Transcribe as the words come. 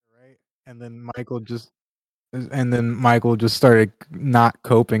and then Michael just started not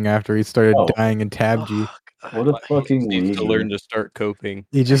coping after he started dying in Tab G. What a fucking needs to learn weirdo. to start coping.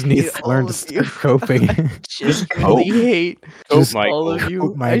 He just needs to learn to start coping. Just really cope. hate Just all of cope,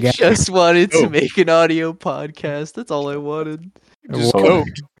 you. my I guy. just wanted to Cope. make an audio podcast. That's all I wanted. Just Well, cope.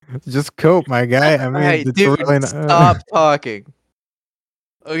 Just cope, my guy. I mean, Hey, it's dude, really stop talking.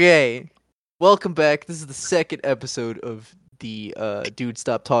 Okay, welcome back. This is the second episode of the Dude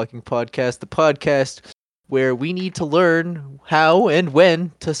Stop Talking podcast, the podcast where we need to learn how and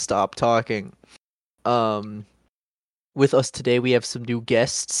when to stop talking. With us today, we have some new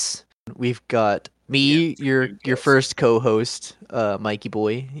guests. We've got me, your first co-host, Mikey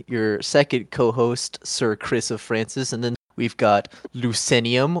Boy, your second co-host, Sir Chris of Francis, and then we've got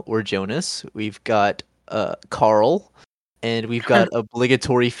Lucenium or Jonas. We've got Carl, and we've got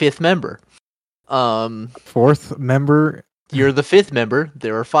obligatory fifth member. Fourth member. You're the fifth member.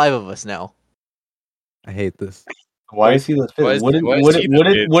 There are 5 of us now. I hate this. Why is he the Why fifth? is- What did why is he the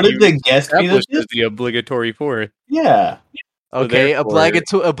fifth? what did the guest be the Established as fifth? the obligatory fourth. Yeah. So Okay,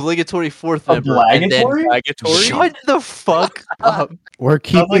 therefore- obligatory fourth member, and then Obligatory? Obligatory? shut the fuck up. We're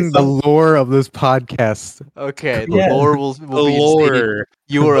keeping the some- lore of this podcast. Okay, the Yeah. lore will The be instated. lore.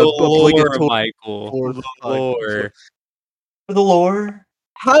 You are The lore, obligatory. Michael. fourth The podcast. lore. For the lore.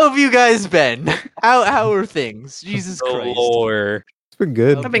 How have you guys been? How are things? Jesus The Christ. lore. It's been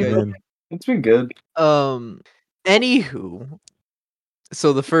good. I've been man. It's been good. Anywho,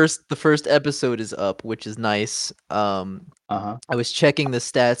 so the first episode is up, which is nice. Uh-huh. I was checking the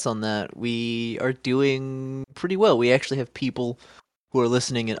stats on that. We are doing pretty well. We actually have people who are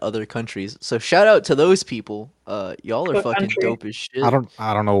listening in other countries. So shout out to those people. Y'all are What fucking country? dope as shit. I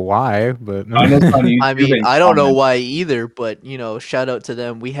don't know why, but Find us on YouTube I mean, and I don't know comment. why either, but you know, shout out to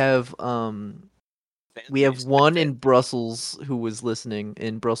them. We have one in Brussels who was listening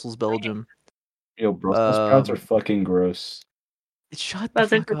in Brussels, Belgium. Yo, Brussels sprouts are fucking gross. Shut the That's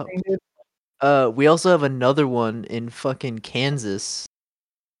fuck up. interesting, dude. We also have another one in fucking Kansas.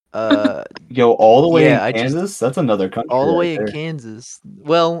 Yo, all the way Yeah, in Kansas? That's another country. all the right way in there. Kansas.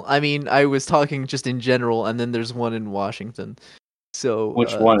 Well, I mean, I was talking just in general, and then there's one in Washington. So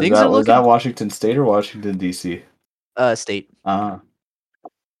Which one? things are Was looking that Washington State or Washington DC? state.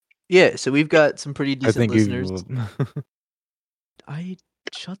 Yeah, So we've got some pretty I decent think listeners. you.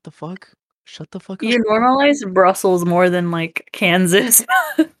 Shut the fuck up. You normalize Brussels more than like Kansas.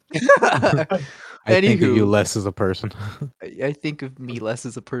 I think of you Anywho. less as a person. I think of me less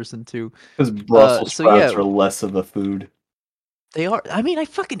as a person too. because Brussels so sprouts yeah. are less of a food. They are. I mean, I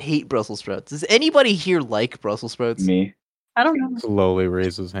fucking hate Brussels sprouts. Does anybody here like Brussels sprouts? Me, I don't know. Slowly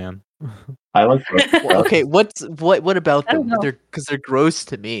raise his hand. I like Brussels sprouts. Okay, what about I don't them? know. They're gross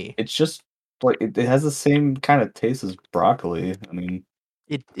to me. It's just like it has the same kind of taste as broccoli. I mean,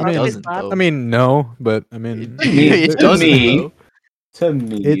 It I mean, doesn't I though. I mean, no, but I mean, it to doesn't me, though. to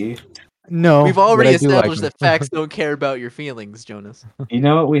me, no. We've but already I do like established them. that facts don't care about your feelings, Jonas. you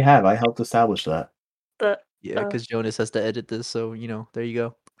know what we have. I helped establish that. Yeah, because Jonas has to edit this, so you know, there you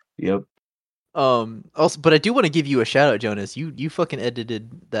go. Yep. Also, but I do want to give you a shout out, Jonas. You fucking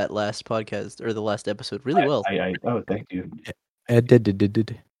edited that last podcast or the last episode really well. Oh, thank you.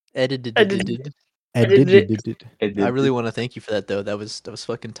 Edited. I really want to thank you for that though. That was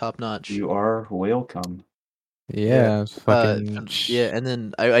fucking top notch. You are welcome. Yeah, it's fucking. Yeah, and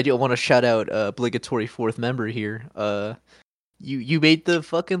then I do want to shout out obligatory fourth member here. You made the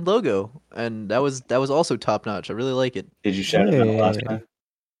fucking logo, and that was also top notch. I really like it. Did you shout it out last Hey. time?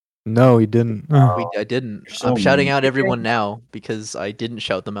 No, he didn't. I didn't. you're so I'm shouting mean. out everyone now because I didn't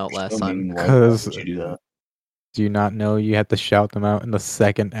shout them out last So time. mean. Why 'Cause- would you do that? Do you not know you had to shout them out in the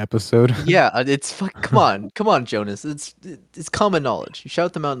second episode? Yeah, it's come on, Jonas. It's common knowledge. You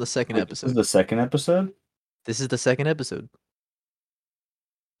shout them out in the second Wait, this is episode. the second episode. This is the second episode.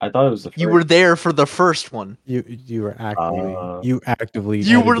 I thought it was the first. You were there for the first one. You were actively Uh, you actively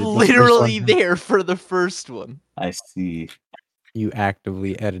You were edited the first literally one. there for the first one. I see. You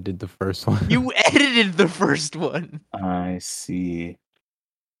actively edited the first one. You edited the first one. I see.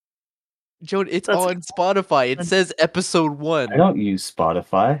 Joan, it's That's- on Spotify. It says episode 1. I don't use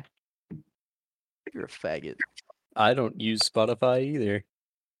Spotify. You're a faggot. I don't use Spotify either.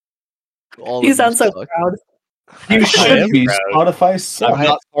 All You of sound so suck. proud. You I should am be. proud. Spotify I'm sucks.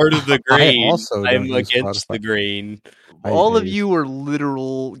 not part of the grain. also I'm don't use against the Spotify. grain. All of use- you are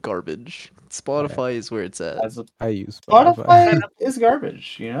literal garbage. Spotify is where it's at. As a- I use Spotify. Spotify is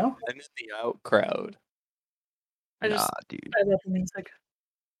garbage, you know? I'm in the out crowd. I just dude. I love the music.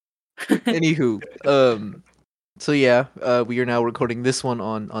 Anywho, so yeah, we are now recording this one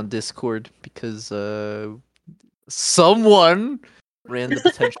on Discord because someone ran the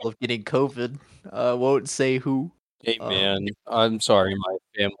potential of getting COVID. Won't say who. Hey man, I'm sorry, my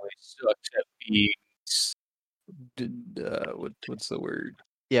family sucks at being. What's the word?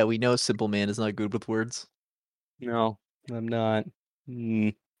 Yeah, we know Simple Man is not good with words. No, I'm not.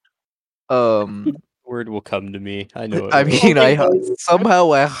 Word will come to me. I know it. I will. mean,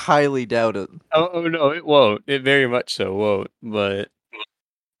 I highly doubt it. Oh no, it won't. It very much so won't. But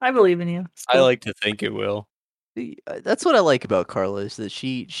I believe in you. I like to think it will. That's what I like about Carla is that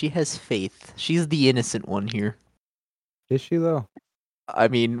she has faith. She's the innocent one here. Is she though? I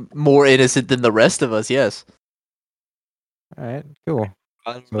mean, more innocent than the rest of us. Yes. All right, cool.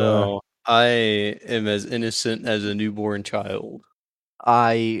 I don't know. I am as innocent as a newborn child.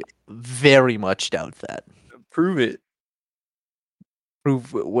 I very much doubt that. Prove it.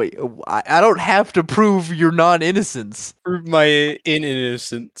 Wait, I don't have to prove your non-innocence. Prove my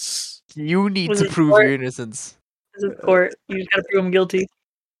innocence. You need Was to it prove court? your innocence. This is court. You just gotta prove him guilty.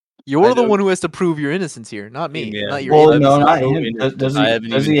 You're the know. one who has to prove your innocence here, not me. Yeah. Not your Well, innocence. no, not so him. innocent. Does I he? haven't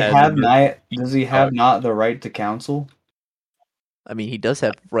Does even he had have the not? Does he have talk. not the right to counsel? I mean, he does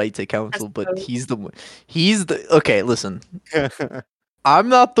have right to counsel, but suppose. he's the one. Okay. Listen, I'm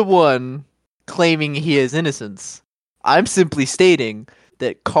not the one claiming he has innocence. I'm simply stating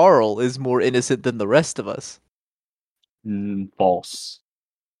that Carl is more innocent than the rest of us. False.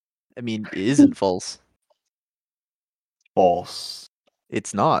 I mean, it isn't false. False.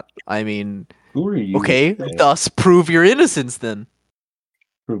 It's not. I mean, Who are you? okay, to say? thus prove your innocence then.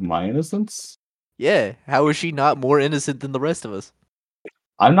 Prove my innocence? Yeah, how is she not more innocent than the rest of us?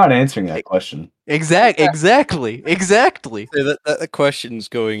 I'm not answering that question. Exactly. Say that question's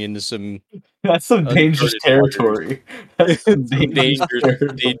going into some That's some dangerous Uncharted territory. That's some dangerous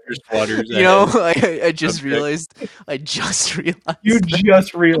territory. dangerous waters. You know, ahead. I just Subject. realized. I just realized. You that.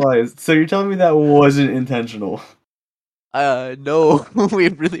 just realized. So you're telling me that wasn't intentional? No,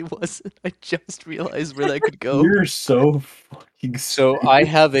 it really wasn't. I just realized where that could go. You're so fucking. So I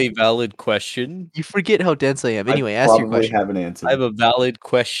have a valid question. You forget how dense I am. Anyway, I ask your probably question. have an answer. I have a valid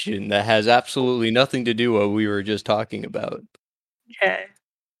question that has absolutely nothing to do with what we were just talking about. Okay.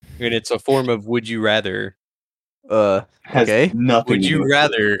 And it's a form of would you rather. Has Okay. nothing. Would to do you with it.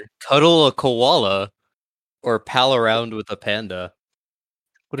 rather cuddle a koala or pal around with a panda?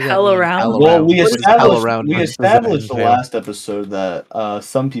 What does Pal that mean? around? Pal Well, around. we What does pal established around we mean? established the entail? last episode that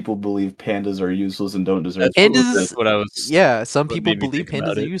some people believe pandas are useless and don't deserve. That's to Pandas- exist. what I was. Yeah, some what people made me believe think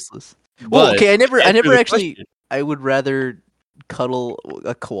about pandas are it. useless. Well, But okay, I never answer the actually. question. I would rather cuddle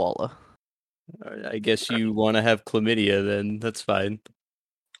a koala. I guess you want to have chlamydia, then that's fine.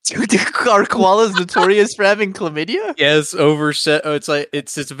 Are koalas notorious for having chlamydia? Yes,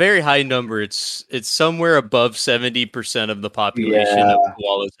 it's a very high number. It's somewhere above 70% of the population of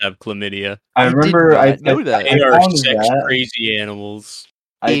koalas have chlamydia. I remember. I know that. They I are found sex that. crazy animals.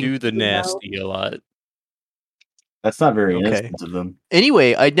 I They do the No. nasty a lot. That's not very Okay. innocent of them.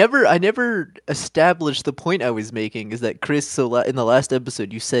 Anyway, I never established the point I was making. Is that Chris? So in the last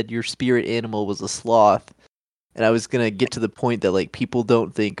episode, you said your spirit animal was a sloth, and I was gonna get to the point that like people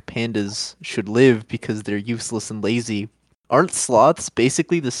don't think pandas should live because they're useless and lazy. Aren't sloths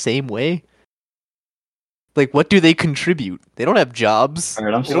basically the same way? Like, what do they contribute? They don't have jobs. All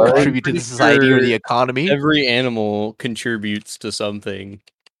right, I'm They don't sorry. contribute to the Pretty society or sure the economy. Every animal contributes to something,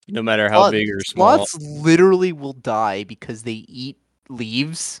 no matter how big or small. Sloths literally will die because they eat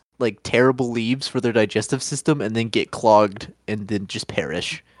leaves, like terrible leaves for their digestive system, and then get clogged and then just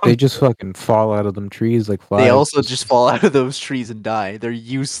perish. They just fucking fall out of them trees like flies. They also just fall out of those trees and die. They're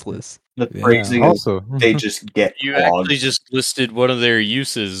useless. The Yeah, phrasing is also, they just get You clogged. actually just listed one of their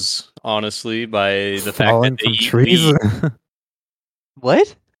uses, honestly, by the fact that falling they from eat trees. leaves.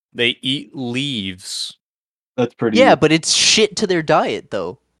 What? They eat leaves. That's pretty. Yeah, but it's shit to their diet,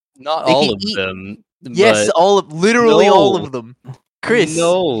 though. Not They all can of eat- them. Yes, but literally all No. of them. Chris.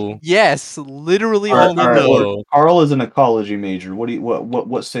 No. Yes, literally All all right, of no, all them. right, no. well, Carl is an ecology major.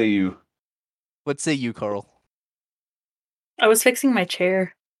 What say you? What say you, Carl? I was fixing my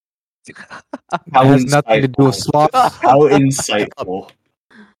chair. How It has nothing to do with insightful. sloths. How insightful.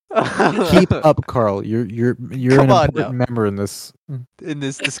 Keep up, Carl. You're Come an on important member in this. in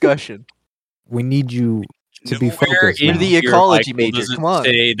this discussion. We need you to be Nowhere focused. in now. the here, ecology Michael, major, does it come on.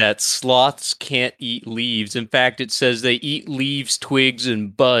 say that sloths can't eat leaves. In fact, it says they eat leaves, twigs,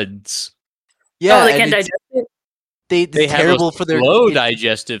 and buds. Yeah, Oh, they and can't it's- digest it? They it's have terrible a for their slow it-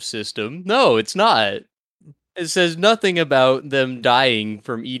 digestive system. No, it's not. It says nothing about them dying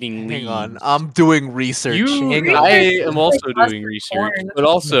from eating leaves. Hang on, I'm doing research. Hang on. I Research am is also like doing us research, corn. but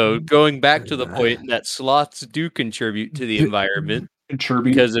also going back to the point that sloths do contribute to the environment. Chirpy.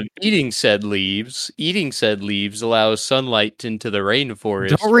 Because of eating said leaves allows sunlight into the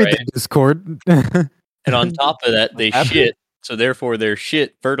rainforest. Don't read right? the Discord. And on top of that, they happened? shit. So therefore, their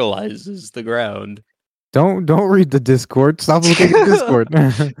shit fertilizes the ground. Don't read the Discord. Stop looking at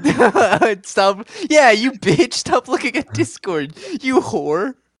Discord. Stop. Yeah, you bitch. Stop looking at Discord. You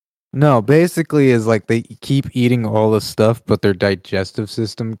whore. No, basically is like they keep eating all the stuff, but their digestive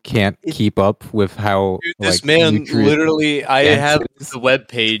system can't keep up with how Dude, this like, man nutrient literally, I dense have it is. the web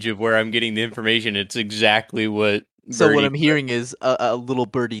page of where I'm getting the information. It's exactly what. So what Birdie I'm hearing is a little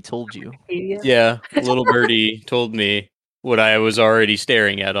birdie told you. Yeah, little birdie told me what I was already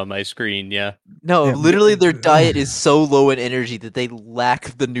staring at on my screen. Yeah. No, Yeah, literally their diet is so low in energy that they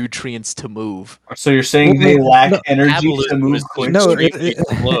lack the nutrients to move. So you're saying Well, they lack no, energy to metabolism move is quick? No, extremely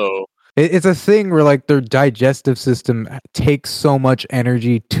slow. It's a thing where like their digestive system takes so much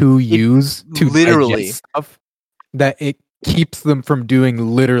energy to use to literally- digest stuff that it keeps them from doing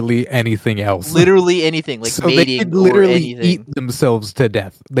literally anything else. Literally anything, like so they mating can or literally anything, eat themselves to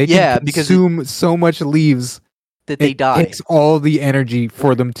death. They Yeah, can because consume so much leaves that they it die, takes all the energy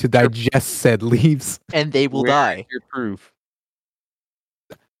for them to digest said leaves. and they will Where die. is your proof?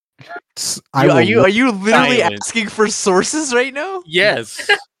 Are you literally Science. asking for sources right now? Yes.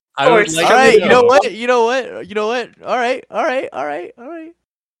 I would course. like All to right, know. you know what? All right.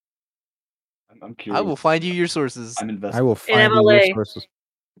 I'm curious. I will find you your sources. I'm invested. I will find you MLA. your sources.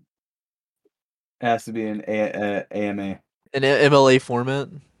 It has to be an AMA. In MLA format.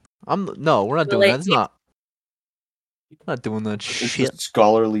 No, we're not doing that. MLA. It's not. Not doing that It's shit. a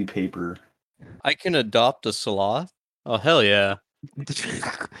scholarly paper. I can adopt a sloth? Oh, hell yeah.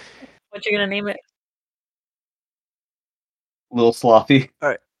 What you gonna name it? Little slothy.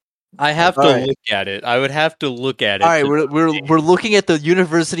 I have to Alright. look at it. I would have to look at it. All right, to- we're looking at the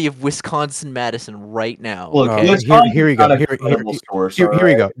University of Wisconsin Madison right now. Look, okay? here we go. Not a Here credible source, we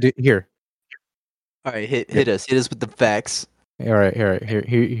alright? go. Here. All right, hit us with the facts. All right.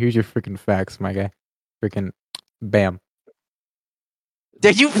 Here's your freaking facts, my guy. Freaking bam.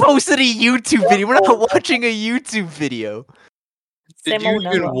 Did you posted a YouTube video? We're not watching a YouTube video. Did you even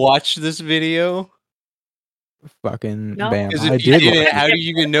Salmonella. watch this video? Fucking No. bam. Because I if you did didn't, watch how do you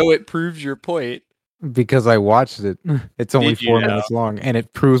even know it proves your point? it because I watched it. It's only Did you 4 now? minutes long, and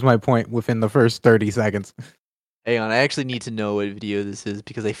it proves my point within the first 30 seconds. Hang on, I actually need to know what video this is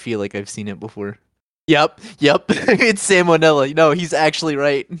because I feel like I've seen it before. Yep, it's salmonella. No, he's actually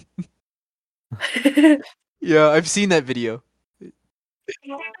right. Yeah, I've seen that video.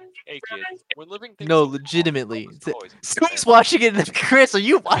 Hey kids, when living things No, in the wild, legitimately. dogs are always Who's watching it? Chris, are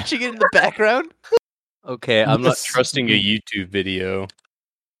you watching it in the background? Okay, I'm not Yes. trusting a YouTube video.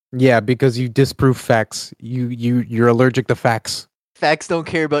 Yeah, because you disprove facts. You're allergic to facts. Facts don't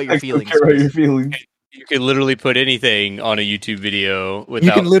care about your I don't feelings. care about Chris. your feelings. You can literally put anything on a YouTube video without.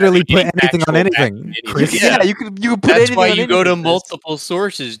 You can literally having put any anything on factual anything, backing Chris. Yeah, Yeah, you can put that's anything why on you go to anything, Chris. multiple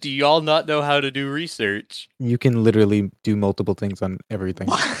sources. Do y'all not know how to do research? You can literally do multiple things on everything.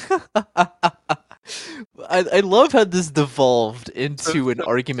 I love how this devolved into an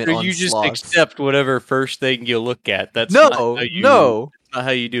argument So on you just sloths. accept whatever first thing you look at. That's No, not how you, no. That's not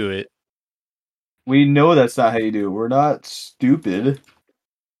how you do it. We know that's not how you do it. We're not stupid.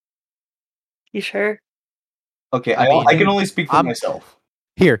 You sure? Okay, I I mean, can only speak for I'm- myself.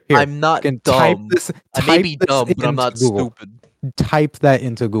 Here. I'm not You can dumb. I may be this dumb, but I'm into not Google. stupid. Type that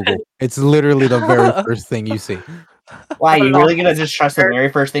into Google. It's literally the very first thing you see. Why, Put you it really on gonna just trust the Sure.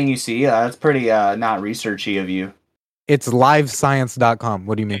 very first thing you see? That's pretty not researchy of you. It's livescience.com.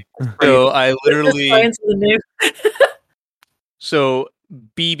 What do you mean? So I literally. Science of the new. So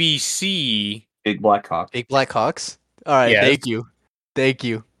BBC. Big black cock. Big Black Hawks? Alright, Yes. Thank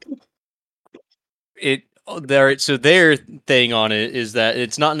you. So their thing on it is that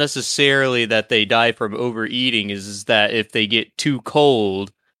it's not necessarily that they die from overeating, is that if they get too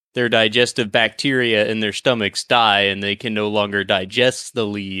cold, their digestive bacteria in their stomachs die and they can no longer digest the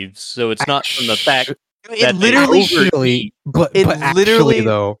leaves. So it's not from the fact It that literally they overeat. Actually, but It actually literally-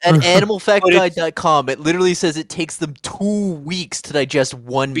 though, at But it's- animalfactguide.com, it literally says it takes them 2 weeks to digest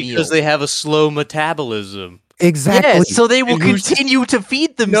one meal. because they have a slow metabolism. exactly. Yes, so they will And who's- continue to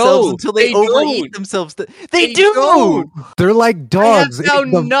feed themselves No, until they they overeat don't. themselves. They They do! don't. They're like dogs. I have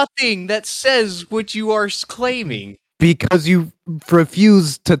found The- nothing that says what you are claiming. because you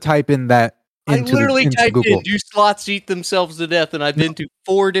refuse to type in that into, I literally into typed Google. in "do sloths eat themselves to death," and I've been to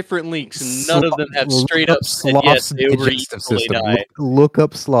 4 different links, and none of them have Look straight up said yes, they overeat digestive until they system. die. Look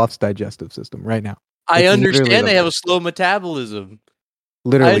up sloth's digestive system right now. I It's literally understand the they have a best. slow metabolism.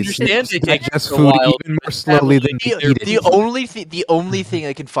 Literally, understand sloths they take digest a food while even more to slowly than they metabolically eat it. The only thing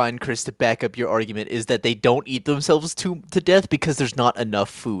I can find, Chris, to back up your argument is that they don't eat themselves to death because there's not enough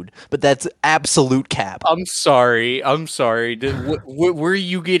food. But that's absolute cap. I'm sorry. Where are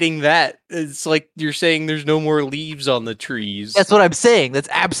you getting that? It's like you're saying there's no more leaves on the trees. That's what I'm saying. That's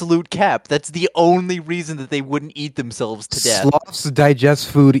absolute cap. That's the only reason that they wouldn't eat themselves to death. Sloths digest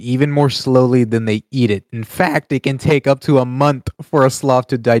food even more slowly than they eat it. In fact, it can take up to a month for a sloth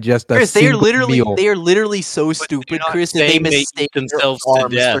to digest a Chris, they are single meal. literally so stupid, not Chris, that they saying they mistake eat their themselves to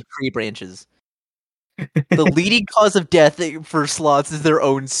arms death. for tree branches. The leading cause of death for sloths is their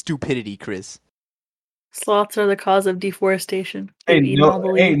own stupidity, Chris. Sloths are the cause of deforestation. They've eaten all the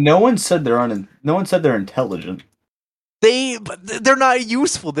leaves. no one said no one said they're intelligent. They're not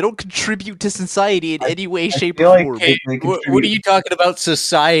useful. They don't contribute to society in any way, shape, feel or like form. they What are contribute. you talking about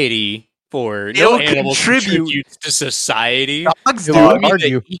society for? They No don't animal contribute. contributes to society. Dogs I do. would I mean,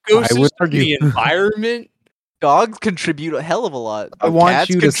 argue. the I would ecosystem, argue. the environment. Dogs contribute a hell of a lot. I want Cats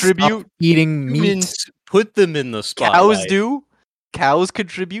you to stop contribute. eating meat. Humans put them in the spotlight. Cows do. Cows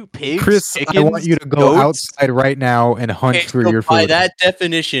contribute. Pigs, Chris, chickens, I want you to go goats. outside right now and hunt Okay, for so your by food. that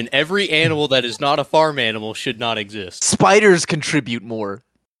definition, every animal that is not a farm animal should not exist. Spiders contribute more.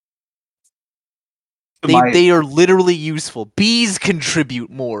 My- They are literally useful. Bees contribute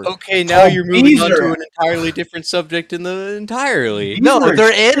more. Okay, now Oh, you're moving bees on to are- an entirely different subject entirely. Bees No, are they're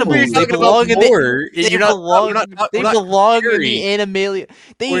extremely animals. We're They talking belong about in the. more. They You're not. belong. We're not, They we're not belong in comparing. the animalia.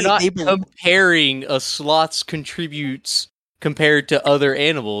 We're not They belong. comparing a sloth's contributes compared to other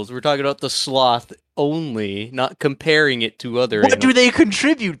animals. We're talking about the sloth only, not comparing it to other What animals. do they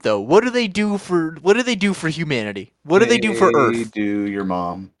contribute though? What do they do for humanity? What do they do for They Earth? do your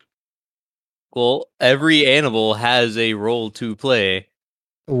mom. Well, every animal has a role to play.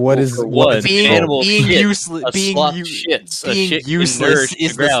 What Well, is for what one, is being the animal being shits. useless, A being sloth u- shits. A being shit can useless nourish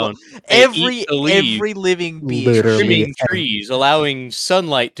is the the ground. sloth. They eat the leaves. Every living being. Literally. Trimming trees, allowing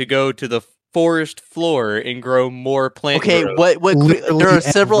sunlight to go to the forest floor and grow more plant Okay, growth. Literally there are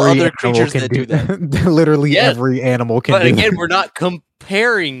several every other animal creatures can that do that. Literally Yes, every animal can But do again, that. we're not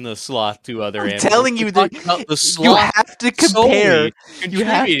comparing the sloth to other I'm animals. telling We're you that talking about the you sloth have to compare. solely You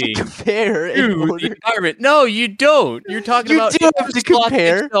have to contributing compare in to the order. environment. No, you don't. You're talking You about do if have the to sloth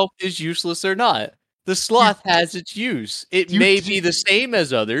compare. itself is useless or not. The sloth has its use. It you may do- be the same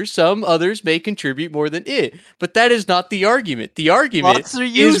as others. Some others may contribute more than it. But that is not the argument. The argument Sloths are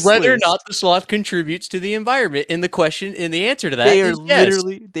is whether or useless. not the sloth contributes to the environment. And the question and the answer to that They are is yes.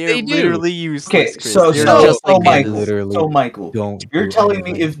 they do. literally useless. Okay, Chris. so They're so- just like Michael, animals. Literally Michael, don't you're do telling me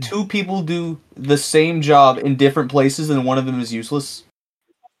anything. if two people do the same job in different places and one of them is useless?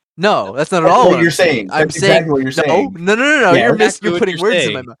 No, that's not at That's all what what you're I'm saying. saying. I'm That's saying exactly what you're saying. No. Yeah, You're exactly you're what putting you're words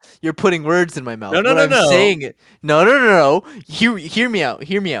in my saying. mouth. You're putting words in my mouth. No, what I'm no. saying, no. Hear me out.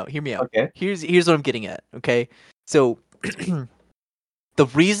 Hear me out. Okay. Here's what I'm getting at. Okay, so the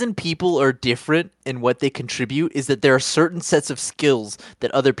reason people are different in what they contribute is that there are certain sets of skills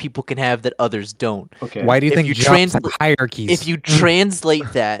that other people can have that others don't. Okay. Why do you If think you jobs have hierarchies? If you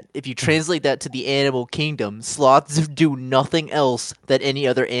translate that to the animal kingdom, sloths do nothing else that any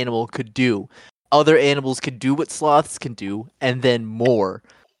other animal could do. Other animals can do what sloths can do, and then more.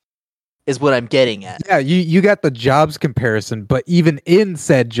 Is what I'm getting at. Yeah, you got the jobs comparison, but even in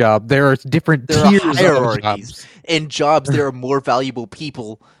said job, there are different There are tiers of hierarchies. jobs. In jobs, there are more valuable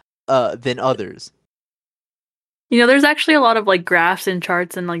people than others. You know, there's actually a lot of like graphs and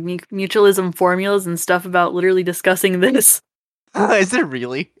charts and like mutualism formulas and stuff about literally discussing this. Is it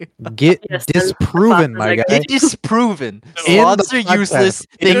really? Get Yes, that is disproven, my classes guy. It is proven. In Sloths the are podcast. useless.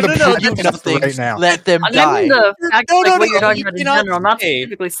 They In the contribute podcast nothing. right now. Let them I die. mean the fact No, like no, what you're no, talking you about in cannot general, not say-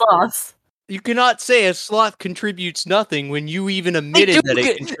 specifically sloths. You cannot say a sloth contributes nothing when you even admitted that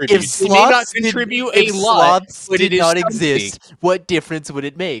it contributes. If It may not sloths contribute did, a lot, sloths but it did is not something. exist, what difference would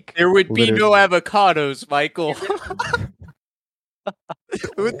it make? There would be no Literally. avocados, Michael.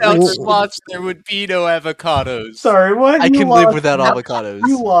 Without Well- sloths, there would be no avocados. Sorry, what? I You can live lost without me. avocados.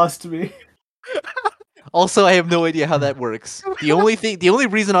 You lost me. Also, I have no idea how that works. The only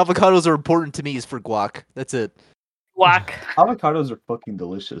reason avocados are important to me is for guac. That's it. Whack. Avocados are fucking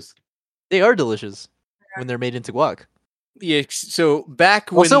delicious. They are delicious when they're made into guac. Yeah, so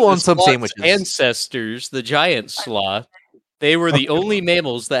back when Also the on some sloth's sandwiches. ancestors, the giant sloth, They were the only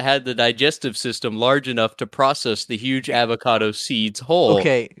mammals that had the digestive system large enough to process the huge avocado seeds whole.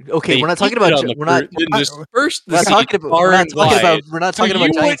 Okay, They we're not talking feasted about on the we're not fruit, then dispersed the we're not seeds talking about far we're not and talking about wide. we're not So talking about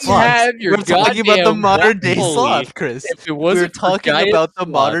you giant wouldn't sloths. have your We're talking about the goddamn modern day guacamole sloth, Chris. if it We're wasn't for talking giant about the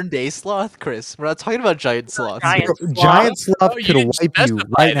sloths. modern day sloth, Chris. We're not talking about giant sloths. Giant Giant sloth Oh, you could didn't wipe you specify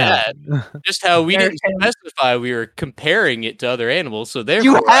right now. Just how we didn't American. specify we were comparing it to other animals, so therefore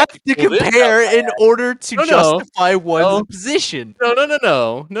You have I to pull this out compare my in ass. order to No, no. justify one's No. position.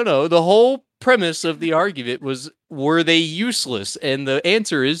 No. The whole premise of the argument was, were they useless? And the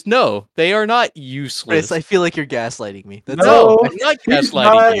answer is no, they are not useless. Chris, I feel like you're gaslighting me. That's No, No, I'm not he's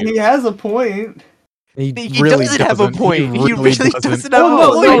gaslighting not. you. He has a point. He He really doesn't have a point. He really doesn't have Oh a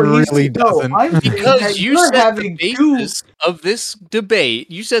no, point. no, He he's really no. doesn't. I'm saying Because that you you're set the having two. basis of this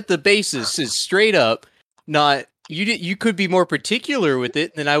debate. You set the basis is straight up not. You could be more particular with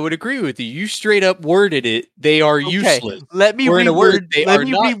it, then I would agree with you. You straight up worded it. They are useless. Let me Or in a word, reword. they Let are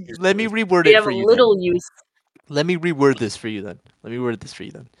me not let me useless. reword They it have for you. little Then. use. Let me reword this for you then. Let me word this for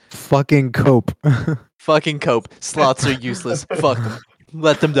you then. Fucking cope. Fucking cope. Sloths are useless. Fuck them.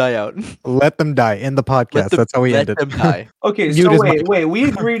 Let them die out. Let them die in the podcast. Let them, That's how we let end it. them die. Okay, Mute so his wait, mic. wait. We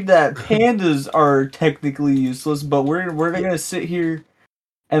agreed that pandas are technically useless, but we're gonna sit here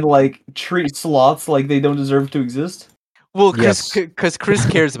and like treat sloths like they don't deserve to exist. Well, Yes. because Chris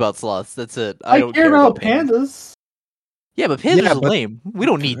cares about sloths. That's it. I don't care about pandas. Yeah, but pandas Yeah, are but- lame. We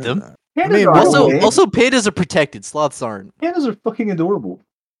don't need them. Pandas I mean, are Also, lame. also pandas are protected. Sloths aren't. Pandas are fucking adorable.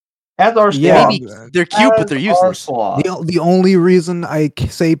 As are Yeah, sloths. Maybe they're cute, but they're As are useless. sloths. the only reason I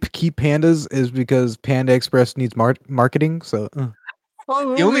say keep pandas is because Panda Express needs The marketing. So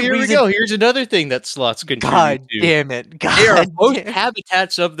only here reason- we go. Here's another thing that sloths contribute God to. damn it! God They are host damn.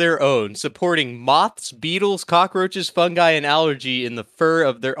 habitats of their own, supporting moths, beetles, cockroaches, fungi, and algae in the fur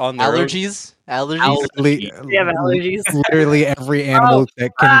of their on their Allergies. Allergies. literally, They have allergies. literally every animal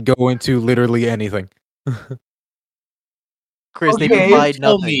that can go into literally anything. Chris, they Okay, provide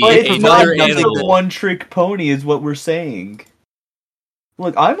tell nothing. me But They it's another provide not nothing. just a animal. one-trick pony, is what we're saying.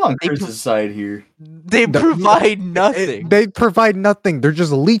 Look, I'm on They Chris's side here. They The- provide nothing. They provide nothing. They're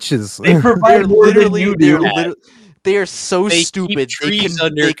just leeches. They They're provide more than literally. you They're do. They are so They stupid. keep trees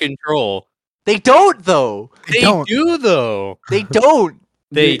under They, control. they don't though. They don't. do though. They don't.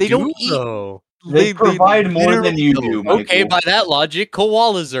 They They do don't eat. though. They provide more than literally you don't. do, Michael. Okay, by that logic,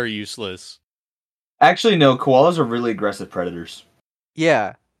 koalas are useless. Actually, no. Koalas are really aggressive predators.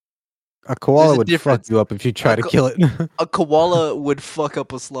 Yeah, A koala There's a would difference. fuck you up if you try to co- kill it. a koala would fuck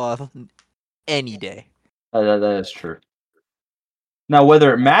up a sloth any day. That is true. Now,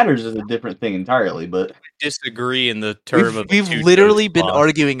 whether it matters is a different thing entirely. But Disagree in the term of We've two-toed literally been sloth.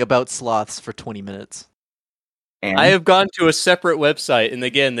 arguing about sloths for 20 minutes. and I have gone to a separate website, and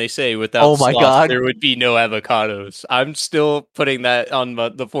again, they say without Oh my sloths, God. there would be no avocados. I'm still putting that on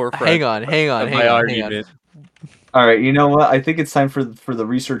the forefront. Hang on. of my argument. all right, you know what? I think it's time for the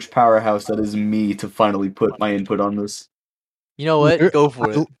research powerhouse that is me to finally put my input on this. You know what? Go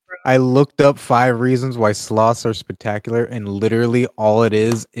for it. I looked up 5 reasons why sloths are spectacular, and literally all it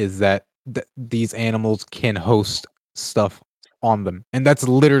is that these animals can host stuff on them, and that's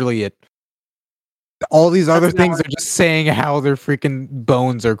literally it. All these other That's things are just saying how their freaking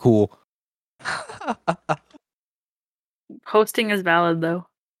bones are cool. Hosting is valid though.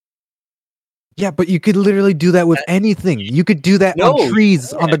 Yeah, but you could literally do that with anything. You could do that No, on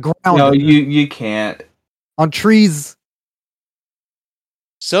trees, on the ground, No, you can't. on trees.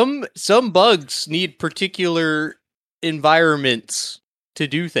 Some bugs need particular environments to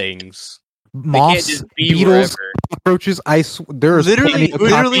do things. They can't Moths, just be beetles, wherever. cockroaches. There's Literally- plenty of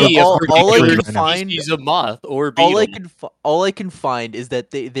literally cockroaches all for I nature can right now. find- Species of moth or beetle. all I can find is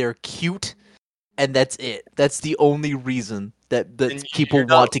that they're cute, and that's it. That's the only reason that And people you're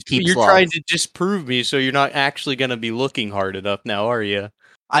not- want to keep You're sloths. trying to disprove me, so you're not actually going to be looking hard enough now, are you?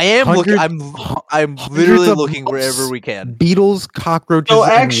 I am looking. Hundreds- I'm hundreds literally of looking moths, wherever we can. Beetles, cockroaches. So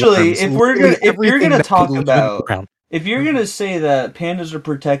and actually, worms. if we're Literally gonna- if you're everything gonna that could talk live in the about- ground. If you're gonna say that pandas are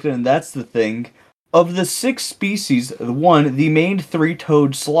protected and that's the thing, of the 6 species, the main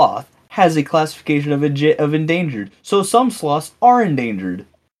 3-toed sloth has a classification of endangered. So some sloths are endangered.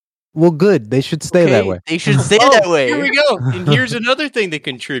 Well, good. They should stay that Okay? way. They should stay Oh, that way. Here we go. And here's another thing that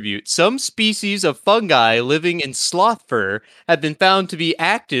contribute. Some species of fungi living in sloth fur have been found to be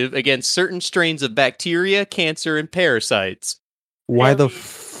active against certain strains of bacteria, cancer, and parasites. Why the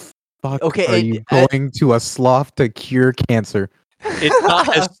fuck Okay, are you going to a sloth to cure cancer? It's not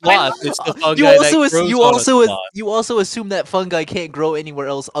a sloth, it's the fungi You also that grows you on also a sloth. you also assume that fungi can't grow anywhere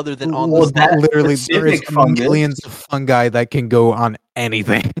else other than on Well, the that- sloth. Literally, there is specific fungus- millions of fungi that can go on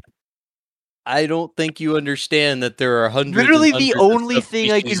anything. I don't think you understand that there are hundreds. Literally and hundreds the only of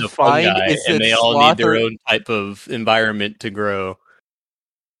thing I subspecies can of find fungi, is that and they all sloth need their are- own type of environment to grow.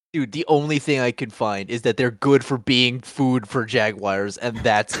 Dude, the only thing I can find is that they're good for being food for jaguars, and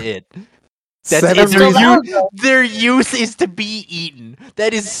that's it. That's Set it. of Still reasons- valid. Their use is to be eaten.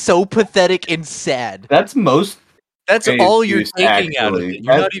 That is so pathetic and sad. That's most. That's Great all you're use, taking out of actually. it.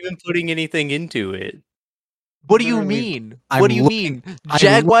 You're not That's- even putting anything into it. What do you Literally, mean? I'm What do you looking- mean? I'm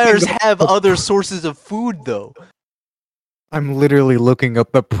Jaguars looking up have the- other sources of food, though. I'm literally looking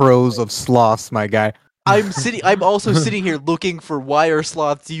up the pros of sloths, my guy. I'm also sitting here looking for why are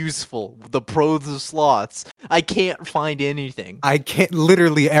sloths useful. The pros of sloths. I can't find anything. I can't.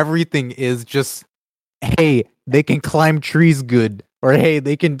 Literally everything is just, hey, they can climb trees good, or hey,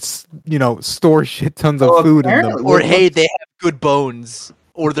 they can, store shit tons of Oh, food in them. apparently- Or hey, they have good bones.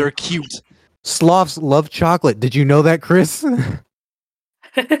 Or they're cute. Sloths love chocolate. Did you know that, Chris?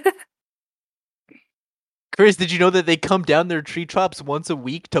 Chris, did you know that they come down their tree tops once a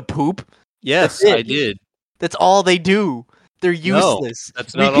week to poop? Yes, That's it. I did. That's all they do. They're No, useless.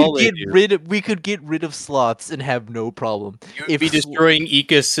 that's not all they do. We could get rid of sloths and have no problem. You would If be sl- destroying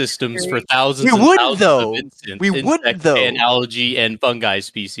ecosystems for thousands We and wouldn't, thousands though. of insects, We wouldn't, though. and algae and fungi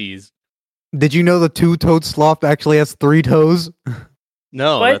species. Did you know the two-toed sloth actually has 3 toes?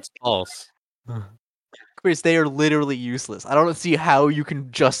 No, What? that's false. Chris, they are literally useless. I don't see how you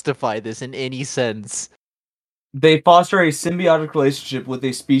can justify this in any sense. They foster a symbiotic relationship with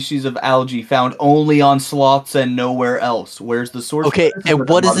a species of algae found only on sloths and nowhere else. Where's the source? Okay, for this? and At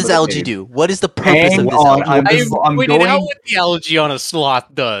the what does bottom this of the algae page. do? What is the purpose Hang of this on, algae? I'm pointed going. out what the algae on a sloth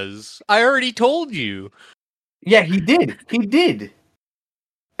does. I already told you. Yeah, he did. He did.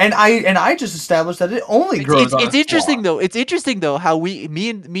 And I just established that it only grows. It's interesting though. It's interesting though how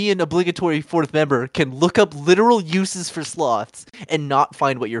me and obligatory fourth member can look up literal uses for sloths and not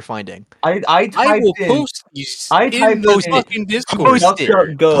find what you're finding. I I typed will in. post these I in typed the in- fucking Discord. Post it.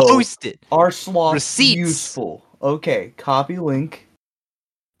 DuckDuckGo. Post it. Are sloths Receipts. useful? Okay, copy link,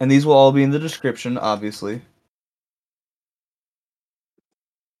 and these will all be in the description, obviously.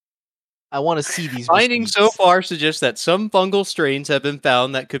 I want to see these Findings so receipts. far suggest that some fungal strains have been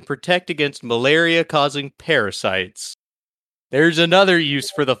found that could protect against malaria-causing parasites. There's another use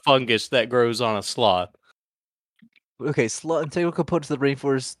for the fungus that grows on a sloth. Okay, sloth integral components of the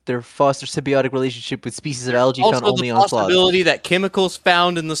rainforest. They foster symbiotic relationship with species of algae found Also, only the on sloths. possibility that chemicals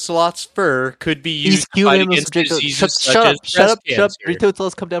found in the sloth's fur could be These used to few fight animals against subject to diseases such shut as up, shut up, breast shut up. cancer. Three-toed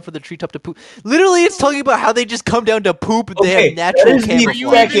sloths come down from the treetop to poop. Literally, it's talking about how they just come down to poop. And they have that natural is the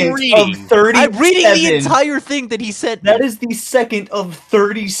camouflage. second reading? of 37. I'm reading the entire thing that he sent me. That is the second of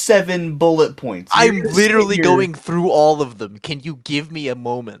 37 bullet points. You're I'm gonna literally sit here- going through all of them. Can you give me a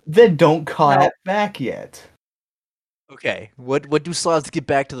moment? Then don't call No. it back yet. Okay, what do sloths get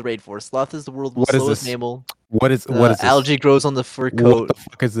back to the rainforest? Sloth is the world's What is slowest this? mammal. What is this? Algae grows on the fur What coat. the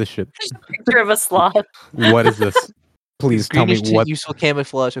fuck is this shit? Picture of a sloth. What is this? Please tell me Greenish tint, what. useful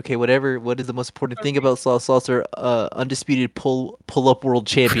camouflage. Okay, whatever. What is the most important thing about sloths? Sloths are undisputed pull-up world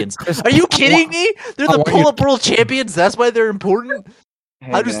champions. Chris, Are you I kidding want- me? They're I the want you- pull-up world champions. That's why they're important.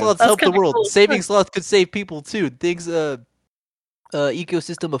 How Hey, do man. sloths That's help the kinda world? cool. Saving sloths could save people too. Things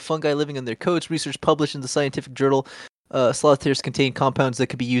ecosystem of fungi living in their coats. Research published in the scientific journal. Sloth tears contain compounds that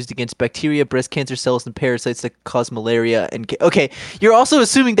could be used against bacteria, breast cancer cells, and parasites that cause malaria. Okay, you're also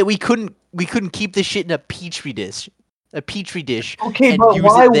assuming that we couldn't keep this shit in a petri dish, Okay, and but use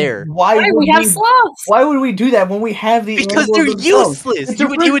why? it there. Why Why would we have sloths? Why would we do that when we have the Because animals they're themselves? useless. It's You a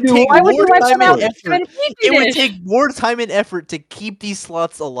would- it would ritual. take Why would you more let time them and out effort. in a petri It would dish? take more time and effort to keep these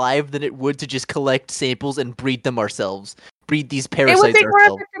sloths alive than it would to just collect samples and breed them ourselves. Breed these It would parasites take more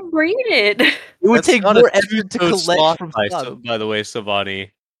ourselves. effort to breed it. It would That's take not a more effort to two-toed collect sloth from by, sloths. by the way,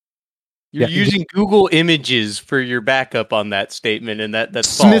 Savani. You're Yeah, using Google Images for your backup on that statement, and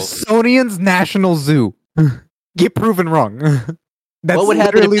that's false. Smithsonian's National Zoo. Get proven wrong. That's What would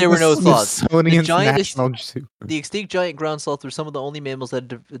happen if literally there were the no sloths? Smithsonian's giant National Zoo. The extinct giant ground sloth were some of the only mammals that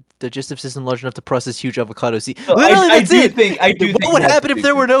had a digestive system large enough to process huge avocado seeds. So Literally, I that's do it. think- I do What think would that's happen a if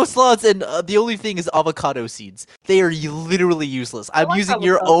there big were no sloths and the only thing is avocado seeds? They are literally useless. I'm like using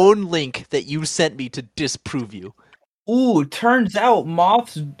your avocado. own link that you sent me to disprove you. Ooh, turns out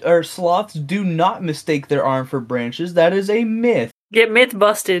moths or sloths do not mistake their arm for branches. That is a myth. Get myth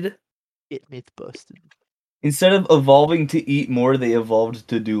busted. It myth busted. Instead of evolving to eat more, they evolved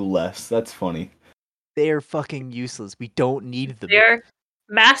to do less. That's funny. They are fucking useless. We don't need them. They're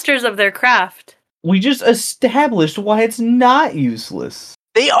masters of their craft. We just established why it's not useless.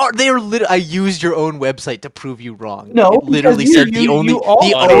 They are. I used your own website to prove you wrong. No, it literally because said the you only. also-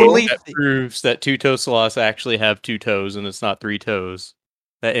 The only. that proves that two-toe sloths actually have 2 toes, and it's not 3 toes.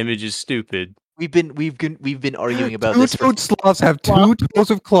 That image is stupid. We've been arguing about this for Two-toed sloths have 2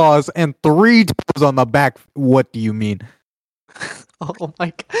 toes of claws and 3 toes on the back. What do you mean? oh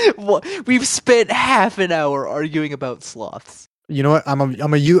my god. What? We've spent half an hour arguing about sloths. You know what? I'm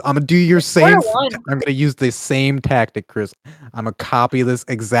gonna do your It's 4 same. to 1. I'm gonna use the same tactic, Chris. I'm gonna copy this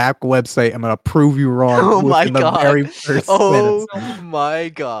exact website. I'm gonna prove you wrong. Oh my within the god. very first Oh minutes. my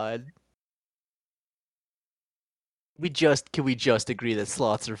god. Can we just agree that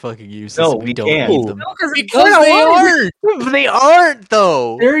sloths are fucking useless? No, and we we don't can't. need them. No, it's Because 4 to they 1. aren't. They aren't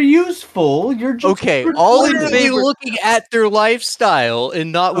though. They're useful. You're just Okay, all in Literally favor. looking at their lifestyle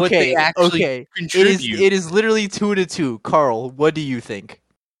and not what they actually okay. contribute. It is literally 2 to 2. Carl, what do you think?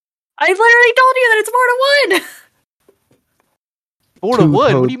 I literally told you that it's 4 to 1. 4 to 1? What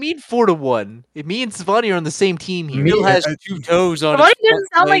Two-toed. do you mean 4 to 1? It means Svani are on the same team here. Me- Still has I- 2 toes on Why his didn't front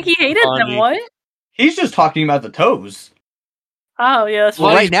sound like he legs, hated them? Bonnie. What? He's just talking about the toes. Oh yeah, that's Well,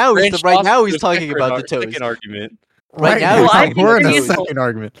 fine. right now he's branched right off now to he's the talking second about ar- the toes. second argument. Right now Well, he's I talking think we're in about the they're toes. useful. second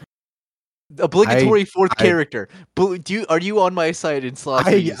argument. Obligatory fourth I- character. Are you on my side in sloths?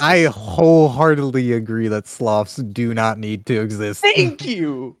 are I useless? wholeheartedly agree that sloths do not need to exist. Thank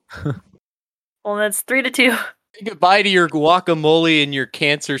you. Well, that's 3 to 2. Say goodbye to your guacamole and your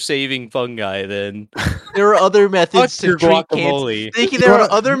cancer-saving fungi, then. There are other methods Fuck to your treat cancer. guacamole. There are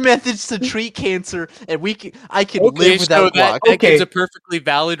wanna- other methods to treat cancer, and I can Okay, live so without that guac. gives Okay. a perfectly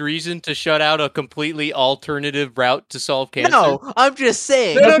valid reason to shut out a completely alternative route to solve cancer. No, I'm just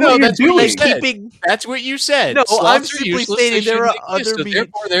saying. No, That's what you're that's what you doing. said. Keeping That's what you said. No, Sloths I'm are simply useless, stating they there are shouldn't exist, other so means.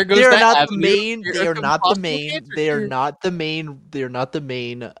 therefore there goes They are that not the avenue main. for They are a not the possible main. cancer They are cure. not the main. They are not the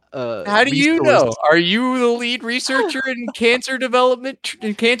main. How do you resource. know? Are you the lead researcher in cancer development,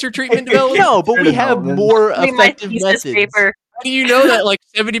 in cancer treatment development? No, but we have Development. more Read my effective thesis methods. paper. How do you know that like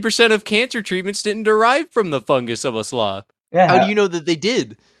 70% of cancer treatments didn't derive from the fungus of a sloth? Yeah. How do you know that they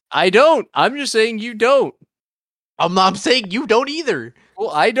did? I don't. I'm just saying you don't. I'm not saying you don't either. Well,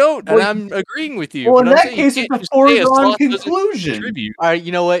 I don't, and Well, I'm agreeing with you. well, but in I'm that saying you case, can't it's a just say a foregone sloth doesn't conclusion. contribute. All right,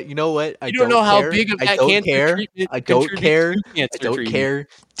 you know what? I You don't know how care. big of I that don't cancer care. treatment I don't contributes care. to I cancer don't treatment. care.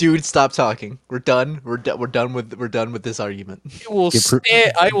 Dude, stop talking. We're done. We're done with this argument.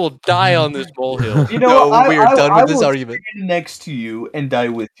 I will die on this molehill. You know, No, what? we are done I with this will argument. stand next to you and die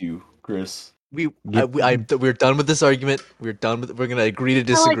with you, Chris. We're done with this argument. We're gonna agree to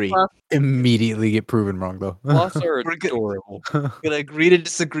disagree. Immediately get proven wrong though. Sloths are We're good. adorable. We're gonna agree to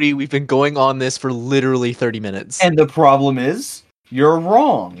disagree. We've been going on this for literally 30 minutes. And the problem is, you're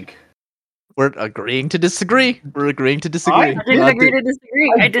wrong. We're agreeing to disagree. We're agreeing to disagree. I didn't agree to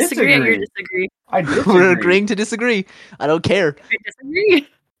disagree. I I disagree and you disagree. disagree. I disagree. We're agreeing to disagree. I don't care. I disagree.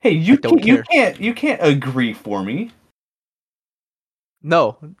 Hey, you don't can't you can't agree for me.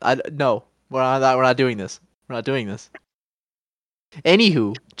 No, no. We're not doing this. We're not doing this.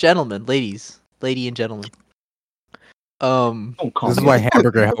 Anywho, gentlemen, lady and gentlemen. Don't call This is me why a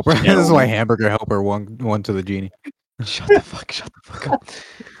Hamburger Helper. This is gentleman. why Hamburger Helper won to the genie. Shut the fuck up.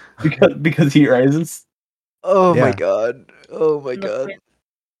 because he rises. Oh my Yeah. god. Oh my god.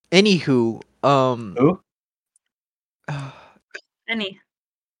 Anywho, Who? Any.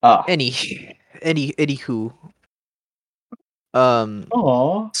 anywho.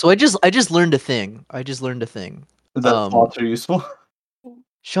 Aw. So I just learned a thing. Is that thoughts are useful?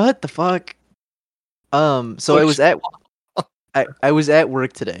 Shut the fuck. So I was at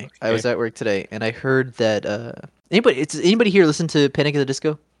work today. I was at work today, and I heard that anybody here listen to Panic at the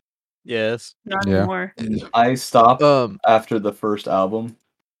Disco? Yes. Not Yeah. anymore. I stopped After after the first album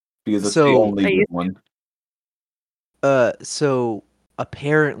because it's So- the only I good used- one. So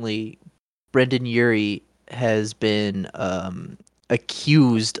apparently, Brendan Urie has been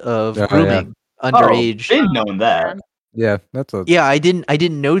accused of Oh, yeah. grooming underage. Oh, been known that. Yeah, that's a Yeah, I didn't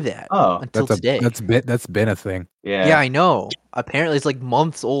know that Oh, until today. that's been a thing. yeah. Yeah, I know. Apparently, it's like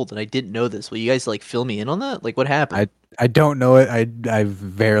months old, and I didn't know this. Will you guys like fill me in on that? Like, what happened? I don't know it. I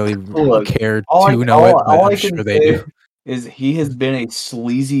barely Look, care all to I- know it, all- but all I I'm can sure they say- do. Is he has been a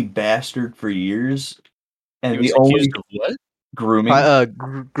sleazy bastard for years, and He was the only accused of what?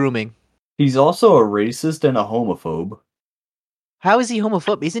 grooming. Grooming. He's also a racist and a homophobe. How is he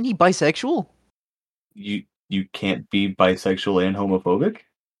homophobic? Isn't he bisexual? You can't be bisexual and homophobic,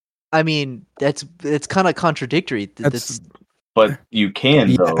 I mean, that's kind of contradictory. That's but you can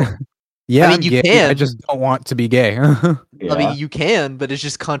Yeah. though. Yeah, I mean, I'm you gay. I can. just don't want to be gay. Yeah. I mean, you can, but it's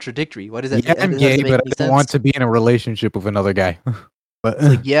just contradictory. Why does that? Yeah, that I'm doesn't gay, make but I any don't want sense. to be in a relationship with another guy. But It's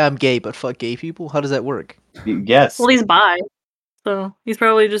like, yeah, I'm gay, but fuck gay people. How does that work? Yes. Well, he's bi, so he's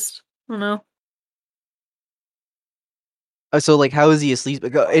probably just I don't know. So like, how is he asleep?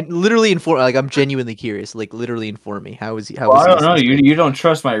 Literally inform. Like, I'm genuinely curious. Like, literally inform me. How is he? How Well, is I he don't know. asleep? You don't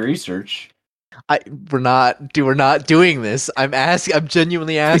trust my research. We're not doing this. I'm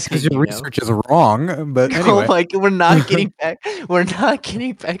genuinely asking. Because your research is wrong. But anyway, Oh my god, we're not getting back. We're not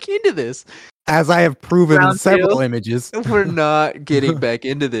getting back into this. as I have proven in Round several two. images, We're not getting back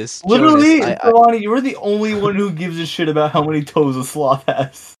into this. Literally, Jonas, Giovanni, you're the only one who gives a shit about how many toes a sloth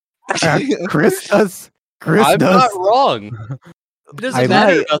has. Chris does. Chris I'm does. not wrong. It doesn't I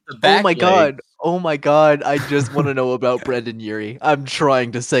matter lied. about the back Oh my leg. god. Oh my god. I just want to know about Brendan Urie. I'm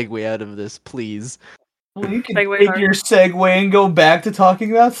trying to segue out of this, please. Well, you can Segue take hard. your segue and go back to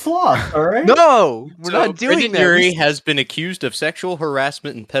talking about sloth, alright? No, we're not doing Brendan that. Urie has been accused of sexual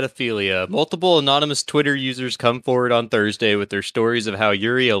harassment and pedophilia. Multiple anonymous Twitter users come forward on Thursday with their stories of how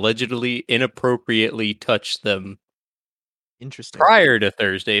Urie allegedly inappropriately touched them. Interesting. Prior to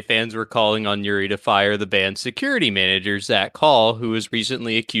Thursday, fans were calling on Urie to fire the band's security manager, Zach Hall, who was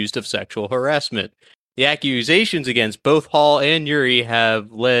recently accused of sexual harassment. The accusations against both Hall and Urie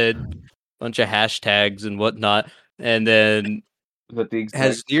have led a bunch of hashtags and whatnot, and then Is that the exact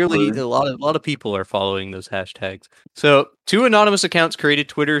has nearly word? a lot of people are following those hashtags. So, two anonymous accounts created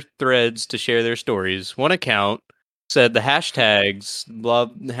Twitter threads to share their stories. One account said the hashtags, blah,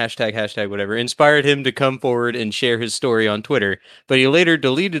 hashtag, whatever, inspired him to come forward and share his story on Twitter. But he later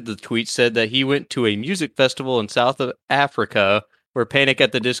deleted the tweet, said that he went to a music festival in South Africa where Panic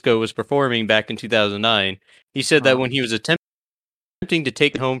at the Disco was performing back in 2009. He said that when he was attempting to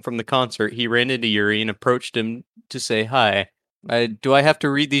take home from the concert, he ran into Urie and approached him to say hi. Do I have to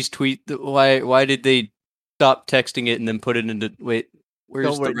read these tweets? Why did they stop texting it and then put it into wait? Where's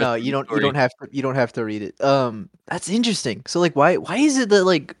Don't worry. the rest No, of the you don't. You story? don't have to. You don't have to read it. That's interesting. So like, why is it that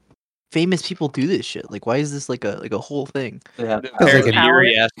like famous people do this shit? Like, why is this like a whole thing? Yeah. Apparently, like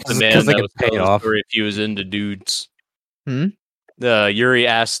Urie asked the Because man they that get was paid telling the off. story if he was into dudes. Hmm? Urie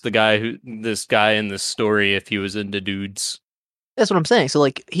asked this guy in this story if he was into dudes. That's what I'm saying. So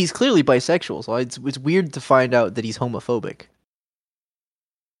like, he's clearly bisexual. So it's weird to find out that he's homophobic.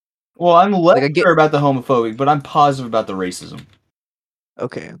 Well, I'm less Like, I get- sure about the homophobic, but I'm positive about the racism.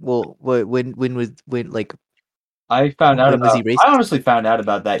 Okay. Well, when like I found out when was about. he racist? I honestly found out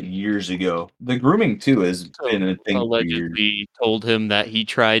about that years ago. The grooming too has been a thing for years. Allegedly told him that he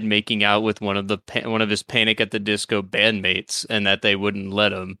tried making out with one of his Panic at the Disco bandmates and that they wouldn't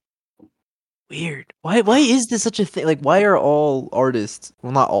let him. Weird. Why is this such a thing? Like, why are all artists?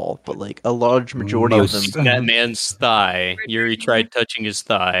 Well, not all, but like a large majority of Most. them. That man's thigh. Urie tried touching his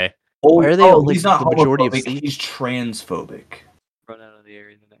thigh. Why are they all, like, he's not the majority of homophobic. sleep? He's transphobic. Run out of the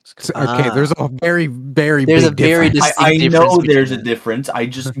area in the next So, couple. okay, there's a very, very There's big a very difference. I distinct know difference there's a between difference. I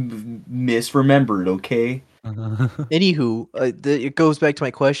just misremembered. Okay. Anywho, it goes back to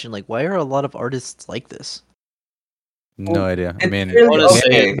my question. Like, why are a lot of artists like this? No idea. I It's mean, really- I want to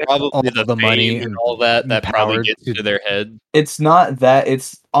Okay. say probably all the the money fame and and all that probably power gets to- to their head. It's not that.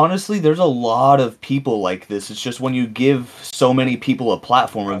 It's honestly, there's a lot of people like this. It's just when you give so many people a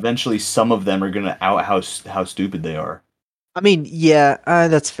platform, eventually some of them are gonna out how stupid they are. I mean, yeah,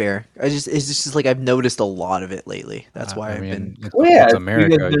 that's fair. It's just like I've noticed a lot of it lately. That's why I've been. It's, Well, yeah, it's it's America.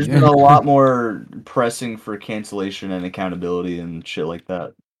 because there's been a lot more pressing for cancellation and accountability and shit like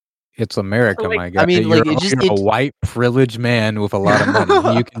that. It's America, So, like, my guy. I mean, you're, like, it just- you're a it- white privileged man with a lot of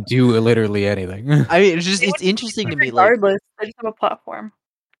money. You can do literally anything. I mean, it's interesting to me. Like, Regardless, they just have a platform.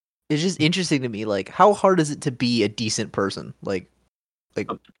 it's just interesting to me. Like, how hard is it to be a decent person? Like,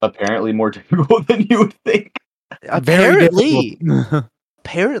 Apparently, more difficult than you would think. Very apparently, difficult.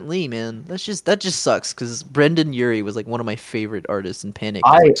 apparently, man, that just sucks. Because Brendan Urie was like one of my favorite artists in Panic.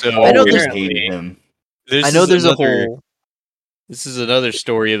 I So I know always there's- hated him. I know there's a whole. This is another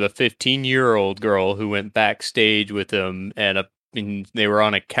story of a 15-year-old girl who went backstage with him, and they were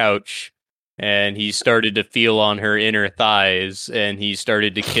on a couch, and he started to feel on her inner thighs, and he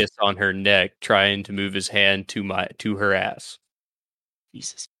started to kiss on her neck, trying to move his hand to her ass.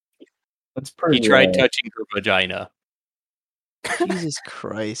 Jesus, That's pretty. He tried touching her vagina. Jesus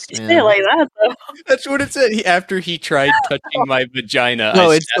Christ, You man. say it like that though. That's what it said. After he tried touching my vagina,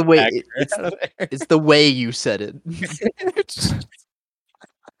 No, I it's the snapped way back it's out of there. it's the way you said it.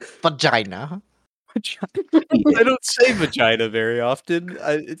 Vagina. I don't say vagina very often.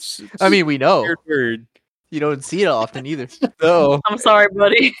 It's I mean, we a know weird word. you don't see it often either. No, I'm sorry,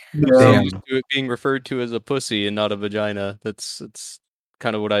 buddy. I'm Damn. used to it being referred to as a pussy and not a vagina. That's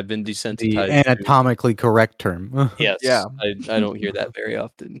kind of what I've been The desensitized to. anatomically correct term. Yes, Yeah. I don't hear that very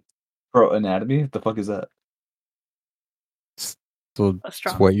often. Pro anatomy? What the fuck is that? So That's it's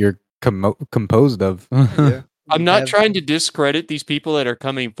strong. what you're composed of. Yeah. I'm not trying to discredit these people that are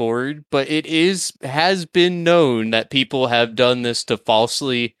coming forward, but has been known that people have done this to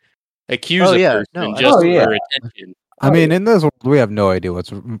falsely accuse a person just for attention. I mean, in this world, we have no idea what's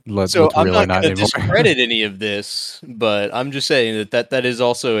So what's I'm really not not going to anymore. discredit any of this, but I'm just saying that is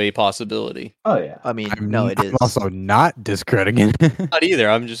also a possibility. Oh yeah. I mean, I'm, no, it is. I'm also not discrediting it. Not either.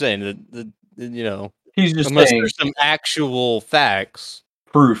 I'm just saying that He's just unless saying there's some actual facts,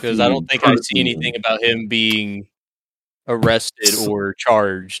 proof. because I don't think I see anything about him being arrested or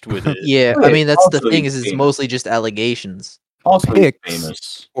charged with it. Yeah, Wait, I mean that's the also thing he's is it's famous. mostly just allegations. Also, he's Pics.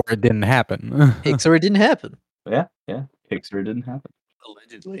 famous. Or it didn't happen. Picks or it didn't happen. Yeah. Pixar didn't happen.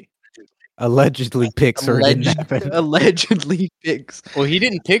 Allegedly. Allegedly pics or it didn't happen. Allegedly picks. Well, he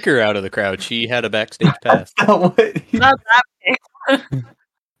didn't pick her out of the crowd. She had a backstage pass. That's not what Not that big.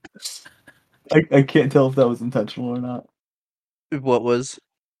 I can't tell if that was intentional or not. What was?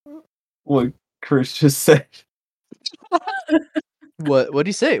 What Chris just said. What did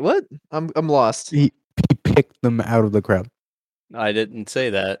he say? What? I'm lost. He picked them out of the crowd. I didn't say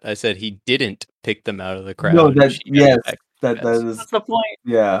that. I said he didn't pick them out of the crowd. No, that She had a yes, backstage that pass. is That's the point.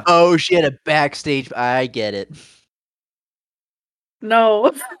 yeah. Oh, she had a backstage. I get it.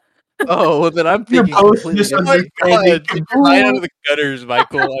 No. Oh, well, then I'm You're thinking both completely different. Oh my misunderstanding. God, get your mind out of the gutters,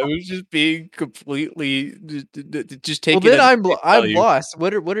 Michael. I was just being completely just Well, taking. then I'm value. lost.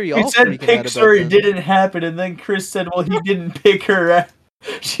 What are y'all He said freaking out Pixar about? it didn't happen, and then Chris said, "Well, he didn't pick her out.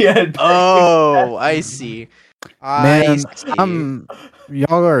 She had." Oh, I see. Man, I see.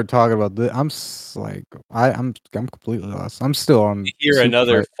 y'all are talking about this. I'm completely lost. I'm still on. Hear super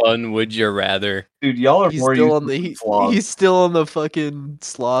another right. fun would you rather? Dude, y'all are He's more still used on to the sloths. he's still on the fucking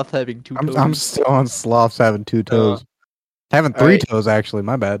sloth having two toes. I'm still on sloths having two toes. Having three Alright. toes, actually.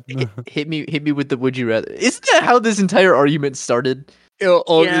 My bad. hit me with the would you rather. Isn't that how this entire argument started?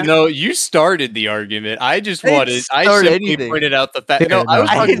 Yeah. No, you started the argument. I just I didn't wanted. I start simply anything. pointed out the fact. Fair No, I was enough.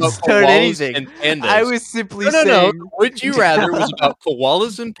 I talking didn't about start koalas anything. and pandas. I was simply No. saying. Would you rather was about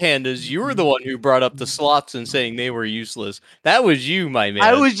koalas and pandas. You were the one who brought up the sloths and saying they were useless. That was you, my man.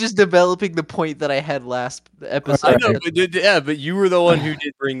 I was just developing the point that I had last episode. I know, but you were the one who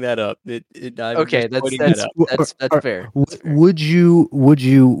did bring that up. I'm Okay, just pointing that out. that's fair. That's fair. Would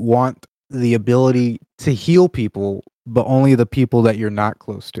you want the ability to heal people, but only the people that you're not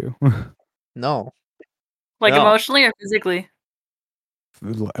close to? No, Like No. emotionally or physically?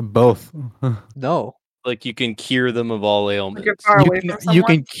 Both. no. Like you can cure them of all Like ailments. you're far away from someone? You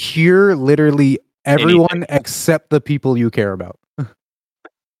can cure literally everyone except the people you care about.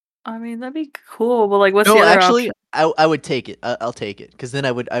 I mean, that'd be cool, but like, what's No, the other actually, option? I would take it. I'll take it because then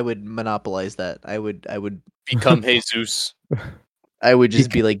I would monopolize that. I would Become Jesus. I would just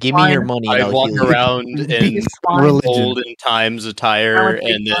be like, give me your Fine. money and I'd I'll walk heal you. around in It's fine. Religion. olden times attire take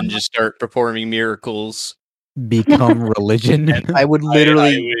and then fun. just start performing miracles. Become religion. I would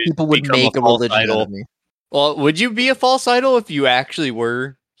literally would people would become a make a false religion idol. out of me. Well, would you be a false idol if you actually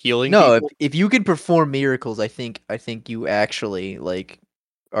were healing No, people? if you could perform miracles, I think you actually like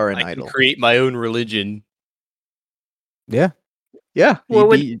are an I can idol. create my own religion. Yeah. Yeah. What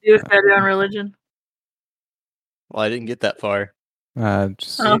would you do if you had your own religion? Well, I didn't get that far.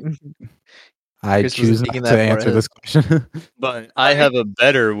 Just, Oh. I Chris wasn't choose not thinking to that far answer ahead. this question. But I have a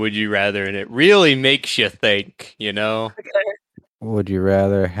better would you rather, and it really makes you think, you know? Would you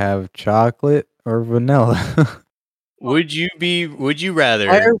rather have chocolate or vanilla? Would you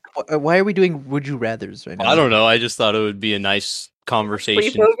rather? Why are we doing would you rathers right now? I don't know. I just thought it would be a nice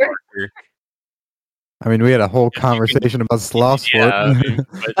conversation Sleepover? starter. I mean, we had a whole you can- conversation about sloth sport. Yeah,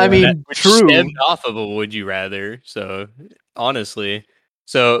 but I mean, that which true. stemmed off of a would you rather. So honestly,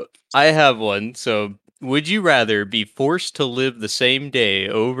 so I have one. So would you rather be forced to live the same day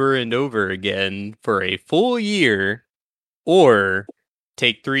over and over again for a full year, or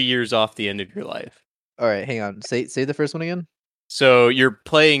take 3 years off the end of your life? All right, hang on. Say the first one again. So you're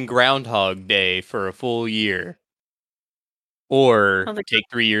playing Groundhog Day for a full year, or Sounds like- take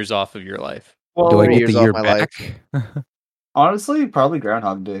 3 years off of your life. Do I Well, get years the off year my back? honestly, probably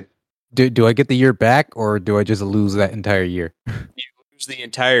Groundhog Day. Do I get the year back, or do I just lose that entire year? You lose the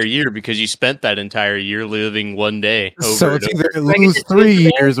entire year because you spent that entire year living one day over So and it's over. either I get lose to 3 choose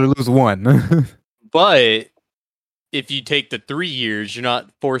the years or lose 1. But if you take the 3 years, you're not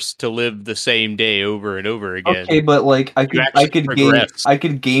forced to live the same day over and over again. Okay, but like I actually progress.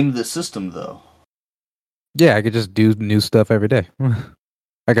 could game the system though. Yeah, I could just do new stuff every day.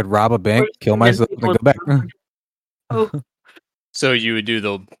 I could rob a bank, kill myself, and then go back. Oh, So you would do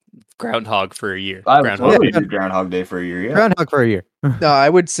the groundhog for a year. I would Groundhog totally Day. do Groundhog Day for a year. Yeah. Groundhog for a year. No, I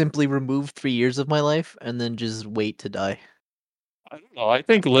would simply remove 3 years of my life and then just wait to die. I don't know. I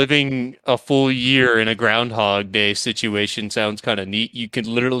think living a full year in a Groundhog Day situation sounds kind of neat. You could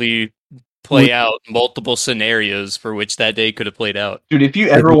literally play out multiple scenarios for which that day could have played out. Dude, if you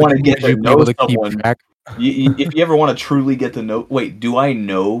ever want to get would to you be know able to keep someone, track? if you ever want to truly get to know, wait, do I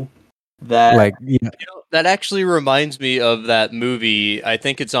know that? Like, yeah, You know, that actually reminds me of that movie. I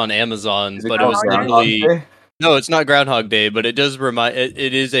think it's on Amazon, Is it but it was called Groundhog literally Day? no, it's not Groundhog Day, but it does remind.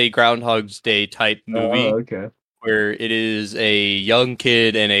 It is a Groundhog's Day type movie. Oh, okay. Where it is a young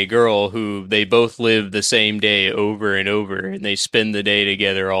kid and a girl who they both live the same day over and over, and they spend the day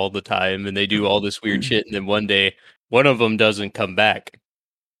together all the time, and they do all this weird shit, and then one day one of them doesn't come back.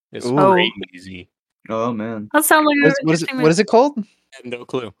 It's Ooh. crazy. Oh man. That sounds like What is it called? I have no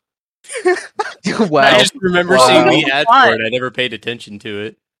clue. Wow. I just remember Wow. seeing the Wow. ad for it. I never paid attention to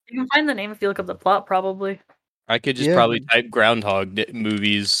it. You can find the name if you look up the plot, probably. I could just Yeah. probably type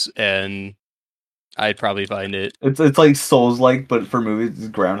movies and I'd probably find it. It's like Souls-like, but for movies, it's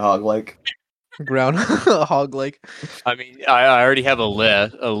Groundhog-like. Groundhog like. I mean, I already have a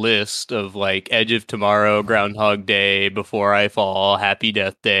list of like Edge of Tomorrow, Groundhog Day, Before I Fall, Happy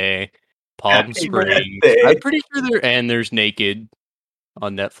Death Day, Palm Happy Springs. birthday. I'm pretty sure there's Naked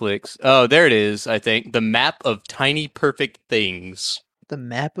on Netflix. Oh, there it is. I think the map of tiny perfect things. The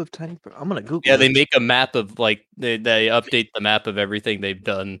map of Tiny. I'm gonna Google. Yeah, they this. make a map of like they update the map of everything they've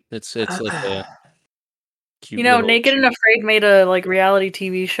done. It's like a cute. You know, little- Naked and Afraid made a like reality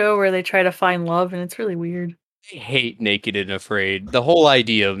TV show where they try to find love, and it's really weird. I hate Naked and Afraid. The whole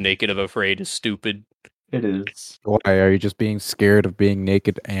idea of Naked and Afraid is stupid. It is. why are you just being scared of being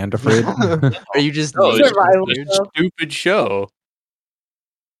naked and afraid? Are you just No, naked? it's Survival just a show. stupid show.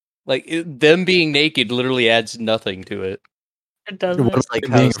 Like them being naked literally adds nothing to it. It doesn't. What It's like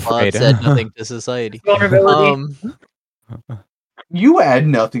about how being sloths afraid? said nothing to society. Vulnerability. You add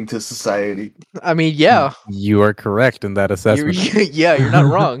nothing to society. I mean, yeah, You are correct in that you're, assessment. yeah, you're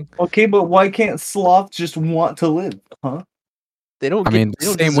not wrong. Okay, but why can't sloths just want to live? Huh? They don't. I mean, they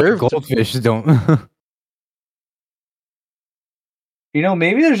don't same way deserve to- goldfish don't. You know,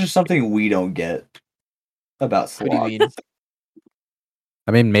 maybe there's just something we don't get about What do you sloths. mean?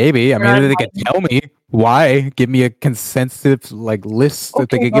 I mean, maybe. I They're mean, not they could tell me why. Give me a consensus like list that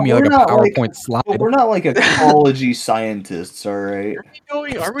they Okay, could give me but like a we're not, like- PowerPoint slide. But we're not like ecology scientists, all right?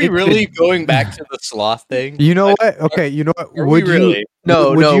 Are we really going back to the sloth thing? You know what? Okay, you know what? Are Would we you? really? No,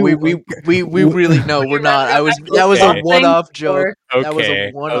 Would no, you- we really no, we're not. That was Okay. a one-off joke. Okay. That was a I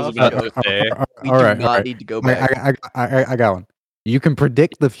was one-off about joke. to say. We all do right, not all right. need to go back. I got one. You can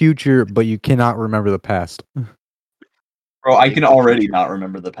predict the future, but you cannot remember the past. Bro, I can already not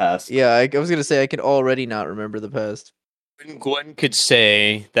remember the past. Yeah, I was gonna say I can already not remember the past. Gwen could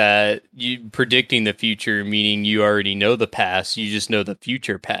say that you predicting the future, meaning you already know the past, you just know the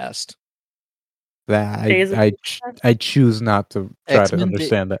future past. That Days of I choose not to try to X-Men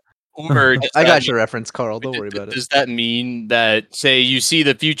understand that. Or does I that got mean- your reference, Carl. Don't worry about it. Does that mean that, say, you see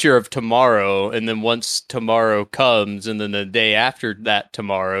the future of tomorrow, and then once tomorrow comes, and then the day after that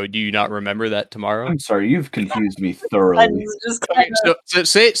tomorrow, do you not remember that tomorrow? I'm sorry, you've confused me thoroughly. Just Okay, so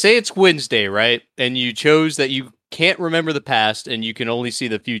say it's Wednesday, right? And you chose that you can't remember the past and you can only see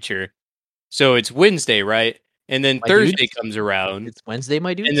the future. So it's Wednesday, right? And then My Thursday dudes. comes around, It's Wednesday,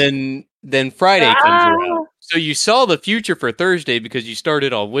 my dude. and then Friday comes around. So you saw the future for Thursday because you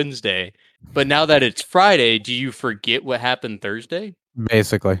started on Wednesday. But now that it's Friday, do you forget what happened Thursday?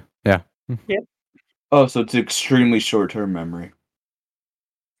 Basically, yeah. Oh, so it's extremely short-term memory.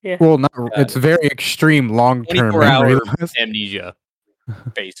 Well, not. It's very extreme long-term 24 memory hour loss. amnesia,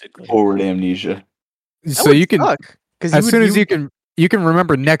 basically. Forward amnesia. So you can, because as soon as you can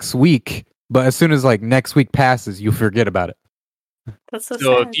remember next week, but as soon as like next week passes, you forget about it. That's so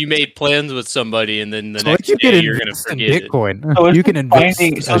So sad. if you made plans with somebody and then the So next like you day can you're going to invest in forget it. Bitcoin. So it's You can invest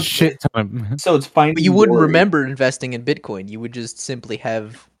finding- so a it's- shit ton. So it's finding. But you wouldn't glory. remember investing in Bitcoin. You would just simply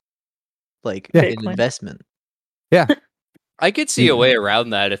have like Yeah. an Bitcoin. investment. I could see a Yeah. way around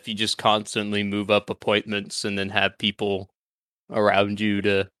that if you just constantly move up appointments and then have people around you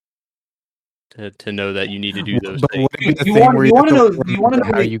to know that you need to do those But things. would it be the You thing want- where you you wanna have to know- you wanna remember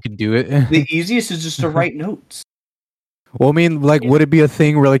know how the- you could do it? The easiest is just to write notes. Well, I mean, like, would it be a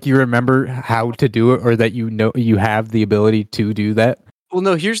thing where like you remember how to do it, or that you know you have the ability to do that? Well,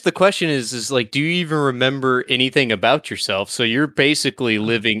 no, here's the question is like, do you even remember anything about yourself? So you're basically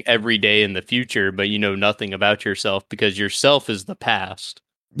living every day in the future, but you know nothing about yourself because yourself is the past.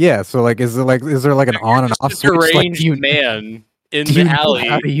 Yeah. So like, is there like an on and Just off a switch? Like, deranged do you man in do you the know alley.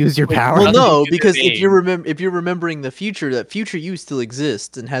 how to use your with power? Well, nothing no, to because the if you're name. remembering the future, that future you still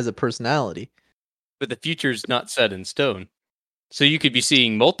exists and has a personality. But the future's not set in stone. So you could be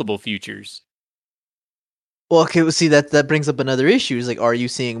seeing multiple futures. Well, okay, well, see that brings up another issue. Is like, are you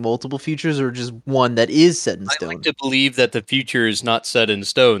seeing multiple futures or just one that is set in I stone? like to believe that the future is not set in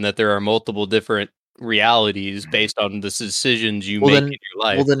stone, that there are multiple different realities based on the decisions you Well make then, in your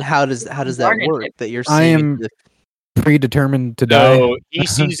life. well then, how does that Darn it. work? That you're I seeing am into predetermined to die. So he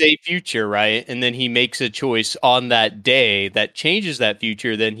sees a future, right? And then he makes a choice on that day that changes that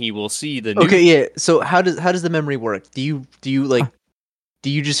future, then he will see the new. Okay, yeah. So how does the memory work? Do you like do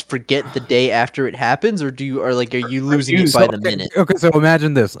you just forget the day after it happens, or are you losing it by the minute? Okay, so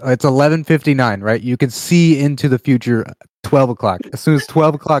imagine this. It's 11:59, right? You can see into the future 12 o'clock. As soon as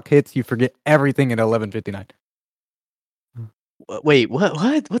 12 o'clock hits, you forget everything at 11:59. Wait, what?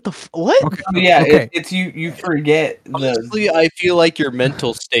 What the? What? Okay. Yeah, okay. it's you forget the. Honestly, I feel like your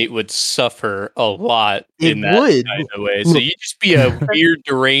mental state would suffer a lot It in that would. kind of way. So Look. you'd just be a weird,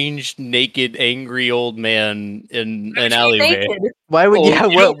 deranged, naked, angry old man in an alleyway. Naked. Why would? Oh, Yeah.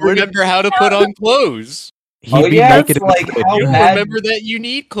 you What? don't remember how to put on clothes. He'd Oh, be yeah, naked it's in like bed. how You don't bad- remember that you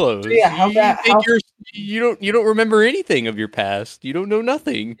need clothes. Yeah, how you bad- think how- you don't remember anything of your past. You don't know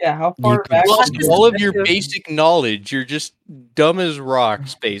nothing. Yeah, how You far could back? You lost just- all of your basic knowledge. You're just dumb as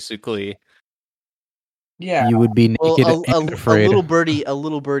rocks, basically. Yeah, You would be naked Well, and a afraid. little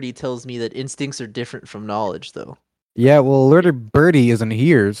birdie tells me that instincts are different from knowledge, though. Yeah, well, little birdie isn't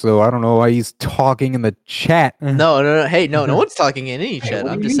here, so I don't know why he's talking in the chat. No. Hey, no one's talking in any chat.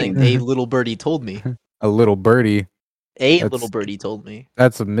 what I'm do just you saying mean? a little birdie told me. A little birdie. Little That's- birdie told me.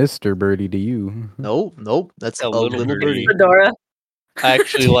 That's a Mr. Birdie to you. Nope. That's A a little little birdie. birdie. Fedora. I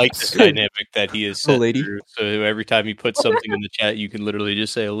actually like this dynamic that he has Oh, set lady. through. So every time he puts something in the chat, you can literally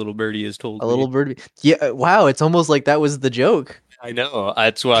just say, "A little birdie has told A me." little birdie. Yeah. Wow. It's almost like that was the joke. I know.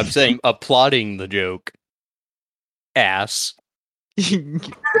 That's what I'm saying. Applauding the joke. Ass. You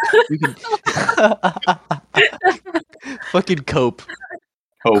can fucking cope.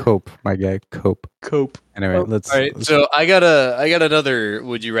 Cope, my guy. Cope. Cope. Anyway, Cope. let's. All right, let's- so I got another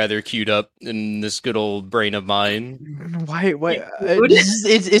would you rather queued up in this good old brain of mine. Why? Dude.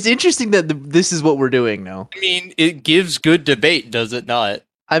 It's interesting that this is what we're doing now. I mean, it gives good debate, does it not?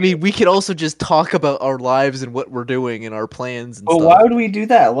 I mean, we could also just talk about our lives and what we're doing and our plans and but stuff. why would we do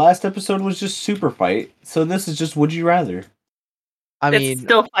that? Last episode was just super fight, so this is just would you rather? I It's mean,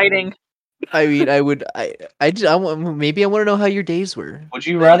 still fighting. I would. I want. Maybe I want to know how your days were. Would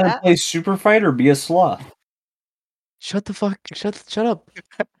you rather play super fight or be a sloth? Shut the fuck. Shut up.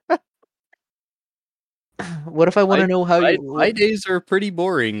 What if I want to know how My days are pretty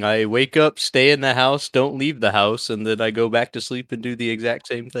boring. I wake up, stay in the house, don't leave the house, and then I go back to sleep and do the exact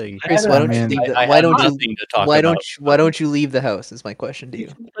same thing. Chris, I why don't don't you man. leave the, I why have don't you nothing to talk why about. don't you leave the house? Is my question to you.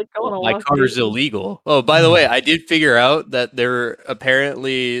 Like, go on a My walk, car is dude. illegal. Oh, by the way, I did figure out that there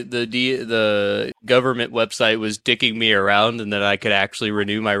apparently the government website was dicking me around, and that I could actually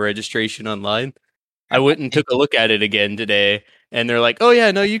renew my registration online. I went and took a look at it again today, and they're like, "Oh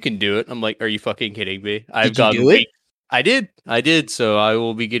yeah, no, you can do it." I'm like, "Are you fucking kidding me?" I've Did you gone do it? I did. So I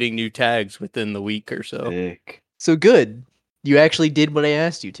will be getting new tags within the week or so. Sick. So good. You actually did what I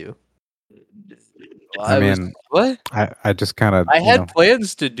asked you to. I mean, what? I just kind of. I had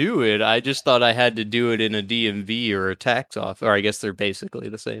plans to do it. I just thought I had to do it in a DMV or a tax office, or I guess they're basically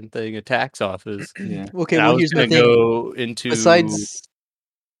the same thing, a tax office. Yeah. Okay, And I well was here's the gonna thing. go into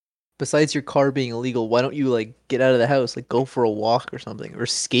Besides your car being illegal, why don't you like get out of the house, like go for a walk or something, or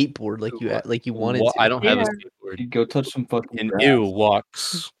skateboard like you wanted to? I don't have a Yeah. skateboard. You go touch some fucking And grass. ew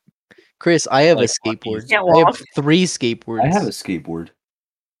walks. Chris, I have like a skateboard. Can't I have walk. 3 skateboards. I have a skateboard.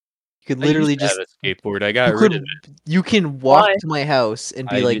 You could I literally used to just have a skateboard. I got you rid could of it. you can walk Why? to my house and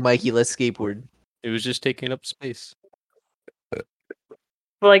be I like, did- Mikey, let's skateboard. It was just taking up space. But,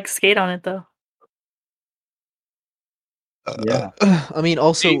 like, skate on it though. Yeah. I mean,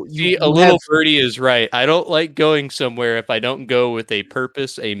 also See, a you little have birdie is right. I don't like going somewhere if I don't go with a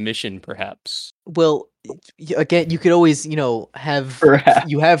purpose, a mission, perhaps. well again, you could always have Perhaps.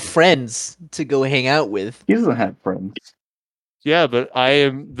 you have friends to go hang out with. He doesn't have friends. Yeah, but I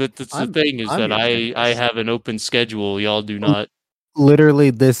am. But that's I'm- the thing is I'm that your I friend. have an open schedule. Y'all do not Literally,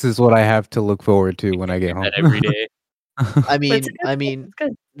 this is what I have to look forward to when I get do home. that every day. But I mean, it's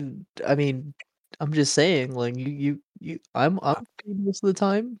good. It's good. I'm just saying, like I'm free most of the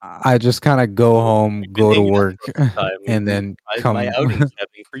time. I just kind of go home, go to hanging out work, Time and then come. my outings have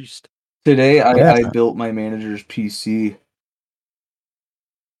increased. Today, I Yeah. built my manager's PC.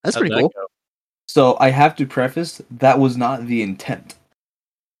 That's How'd pretty that cool. go? So I have to preface that was not the intent.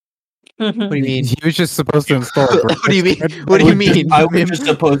 What do you mean? He was just supposed to install. A What do you mean? graphics card. What do you mean? I was just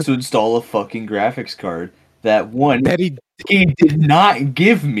supposed to install a fucking graphics card that one That he he did not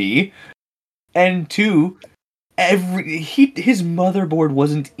give me, and two, his motherboard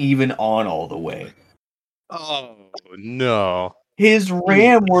wasn't even on all the way. Oh no! His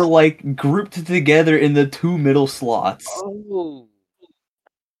ram were like grouped together in the two middle slots. Oh.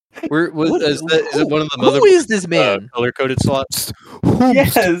 Where was What- is it one of the who is this man? color coded slots?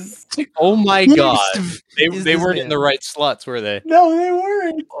 Yes. Oh my Who god! is They this weren't in the man? right slots, were they? No, they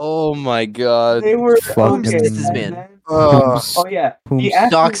weren't. Oh my god! They were Fucking- okay. Who's this and man? then- Whomst- Oh yeah, he whomst-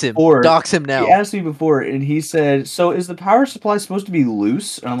 asked Dox me him. before. Dox him now. He asked me before, and he said, "So is the power supply supposed to be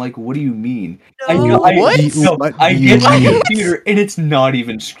loose?" And I'm like, "What do you mean?" What? I do get you the mean? computer, and it's not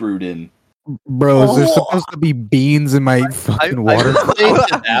even screwed in. Bro, is there Oh. supposed to be beans in my fucking I water? would say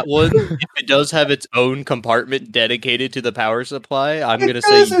to that one, if it does have its own compartment dedicated to the power supply, I'm It gonna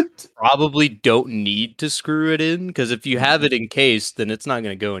say you doesn't. probably don't need to screw it in, because if you have it encased, then it's not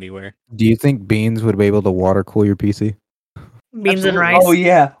gonna go anywhere. Do you think beans would be able to water cool your PC? Beans and Absolutely. rice. Oh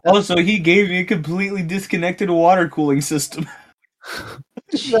yeah. Also, he gave me a completely disconnected water cooling system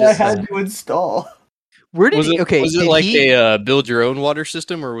that I had to install. Where did Was he? it Okay, was it did like he? a build your own water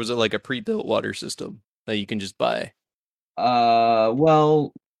system, or was it like a pre-built water system that you can just buy?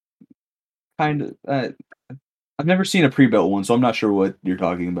 Well, kind of. I've never seen a pre-built one, so I'm not sure what you're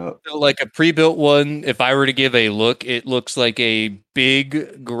talking about. So like a pre-built one, if I were to give a look, it looks like a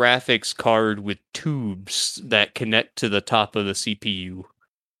big graphics card with tubes that connect to the top of the CPU.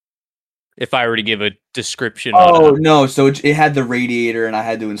 If I were to give a description on Oh it. no! So it had the radiator, and I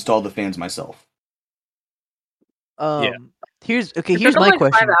had to install the fans myself. Yeah. Here's It here's took my like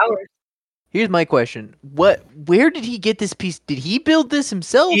 5 question. hours. Here's my question. Where did he get this piece? Did he build this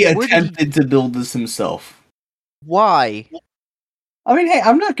himself? He Where did attempted to build this himself. Why? I mean, hey,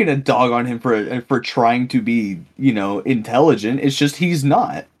 I'm not gonna dog on him for trying to be, intelligent. It's just he's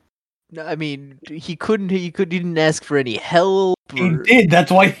not. No, I mean, he didn't ask for any help. He Or... did.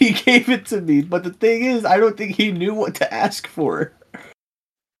 That's why he gave it to me. But the thing is, I don't think he knew what to ask for.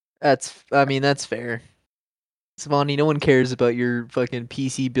 That's fair. Savani, no one cares about your fucking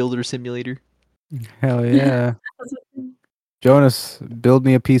PC builder simulator. Hell yeah. Jonas, build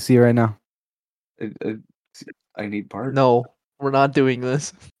me a PC right now. I need parts. No, we're not doing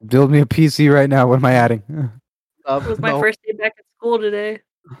this. Build me a PC right now. What am I adding? It was my first day back at school today.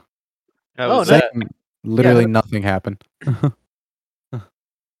 How Oh, was no. that? Literally Yeah. nothing happened.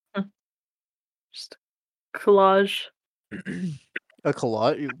 Just collage. A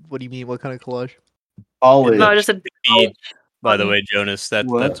collage? What do you mean? What kind of collage? College. No, I just said Feed, by the button. way, Jonas, that's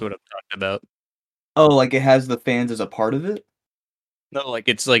What? what I'm talking about. Oh, like it has the fans as a part of it? No, like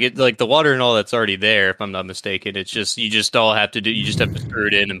it's like the water and all that's already there, if I'm not mistaken. It's just you just have to screw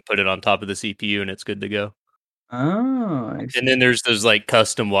it in and put it on top of the CPU and it's good to go. Oh, I see. And then there's those like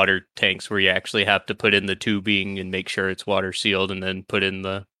custom water tanks where you actually have to put in the tubing and make sure it's water sealed and then put in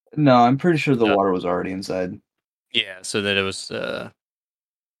the No, I'm pretty sure the Yeah. water was already inside. so that it was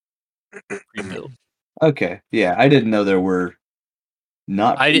pre-built. Okay, yeah, I didn't know there were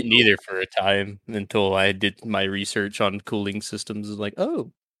not. I didn't either for a time until I did my research on cooling systems. It's like,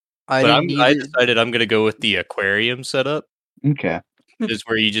 oh, I but didn't I either. decided I'm gonna go with the aquarium setup, Okay. is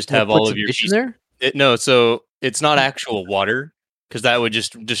where you just Like, have put all some of your fish in pieces. there. No, so it's not actual water because that would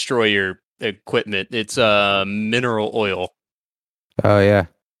just destroy your equipment. It's mineral oil. Oh yeah.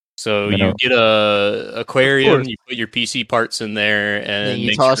 So Mineral- you get a aquarium, course. you put your PC parts in there, and Then you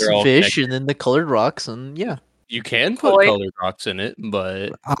make toss sure they're some all fish connected. and then the colored rocks, and yeah. You can put Koi. colored rocks in it,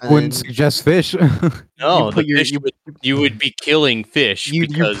 but I And wouldn't then- suggest fish. no, put the your- fish you would be killing fish. You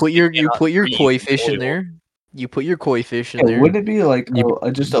because put they your cannot breathe koi fish in oil. there. You put your koi fish in Yeah, there. wouldn't it be like You-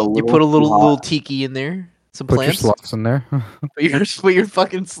 just a little? You put a too little hot? tiki in there. Some Put your plants. sloths in there. Put your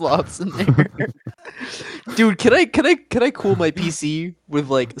fucking sloths in there. Dude, can I cool my PC with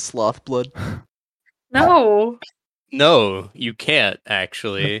like sloth blood? no. No, you can't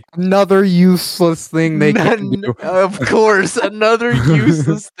actually. Another useless thing they can do. Of course, another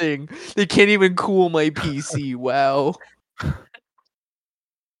useless thing. They can't even cool my PC. Wow.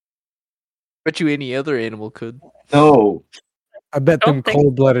 Bet you any other animal could. No. I bet them Don't think-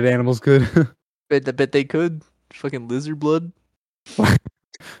 cold-blooded animals could. I bet they could. Fucking lizard blood.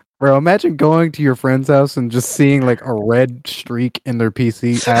 Bro, imagine going to your friend's house and just seeing like a red streak in their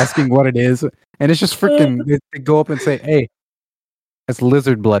PC, asking what it is, and it's just freaking. They go up and say, "Hey, it's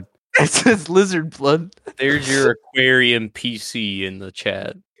lizard blood." It says lizard blood. There's your aquarium PC in the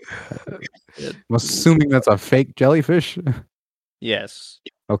chat. I'm assuming that's a fake jellyfish. Yes.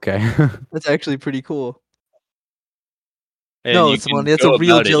 Okay. That's actually pretty cool. And No, you it's can one- that's go a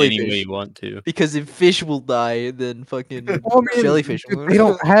real about it any way jellyfish. you want to. Because if fish will die, then fucking Well, I mean, jellyfish. dude, they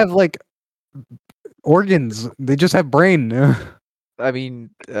don't have like organs. They just have brain. I mean,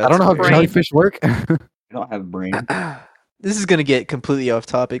 I don't know how Brain. jellyfish work. I don't have brain. This is gonna get completely off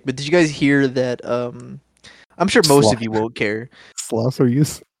topic, but did you guys hear that I'm sure most Sloth. of you won't care. Sloths are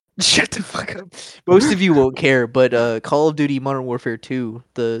useful. Shut the fuck up. Most of you won't care, but Call of Duty Modern Warfare 2,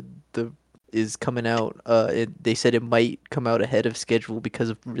 the is coming out. They said it might come out ahead of schedule because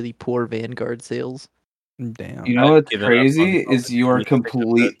of really poor Vanguard sales. Damn. You know what's given up on crazy Call of is you're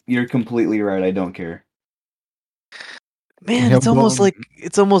Duty. completely right. I don't care. Man, Yeah,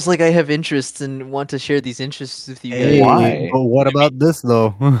 it's almost like I have interests and want to share these interests with you Hey, guys. Why? but what about this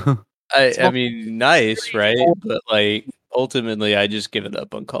though? I mean, nice, right? But like, ultimately, I just give it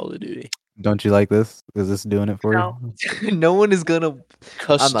up on Call of Duty. Don't you like this? Is this doing it for No. you? No one is gonna.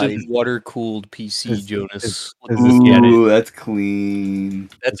 Custom even- water-cooled PC, Is- Jonas. is Look this at it. Ooh, that's clean.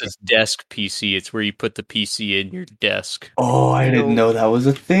 That's a desk PC. It's where you put the PC in your desk, Oh, I You didn't know- know that was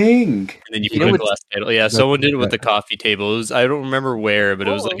a thing. and then you You put know a what's- glass table. Yeah, That's- someone did it with the that- coffee table. It was, I don't remember where, but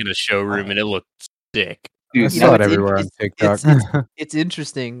it was like Oh. in a showroom, and it looked sick. Dude, I You saw know, it everywhere on TikTok. It's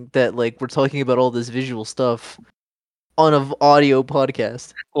interesting that like we're talking about all this visual stuff on an audio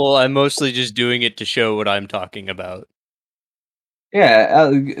podcast. Well, I'm mostly just doing it to show what I'm talking about. yeah,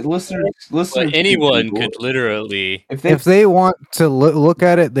 listeners. But anyone could literally. If they, If they want to look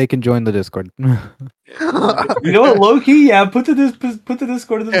at it, they can join the Discord. you know what, low key, yeah, put the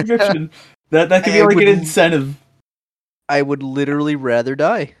Discord in the description. That could be I like an would- incentive. I would literally rather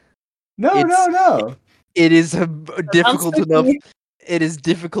die. No, It's- no. It is difficult Sounds enough. like It is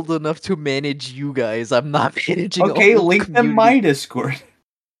difficult enough to manage you guys. I'm not managing. a Okay, whole link them community. my Discord.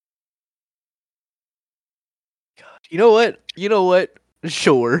 You know what?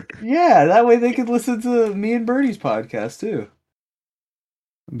 Sure. Yeah, that way they could listen to me and Birdie's podcast too.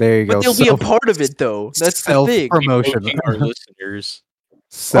 There you But go. they'll be a part of it, though. That's the thing. Self-promotion. Promoting our listeners.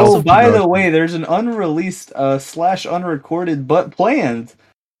 Oh, by the Self-promotion. way, there's an unreleased / unrecorded but planned,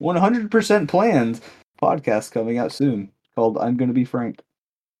 100% planned podcast coming out soon called "I'm Gonna Be Frank."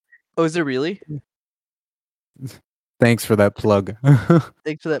 Oh, is there really? Thanks for that plug.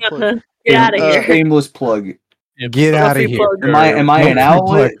 Thanks for that plug. Get out of here. Shameless plug. Get out of Fluffy here. plug. Am I an Fluffy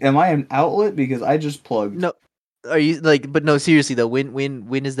outlet? plug. Am I an outlet? Because I just plugged. No, are you like? But no, seriously though.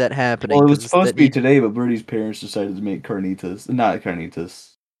 When is that happening? Well, it was 'Cause supposed that to be need- today, but Birdie's parents decided to make carnitas. Not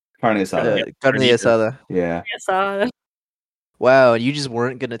carnitas. Carne asada. Carne asada. Yeah. Yes, Wow, you just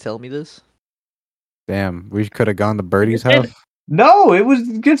weren't gonna tell me this? Damn, we could have gone to Birdie's did. house. No, it was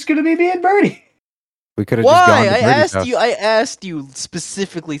just gonna be me and Birdie. We could have just gone Why? to I Birdie's asked house. you. I asked you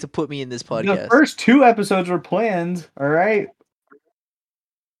specifically to put me in this The podcast. first 2 episodes were planned. All right.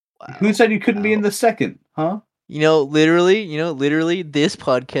 Wow. Who said you couldn't be in Wow. the second? Huh? Literally, this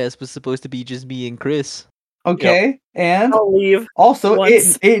podcast was supposed to be just me and Chris. Okay. And I'll leave. also,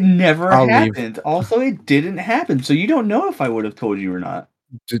 Once. it never I'll leave. happened. Also, it didn't happen. So you don't know if I would have told you or not.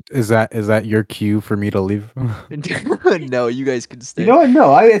 Is that your cue for me to leave? No, you guys can stay. You know what?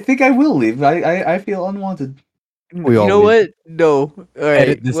 No, I think I will leave. I feel unwanted. We You all know leave. what? No. All right.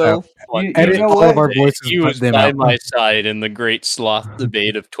 Edit this Well, out. You Edit know all what? of our voices. He and was put them by out. my side in the great sloth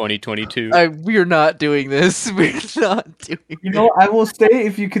debate of 2022. we're not doing this. We're not doing. You know, I will stay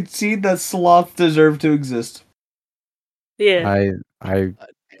if you concede that sloths deserve to exist. Yeah.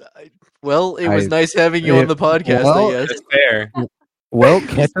 Well, it was I- nice having you on it- the podcast. well, I guess. That's fair. Well,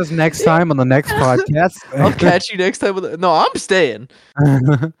 catch us next time on the next podcast. I'll catch you next time. No, I'm staying.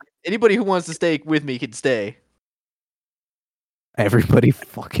 Anybody who wants to stay with me can stay. Everybody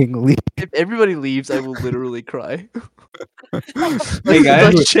fucking leave. If everybody leaves, I will literally cry. Hey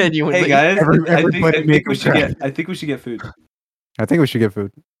guys. Like, genuinely. Hey guys, Everybody make them cry. I think we should get food. I think we should get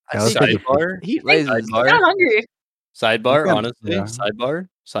food. I Yeah, let's think take it. Sidebar. Heat rises. Sidebar. I'm hungry. Sidebar. Yeah. Honestly, Yeah. sidebar.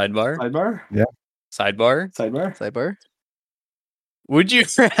 Sidebar. Sidebar. Sidebar. Would you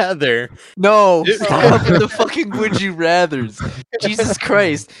rather? No, It- stop with the fucking would you rather's. Jesus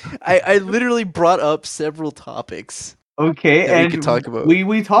Christ. I literally brought up several topics. Okay, That we and could talk about.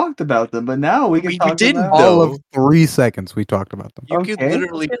 we talked about them, but now we can We talk didn't, about. though. All of 3 seconds we talked about them. You could Okay.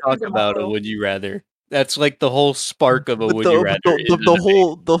 literally Let's talk get about a tomorrow. would you rather. That's like the whole spark of a But would you rather. is a the debate.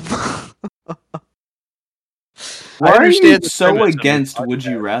 whole Why I are you understand the so premise of the against podcast. would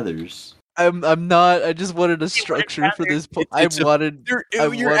you rather's? I'm not. I just wanted a structure for this. It's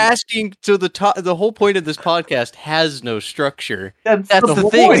a- You're asking. So the whole point of this podcast has no structure. That's That's the the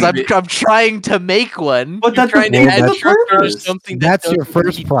thing. Is point. I'm trying to make one. But You're that's trying the to add that's structure to purpose. something that That's your doesn't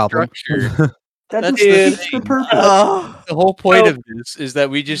first need problem. structure. That That's defeats it. the purpose. The whole point So- of this is that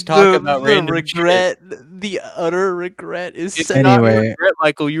we just talk about random regret. The utter regret is It's set. not Anyway. regret,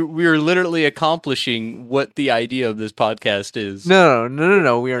 Michael. We are literally accomplishing what the idea of this podcast is. No.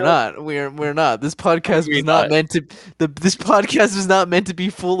 We are not. We're not. This podcast We're was not not. meant to. This podcast is not meant to be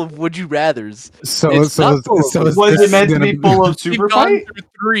full of would you rather's. So It's not full of- is Was this it meant to gonna be full of We've super gone fight? through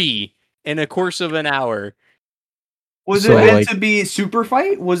 3 in a course of an hour. Was So, it meant like- to be super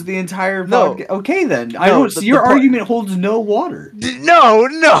fight? Was the entire No. podcast? Okay, then. I No, don't. the- Your the part- argument holds no water. No.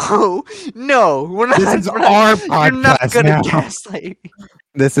 We're not. This is we're not- our You're not podcast gonna now. gaslight me.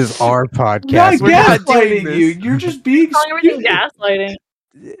 This is our Not podcast. We're not doing gaslighting you. this. You're just being Calling everything stupid. gaslighting.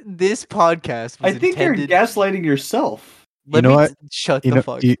 This podcast was I think intended. you're gaslighting yourself. Let You know me what? shut You the know,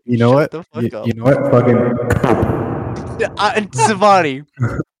 fuck. you know what? Shut the fuck up. You know what? Fucking Savani,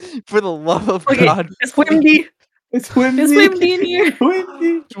 for the love of Okay, God, it's Wimdy. It's Wimby. It's Wimdy in here.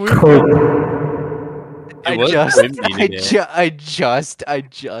 Wimby. It was windy today. I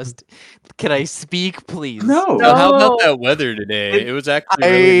just. Can I speak, please? No. So how about No. that weather today? It was actually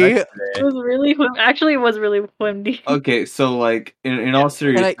really nice It today. was really actually it was really Wimdy. Okay, so like in all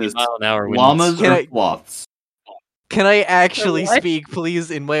seriousness, Mile an hour winds. llamas Can or I- sloths? Can I actually What? speak, please,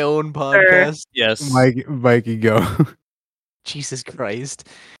 in my own podcast? Yes. Mikey, go. Jesus Christ.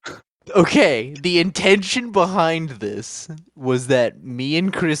 Okay, the intention behind this was that me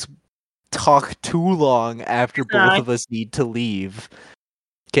and Chris talk too long after both Aye. of us need to leave.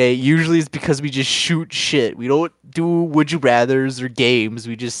 Okay, usually it's because we just shoot shit. We don't do would you rathers or games.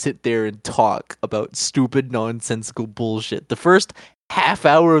 We just sit there and talk about stupid, nonsensical bullshit. The first half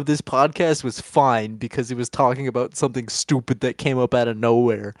hour of this podcast was fine because it was talking about something stupid that came up out of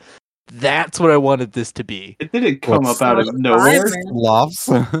nowhere. That's what I wanted this to be. It didn't come What's- up out of nowhere. Lofts.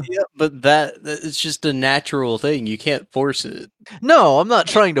 Yeah, but that it's just a natural thing. You can't force it. No, I'm not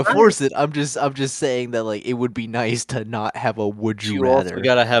trying to force it. I'm just saying that like it would be nice to not have a would you You rather. also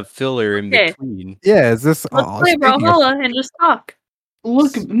gotta have filler in Okay. between. Yeah, is this? Let's play speaking of- Brawlhalla and just talk.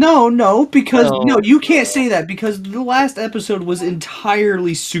 Look, no, because No. no, you can't say that because the last episode was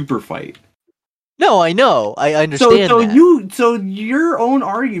entirely super fight. No, I know. I understand that. So your own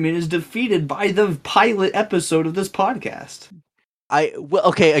argument is defeated by the pilot episode of this podcast.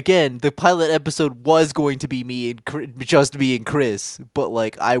 Okay, again, the pilot episode was going to be me and just me and Chris, but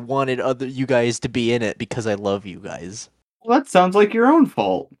like I wanted you guys to be in it because I love you guys. Well, that sounds like your own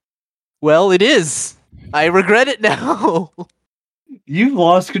fault. Well, it is. I regret it now. You've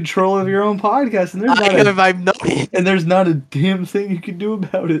lost control of your own podcast, and there's not a damn thing you can do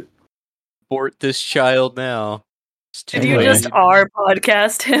about it. Abort this child now. It's too Did you late. just our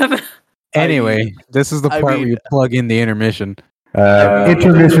podcast him? Anyway, this is the I part where mean- you plug in the intermission.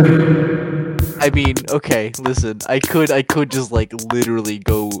 Intermission. I mean, okay, listen. I could just like literally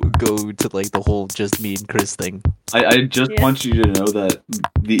go to like the whole just me and Chris thing. I just Yeah. want you to know that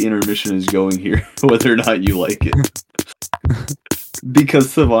the intermission is going here, whether or not you like it. Because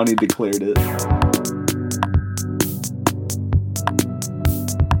Savani declared it.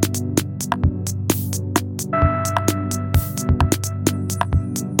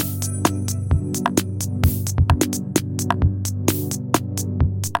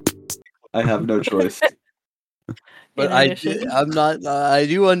 I have no choice. But Intermission. I'm not. I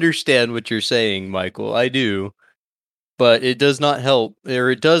do understand what you're saying, Michael. I do, but it does not help, or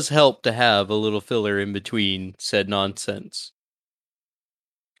it does help to have a little filler in between said nonsense.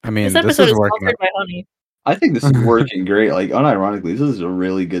 I mean, This this episode is is working. sponsored by Honey. I think this is working great. Like, unironically, this is a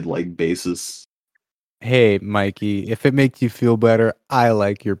really good like basis. Hey, Mikey, if it makes you feel better, I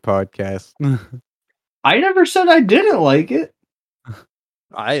like your podcast. I never said I didn't like it.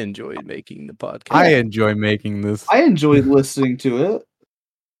 I enjoyed making the podcast. I enjoy making this. I enjoyed listening to it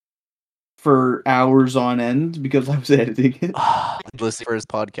for hours on end because I was editing it. Listen for his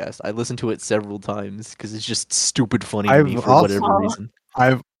podcast. I listened to it several times because it's just stupid funny to me I've for also- whatever reason.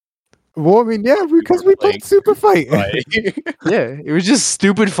 Well, I mean, yeah, because we played Like- Super Fight. Right. Yeah, it was just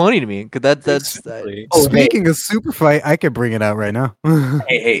stupid funny to me. 'Cause that's Exactly. Oh, hey. Speaking of Super Fight, I could bring it out right now.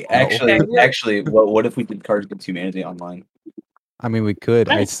 Hey, actually, what if we did Cards Against Humanity online? I mean, we could.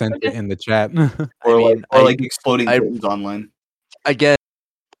 I Nice, sent okay. it in the chat. Or mean, like Exploding I- Kittens online. again.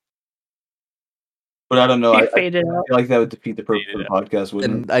 But I don't know. I You feel faded out. like that would defeat the purpose Fade of it the podcast,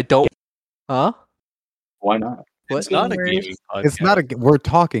 wouldn't it? And I don't. Huh? Why not? What? It's not a Gamers. gaming podcast. It's not a. We're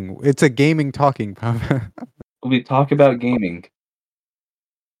talking. It's a gaming talking. We talk about gaming.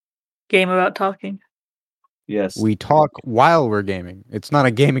 Game about talking. Yes. We talk while we're gaming. It's not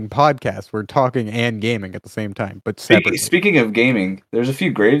a gaming podcast. We're talking and gaming at the same time, but separately. Speaking of gaming, there's a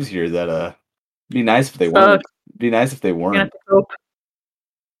few graves here that be nice if they weren't. Be nice if they You're gonna have weren't. to cope.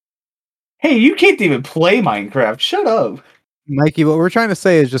 Hey, you can't even play Minecraft. Shut up. Mikey, what we're trying to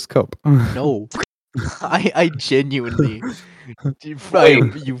say is just cope. No. I genuinely.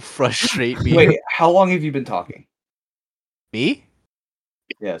 Wait. You frustrate me. Wait, how long have you been talking? Me?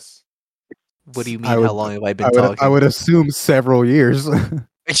 Yes. What do you mean? I would- How long have I been I would, talking? I would assume several years.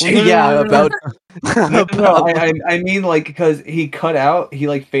 Yeah, about. No, about- I mean like because he cut out, he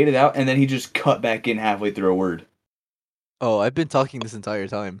like faded out, and then he just cut back in halfway through a word. Oh, I've been talking this entire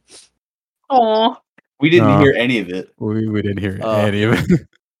time. Oh, We didn't No. hear any of it. We didn't hear Oh. any of it.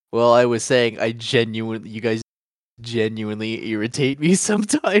 Well, I was saying you guys genuinely irritate me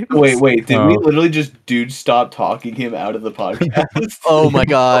sometimes. Wait. Did we Oh. literally just stop talking him out of the podcast? Oh my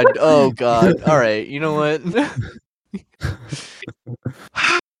god. Oh god. All right. You know what?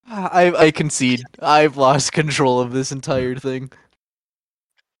 I concede. I've lost control of this entire thing.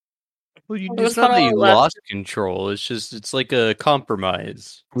 Well, It it's was not that kinda you left. lost control. It's like a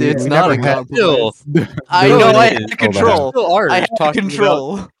compromise. It's not never a had- compromise. There I No, know it I is. had control. Still are I had talking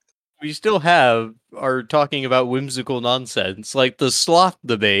control. we still are talking about whimsical nonsense, like the sloth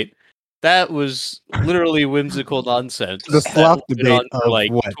debate. That was literally whimsical nonsense. The sloth that went debate on for of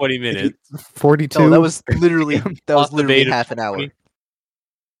like what? 20 minutes. 42. No, that was literally Sloth debate of half an hour. 20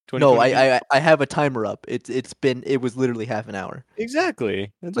 No, 20 minutes. I have a timer up. It was literally half an hour.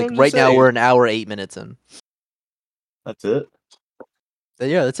 Exactly. That's Like what I'm right just now saying. we're an hour 8 minutes in. That's it.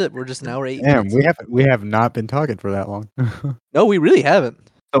 Yeah, that's it. We're just an hour 8 Damn, minutes. we have not been talking for that long. No, we really haven't.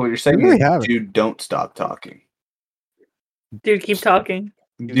 So what you're saying really is, haven't. dude, don't stop talking. dude, keep talking.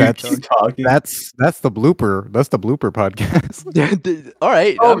 Dude, That's- keep talking. That's the blooper. That's the blooper podcast. All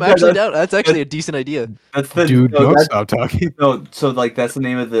right, Oh, I'm yeah, actually that's- down. That's actually a decent idea. That's the Dude, no, don't that's, stop talking. no. So like that's the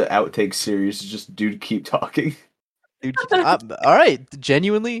name of the outtake series. Is just dude, keep talking. Dude, all right,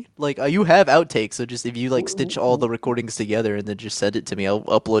 genuinely, like you have outtakes, so just if you like stitch all the recordings together and then just send it to me, I'll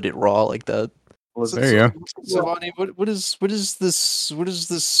upload it raw like that. There you go. Savani, what is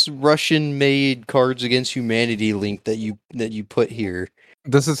this Russian-made Cards Against Humanity link that you put here?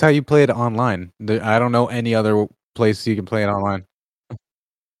 This is how you play it online. I don't know any other place you can play it online.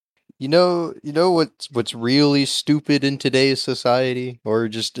 You know what's really stupid in today's society, or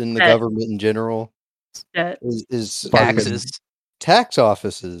just in the Debt. government in general, Debt. is Taxes. tax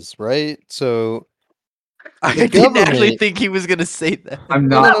offices, right? So I The didn't actually government- think he was gonna say that. I'm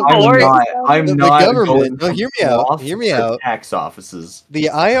No, not. no, I'm no, not. I'm the not government- going no, from hear me out, sloths hear me to out. Tax offices. the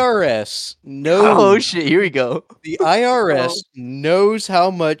IRS Oh knows shit! Here we go. the IRS knows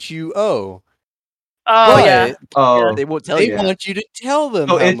how much you owe. Oh But yeah. Oh, They won't tell They you. yeah. want you to tell them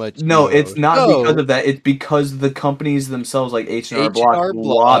no, how much. no, you it's owe. not So, because of that. It's because the companies themselves, like H&R H&R Block,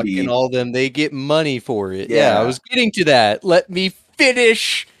 Block lobby. and all them, they get money for it. Yeah, I Yeah. was getting to that. Let me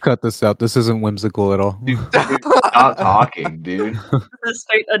finish. Cut this out. This isn't whimsical at all. Dude, stop talking, dude. The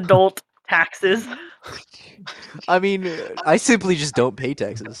straight adult taxes. I mean, I simply just don't pay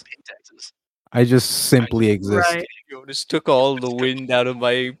taxes. I just simply exist. Right. Jonas took all the wind out of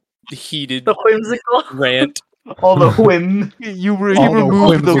my heated The whimsical. rant. All the whim. You All the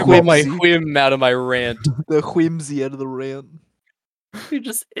removed the whimsical. Took all my whimsy, whim out of my rant. the whimsy out of the rant. You're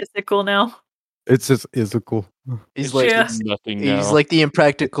just isical now. It's just isical. He's like Yeah. Nothing he's like the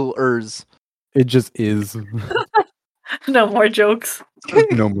impractical Urs. It just is. No more jokes.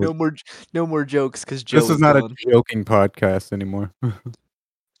 No more. No more jokes because Joe This is not gone. a joking podcast anymore.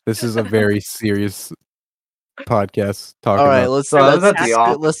 This is a very serious podcast. Talking All right, about. let's So I was at the let's,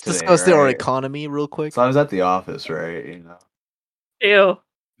 office let's today, discuss our right? economy real quick. So I was at the office, right? You know. Ew.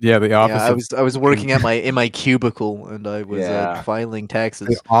 Yeah, the office. Yeah, I was working at in my cubicle and I was Yeah. filing the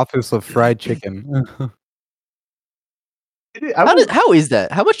taxes. office of fried chicken. How is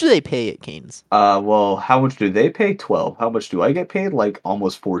that? How much do they pay at Canes? Well, how much do they pay? 12. How much do I get paid? Like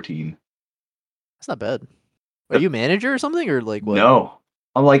almost 14. That's not bad. Are you a manager or something or like what? No.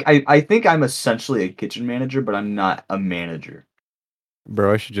 I'm like I think I'm essentially a kitchen manager, but I'm not a manager.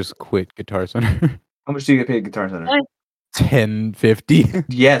 Bro, I should just quit Guitar Center. How much do you get paid at Guitar Center? 10.50.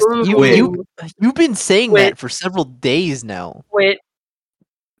 Yes, Ooh. quit. You've been saying Wait. that for several days now. Wait.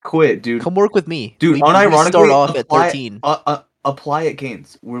 Quit, dude. Come work with me. Dude, we unironically, start off at apply, 13. Apply at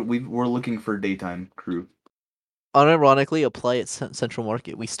Gaines. We're looking for daytime crew. Unironically, apply at Central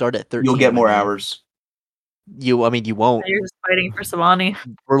Market. We start at 13. You'll get more right now. hours. You won't. You're just fighting for Savani.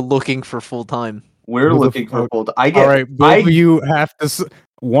 We're looking for full time. We're Who the looking for fuck- full. I get. All right, both of you have to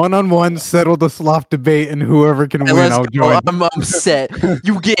one-on-one settle the sloth debate, and whoever can Hey, win, let's I'll go. join. I'm set.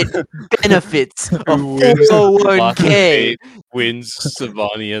 You get benefits. A Who wins the 401k. Wins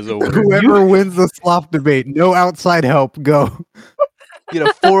Savani as a winner. Whoever wins the sloth debate, no outside help. Go. Get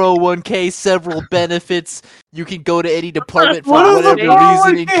a 401k, several benefits. You can go to any department for What is whatever the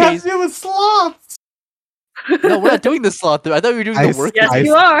reason in case. do with sloths? No, we're not doing the slot. I thought we were doing I the work. Yes, I-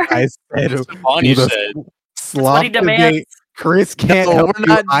 you are. I said, Savani do the said. what sloth he demands. debate. Chris can't No, help we're you.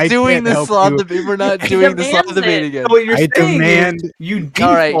 not I doing can't the help slot you. debate. We're not He doing the slot demands debate it. again. What you're I saying demand- is you default.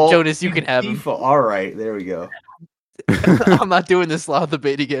 All right, Jonas, you can have him. default. All right, there we go. I'm not doing the slot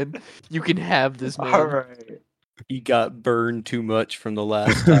debate again. You can have this man. All right. He got burned too much from the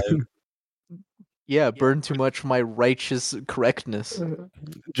last time. Yeah, burn too much for my righteous correctness.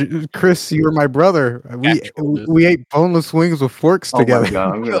 Chris, you were my brother. Actualness. We ate boneless wings with forks Oh together. my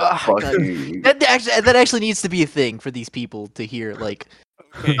god, I'm gonna Ugh, fuck God. you. That actually needs to be a thing for these people to hear. Like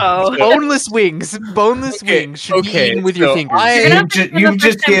Okay, Oh. so- boneless wings Okay, should be eaten with your so fingers. You're gonna have to You've remember the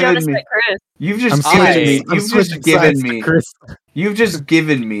just first time given Jonas me- met Chris. You've I'm just switching- given me. I'm You've switching just given sides to me. Chris. You've just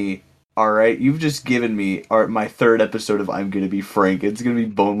given me. All right, you've just given me my third episode of I'm Gonna Be Frank. It's gonna be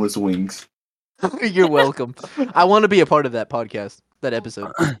boneless wings. You're welcome. I want to be a part of that podcast, that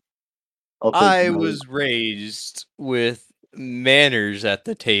episode. I'll take I note. was raised with manners at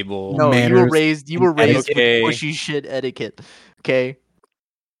the table. No, you were Manners raised. You and were raised etiquette. with pushy shit etiquette. Okay,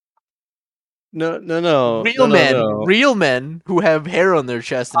 No. real men who have hair on their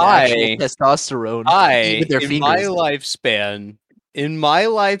chest and actual I- testosterone. eat with their in fingers. my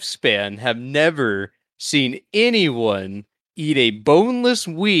lifespan, have never seen anyone eat a boneless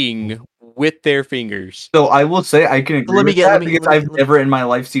wing with their fingers. So I will say I can agree Let me with get- that let me- because let me- I've let me- never in my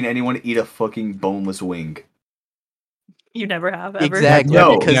life seen anyone eat a fucking boneless wing. You never have ever. Exactly.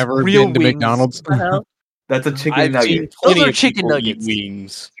 No. because Never real been to wings. McDonald's. What the hell? That's a chicken I've seen nugget. plenty Those are of chicken people eat nuggets.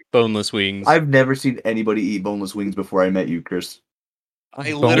 wings, boneless wings. I've never seen anybody eat boneless wings before I met you, Chris. I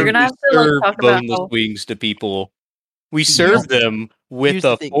You're literally gonna have to, like, serve talk about boneless how- wings to people. We See, serve them with here's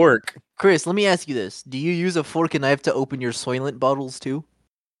the a thing. fork. Chris, let me ask you this: do you use a fork and knife to open your Soylent bottles too?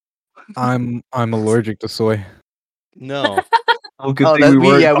 I'm allergic to soy. No. Oh, good Oh, thing that, we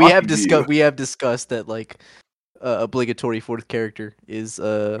weren't we have talking to you. discussed. We have discussed that like obligatory fourth character is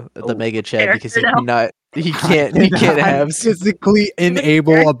the Oh, Mega Chad because he character now. cannot. He can't I'm have. physically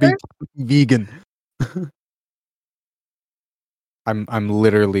unable to be vegan. I'm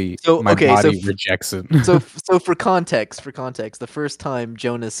literally So, my okay, so body f- rejects it. So for context, the first time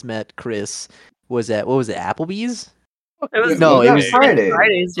Jonas met Chris was at what was it, Applebee's? It was No, it was Friday.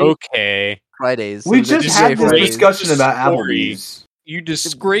 Fridays, dude. Okay. Fridays. We So just that's had this Fridays. discussion about Story. Applebee's. You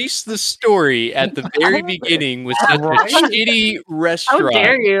disgrace the story at the very beginning with such a Right? shitty How restaurant.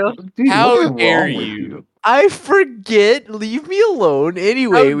 dare you? Dude, How what's wrong dare with you? I forget. Leave me alone.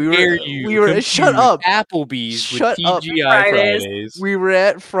 Anyway, How we dare were you we were shut confuse up. Applebee's Shut with up. TGI Fridays. Fridays. We were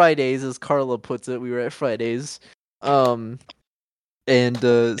at Fridays, as Carla puts it. We were at Fridays. And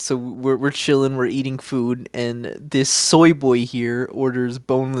so we're chilling, we're eating food, and this soy boy here orders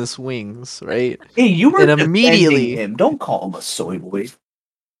boneless wings, right? Hey, you were And immediately- defending him. Don't call him a soy boy.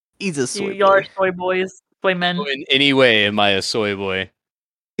 He's a soy Y'all are boy. soy boys, soy men. Oh, in any way am I a soy boy?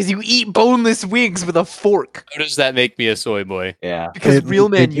 Because you eat boneless wings with a fork. How does that make me a soy boy? Yeah. Because It- real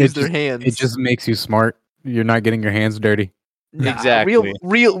men it use their just- hands. It just makes you smart. You're not getting your hands dirty. Nah, Exactly.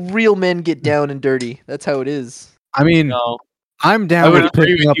 Real men get down and dirty. That's how it is. I mean, No. I'm I down would with agree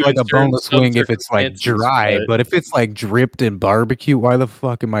picking with up you like in a certain boneless wing if it's like circumstances, dry, but- but if it's like dripped in barbecue, why the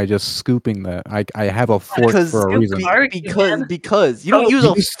fuck am I just scooping that? I have a fork Because for a scoop reason. it. Barbecue, man. because you don't Oh, use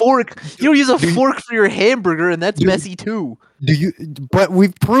you a just- fork. You don't use a do you- fork for your hamburger, and that's do- messy too. Do you? But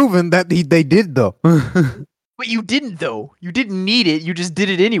we've proven that they did though. But you didn't though. You didn't need it. You just did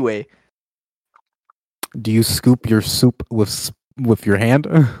it anyway. Do you scoop your soup with your hand?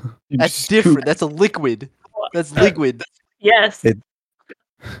 That's different. That's a liquid. That's liquid. Yes. It-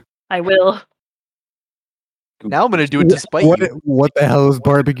 I will. Now I'm gonna do it to spite what, you. what the hell is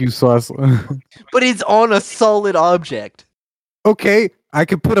barbecue sauce? But it's on a solid object. Okay, I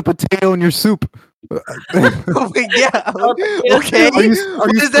could put a potato in your soup. Wait, yeah. yeah. Okay. Are you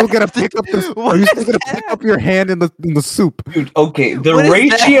still gonna pick up this? What Are you still does gonna that pick up your hand in the soup? Dude, okay, the What does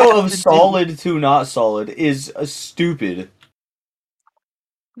that ratio have of to do? solid to not solid is stupid.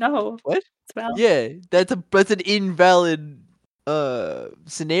 No. What? It's valid. Yeah, that's an invalid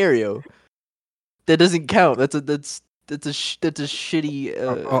scenario. That doesn't count. That's a shitty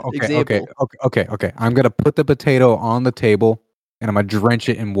example. Okay. I'm gonna put the potato on the table and I'm gonna drench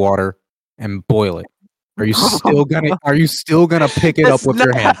it in water and boil it. Are you still gonna pick it That's up with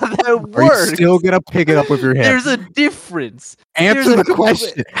your not hand? how that Are works. you still gonna pick it up with your hand? There's a difference. Answer there's the a-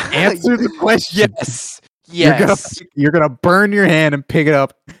 question. Answer the question. Yes. You're gonna burn your hand and pick it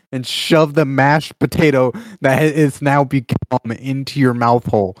up and shove the mashed potato that is now become into your mouth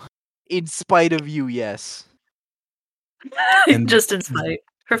hole. In spite of you, yes. And Just in spite.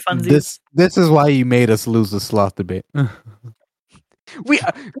 For funsies. This is why you made us lose the sloth debate. We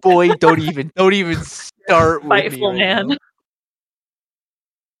boy, don't even start with me Spiteful right man. now.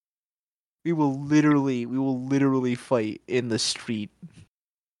 We will literally fight in the street.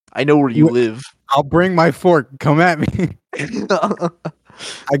 I know where you What- live. I'll bring my fork. Come at me.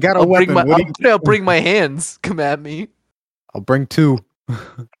 I got a I'll weapon. What do you- I'll bring my hands. Come at me. I'll bring two.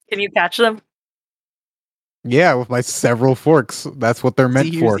 Can you catch them? Yeah, with my several forks. That's what they're meant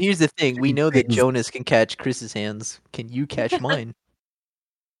See, for. here's the thing. We know that Things. Jonas can catch Chris's hands. Can you catch mine?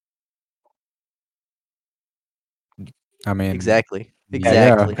 I mean, Exactly. Yeah.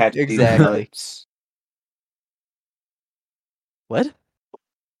 Exactly. Catch these Exactly. nuts. What?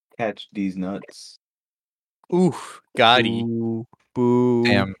 Catch these nuts. Oof, Gotti. Boo. Boo.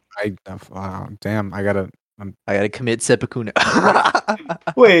 damn. Damn. I gotta. I gotta commit seppuku.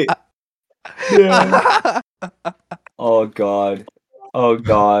 Wait. Yeah. Oh god. Oh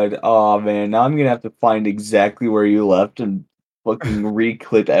god. Oh man. Now I'm gonna have to find exactly where you left and fucking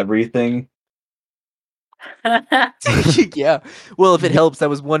reclip everything. Yeah. Well, if it helps, that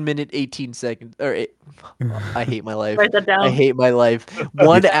was 1 minute 18 seconds. I hate my life. Write that down. I hate my life.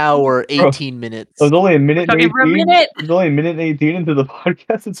 1 hour 18 minutes. It was only a minute and Talking for a 18. minute. It was only a minute and 18 into the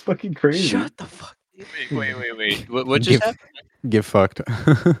podcast. It's fucking crazy. Shut the fuck. Wait. What just happened? Get fucked.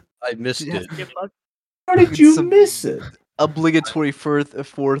 I missed Yeah. it. Get fucked. How did you Some- miss it? Obligatory fourth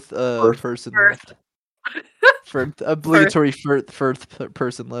person First. left. Obligatory first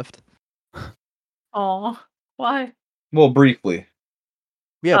person left. Oh, why? Well, briefly.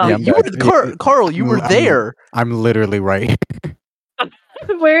 Yeah, Oh. but Yeah, you but- were Carl. You were I'm- there. I'm literally right.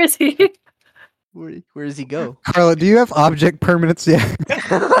 Where is he? Where does he go? Carla, do you have object permanence yet?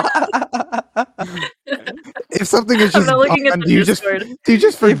 If something is I'm just not looking at gone, the do you just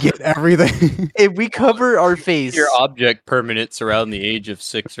Discord. forget everything? If we cover our face, Your object permanents around the age of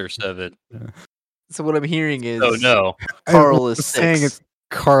 6 or 7. so what I'm hearing is, Oh no. Carl I'm is saying 6. it's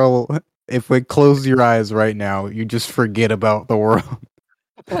Carl. If we close your eyes right now, you just forget about the world.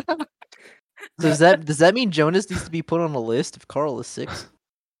 So does that mean Jonas needs to be put on a list if Carl is 6?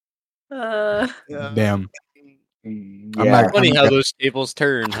 Damn. Yeah. not- Funny I'm how not- those tables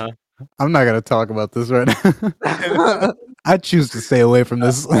turn, huh? I'm not gonna talk about this right now. I choose to stay away from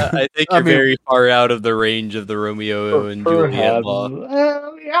this. I think I you're mean- very far out of the range of the Romeo and Juliet Perhaps. law.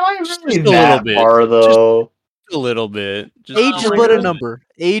 I'm Just really a little that bit. far though. A little bit. Just Age Oh is my but a God. number.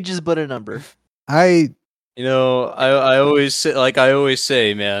 Age is but a number. I You know, I always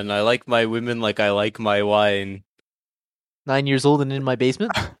say, man, I like my women like I like my wine. 9 years old and in my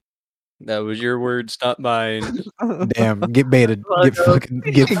basement. That was your words, not mine. damn get baited. Well, Get no. fucking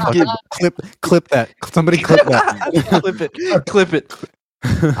get fucking clip that. Somebody clip that. Clip it. Clip it.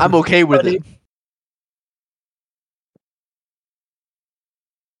 I'm okay with it.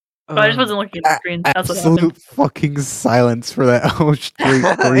 But I just wasn't looking at the screen. That's what happened. Absolute fucking silence for that whole straight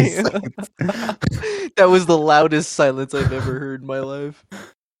 3 seconds. That was the loudest silence I've ever heard in my life.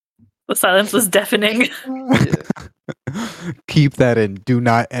 The silence was deafening. Keep that in. Do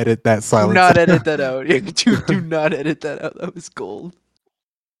not edit that Do silence. not edit that out. Do not edit that out. That was gold.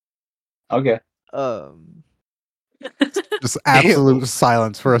 Okay. Just absolute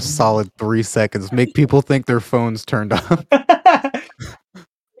silence for a solid 3 seconds. Make people think their phone's turned off.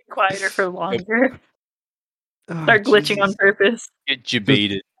 Quieter for longer. Oh, Start glitching on Jesus. purpose. Get you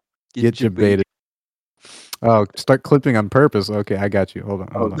baited. Get you baited. Oh, start clipping on purpose. Okay, I got you. Hold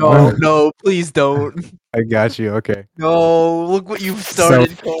on. No, please don't. I got you. Okay. No, look what you've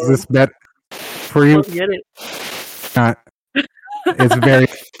started, So, Carl. is this better for you? I'll get it. Not. It's very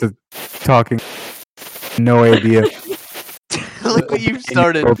talking. No idea. Look what you've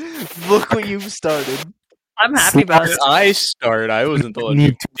started. Look what you've started. I'm happy about it. I start. I wasn't the one who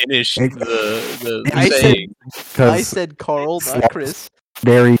Need to finished the I said- saying. I because said Carl, not Chris.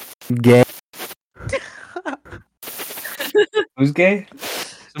 very gay. Who's gay?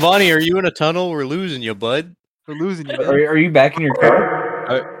 Savani, are you in a tunnel? We're losing you, bud. We're losing you, Are, man. are you back in your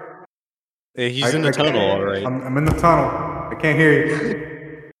car? He's in the tunnel, all right. I'm in the tunnel. I can't hear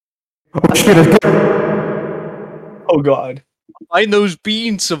you. Oh shit! It's Oh god. Find those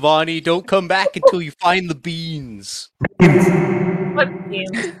beans, Savani. Don't come back until you find the beans. What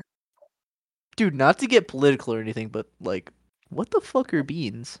beans? Dude, not to get political or anything, but like, what the fuck are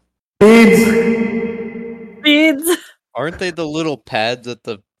beans? Beans. Aren't they the little pads at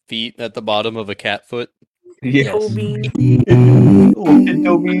the feet at the bottom of a cat foot? Yes. Oh, beans. Little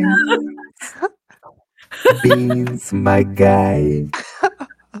pinto beans. beans, my guy.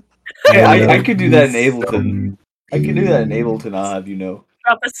 Hey, I could do that in Ableton. I can do that in Ableton, I'll have you know.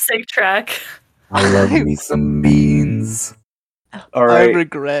 Drop a sick track. I love me some beans. All I right.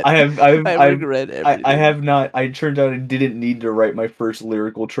 regret. I regret everything. I have not. I turned out I didn't need to write my first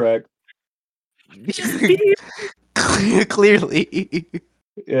lyrical track. Clearly.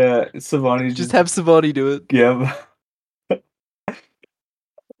 Yeah, Savani's Just have somebody do it. yeah.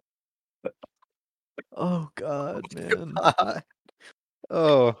 Oh god, man.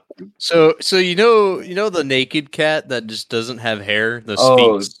 Oh, So you know the naked cat that just doesn't have hair, the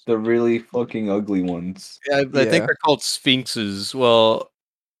Oh, sphinx. the really fucking ugly ones. I think Yeah. they're called sphinxes. Well,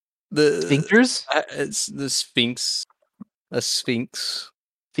 the Sphincters? it's the sphinx, a sphinx.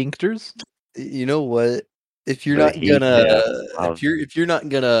 Sphincters? You know what? If you're The not heat gonna, death of- if you're not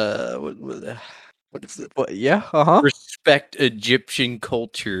gonna, what is it? What? Yeah. Uh-huh. Respect Egyptian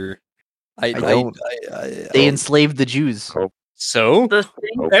culture. I don't. I They enslaved the Jews. Cope. so The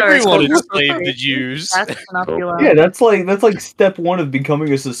things are everyone so enslaved the crazy. Jews. That's cannot be allowed. Yeah, that's like step one of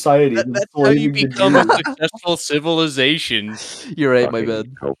becoming a society. is That's how you enslaving the become a Jews. successful civilization. You're right. My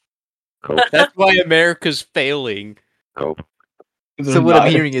fucking bad. Cope. Cope. That's why America's failing. Cope. So what I'm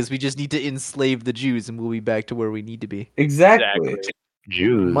hearing is we just need to enslave the Jews, and we'll be back to where we need to be. Exactly.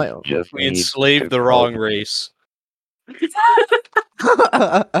 Jews just We need enslaved to the cope. wrong race.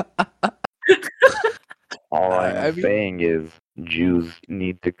 All I I'm mean- saying is Jews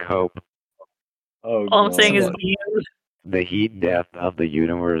need to cope. Oh, All I'm saying is God. beans. The heat death of the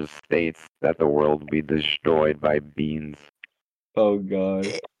universe states that the world will be destroyed by beans. Oh god,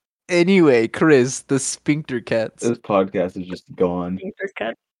 Anyway, Chris, the sphincter cats. this podcast is just gone. First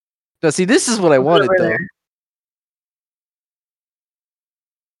cut. Now, see, this is what I wanted, over though. there.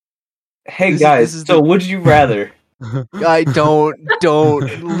 Hey This guys, is so the- would you rather? I don't.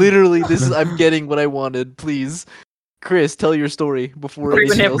 Literally, I'm getting what I wanted. Please, Chris, tell your story before We're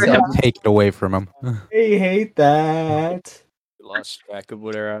anything gonna else have to- happens. Take it away from him. I hate that Lost track of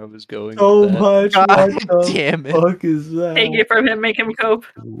where I was going. so with that. much. God What the damn it! fuck is that? Take it from him, make him cope.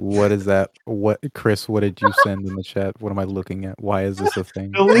 What is that? What, Chris? What did you send in the chat? What am I looking at? Why is this a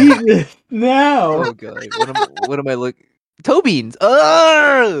thing? Delete this now. Oh god, what am I looking? Toe beans.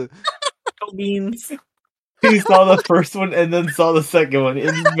 Ugh! Beans. He saw the first one and then saw the second one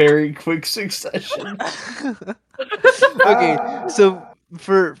in very quick succession. Okay, so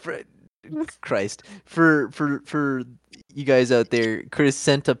for Christ, for you guys out there, Chris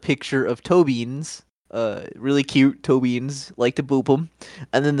sent a picture of toe beans. Really cute toe beans. Like to boop them.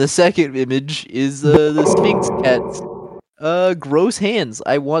 And then the second image is the Sphinx cats. Gross hands.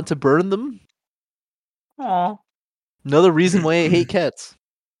 I want to burn them. Aw. Another reason why I hate cats.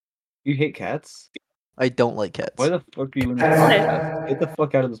 You hate cats? I don't like cats. Why the fuck are you in this podcast? Get the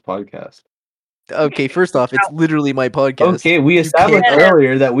fuck out of this podcast. Okay, first off, it's literally my podcast. Okay, we established can't-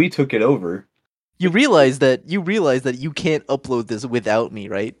 earlier that we took it over. You realize that you can't upload this without me,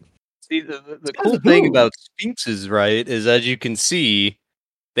 right? See, the Says cool thing who? about sphinxes, right, is as you can see,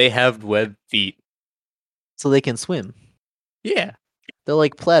 they have webbed feet. So they can swim. Yeah. They're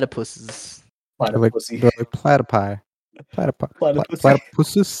like platypuses. They're like, Platypussy. they're like platypi. Platypussy.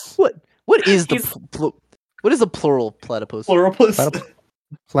 Platypuses. What is the He's- what is the plural platypus? Pluralpus.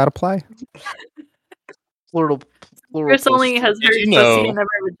 Platyply? Plural. Chris only has Did her you pussy know- and never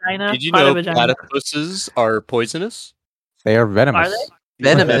vagina. Did you Not a know vagina. platypuses are poisonous? They are venomous. Are they?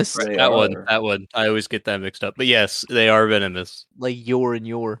 Venomous? They That one. are. That one. I always get that mixed up. But yes, they are venomous. Like your and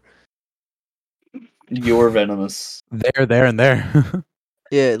your. You're venomous. There, and there.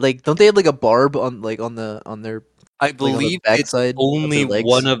 Yeah, like don't they have like a barb on their I on the believe it's backside of their only legs?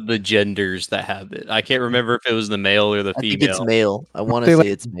 one of the genders that have it. I can't remember if it was the male or the I female. think it's male. I want They to like-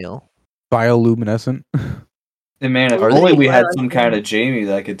 say it's male. Bioluminescent. And man, if Are only they? we had Well, some kind of Jamie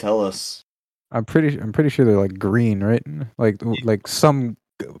that could tell us. I'm pretty sure they're like green, right? Like some.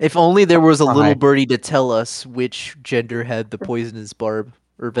 If only there was a little Hi. birdie to tell us which gender had the poisonous barb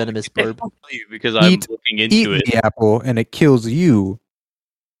or venomous barb. Because I'm Eat- looking Eat into it. the apple and it kills you.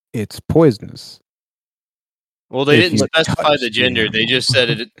 It's poisonous. Well, they If didn't you specify touch the the gender. apple. They just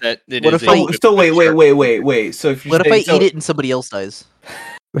said that it What is if a I- So, liquid so wait. shark. So if you What if I so, eat it and somebody else dies?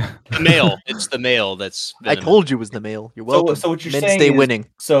 The male. It's the male that's I venomous. told you it was the male. You're welcome. So what you're Men saying stay is- winning.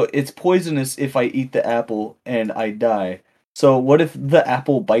 So it's poisonous if I eat the apple and I die. So what if the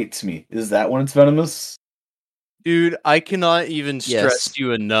apple bites me? Is that when it's venomous? Dude, I cannot even stress Yes.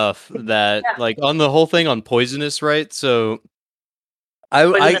 you enough that Yeah. like on the whole thing on poisonous, right? So I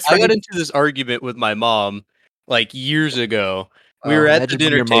Poisonous got food. into this argument with my mom like years ago. We Wow, were at imagine the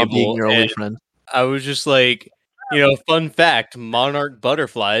dinner your mom being table your only and friend. I was just like, fun fact, monarch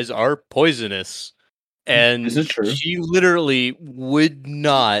butterflies are poisonous. And Is it true? she literally would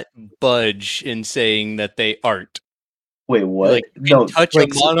not budge in saying that they aren't. Wait, what? Like, you can touch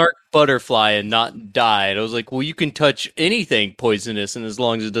like, a monarch butterfly and not die. And I was like, well, you can touch anything poisonous, and as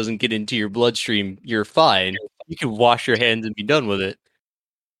long as it doesn't get into your bloodstream, you're fine. You can wash your hands and be done with it.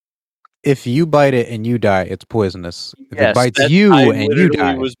 If you bite it and you die, it's poisonous. If it Yes, bites that- you I and you literally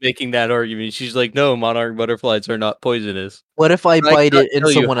die, was making that argument. She's like, no, monarch butterflies are not poisonous. What if I But bite cannot it and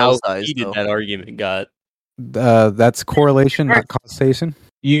tell you someone how else dies? heated Though? that argument got. that's correlation, not causation.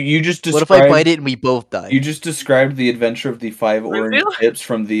 You just What described. if I bite it and we both die? You just described the adventure of the 5 orange Reveal? tips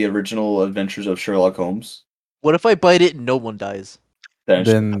from the original Adventures of Sherlock Holmes. What if I bite it and no one dies? Then it's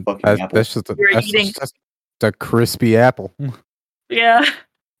just a Then fucking that's, apple. that's just a, You're that's eating. just a crispy apple. Yeah.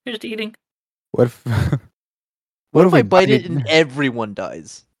 You're just eating. What if? What if we I bite it and everyone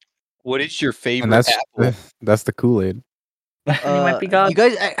dies? What is your favorite And that's apple? that's the Kool-Aid. And you might be God.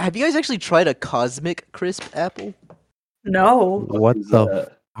 Have you guys actually tried a cosmic crisp apple? No. What is the?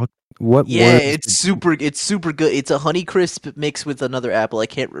 that? What Yeah, words? it's super good. It's a honey crisp mixed with another apple. I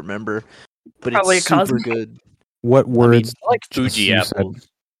can't remember, but Probably it's a super cosmic. good. What words? I like just Fuji you said? apples.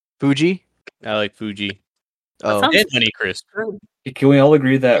 Fuji? I like Fuji. Oh, sounds- And Honeycrisp. Can we all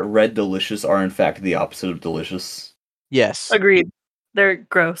agree that red delicious are in fact the opposite of delicious? yes. Agreed. They're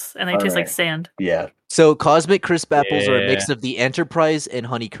gross and they taste like Alright. sand. Yeah. So cosmic crisp apples are a mix Yeah. of the Enterprise and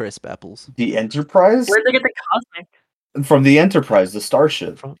honey crisp apples. The Enterprise? Where'd they get the cosmic? From the Enterprise, the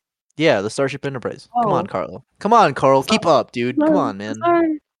starship. Yeah, the Starship Enterprise. Come on, Oh. Carlo. Come on, Carl. Keep up, dude. Come on, man.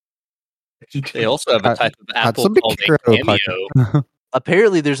 Sorry. They also have a type of apple That's a big called a carrot cameo. pocket.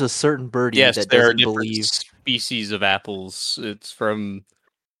 Apparently, there's a certain birdie Yes, that there are doesn't different believe. species of apples. It's from.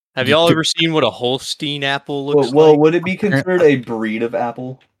 Have You y'all could- ever seen what a Holstein apple looks Well, like? would it be considered a breed of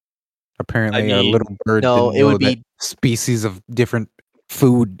apple? Apparently, I a mean, little bird no, didn't it know would that be- species of different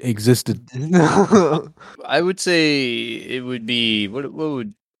food existed. I would say it would be what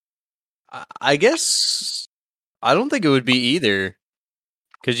would I guess I don't think it would be either.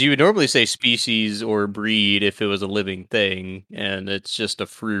 Because you would normally say species or breed if it was a living thing, and it's just a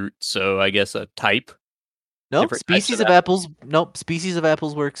fruit, so I guess a type. no, Different types species of of apples. Nope, species of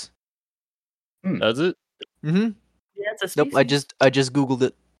apples works. Does it? Mm-hmm. Yeah, it's a Nope, species. I just googled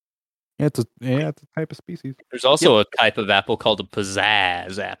it. It's a type of species. There's also a type of apple called a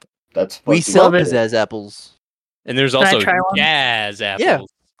pizzazz apple. That's We fucking sell Love it. pizzazz apples. And there's Can I also try one? jazz apples. Yeah.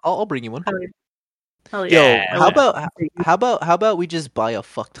 I'll bring you one. Hell Yo, yeah. Yeah. how about we just buy a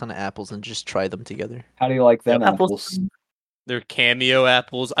fuck ton of apples and just try them together? How do you like them Apples. apples? They're cameo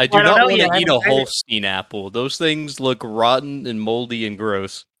apples. I do I don't not know want yet, I to eat a haven't tried it. Holstein apple. Those things look rotten and moldy and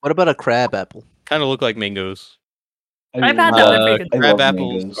gross. What about a crab apple? Kind of look like mangoes. I've had that. They're love- pretty good. I Crab love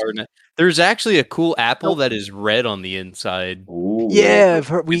apples mangoes. are not. There's actually a cool apple Nope. that is red on the inside. Ooh. Yeah, I've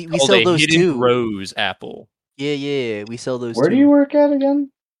heard we Called sell a those hidden too. rose apple. Yeah, we sell those Where too. do you work at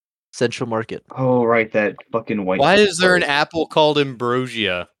again? Central Market. Oh, right, that fucking white. Why is there an place. apple called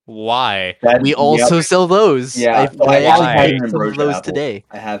ambrosia? Why? That, We also yep. sell those. Yeah, so I I have actually had an picked some of ambrosia those apple. today.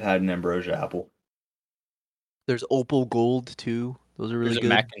 I have had an ambrosia apple. There's opal gold too. Those are really There's a good.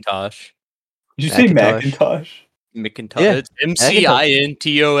 Macintosh. Did you say Macintosh. Macintosh? Macintosh. Yeah, It's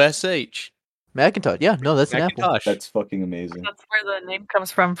MCINTOSH. Macintosh. Yeah, no, that's an apple. Macintosh. That's fucking amazing. That's where the name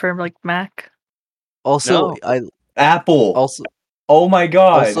comes from for like Mac. Also, No. I Apple. also Oh my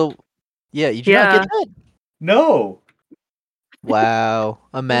god. yeah, you did not Yeah. get that? No. Wow.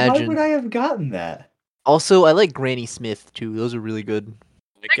 Why Imagine. would I have gotten that? Also, I like Granny Smith too. Those are really good.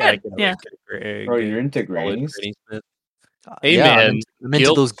 They're good, yeah. Bro, you're into grannies? Hey, yeah, man, I'm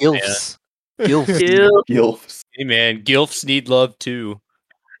into those gilfs, gilfs. Gilfs. Ew. Gilfs. Hey man, gilfs need love too.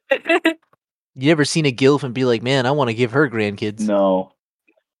 You ever seen a gilf and be like, man, I want to give her grandkids? No.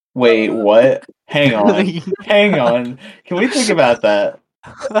 Wait, what? Hang on. Hang on. Can we think about that?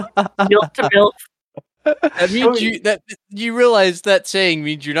 Guilt to built. That means you realize that saying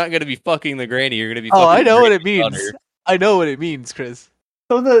means you're not going to be fucking the granny. You're going to be. Oh, fucking I know what it granny's means. daughter. I know what it means, Chris.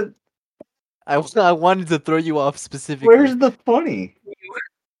 So the I wanted to throw you off specifically. where's the funny?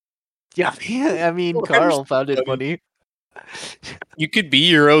 Yeah, I mean, Where's Carl found the it funny. You could be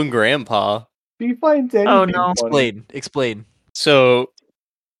your own grandpa. He finds anything Oh, no. funny. Explain. So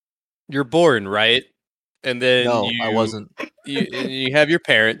you're born, right? And then No, you, I wasn't. You have your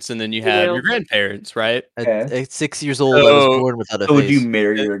parents, and then you have your grandparents, right? At 6 years old, I was So- born without a So would face. you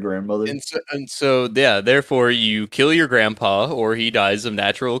marry your grandmother? And so, yeah. Therefore, you kill your grandpa, or he dies of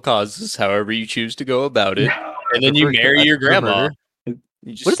natural causes, however you choose to go about it, and then you prefer- marry I your prefer grandma. murder.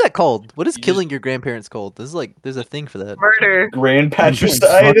 You just, What is that called? What is you killing your grandparents called? There's a thing for that. Murder. Grand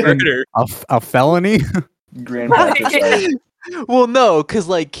patricide? Murder. A felony? Grand patricide. Well, no, because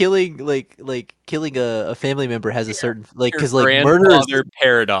like killing killing a family member has a certain like because like murder is grandfather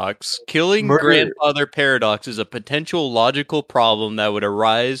paradox. Killing Murder- grandfather paradox is a potential logical problem that would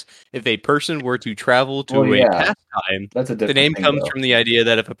arise if a person were to travel to Well, a yeah. pastime. That's a different The name thing, comes though. from the idea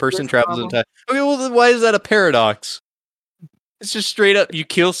that if a person Different travels in problem. time. Okay, well, then why is that a paradox? It's just straight up. You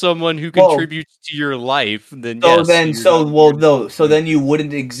kill someone who Well- contributes to your life, then So yes, then, you're so not- well, no. So then you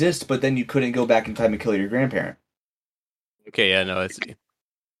wouldn't exist, but then you couldn't go back in time and kill your grandparent. Okay, yeah, no, I see.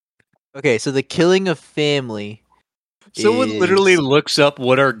 okay. So the killing of family Someone literally is looks up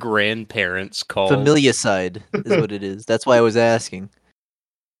what our grandparents call. familicide is what it is. That's why I was asking.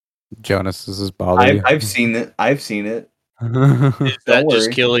 Jonas, does this bother you? I've seen it. I've seen it. Is Don't that just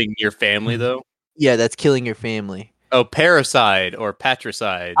worry. killing your family, though? Yeah, that's killing your family. Oh, parricide or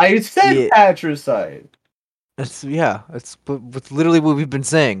patricide. I said Yeah. patricide. That's literally what we've been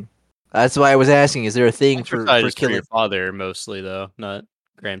saying. That's why I was asking. Is there a thing Patricide for is for killing? your father, mostly, though, not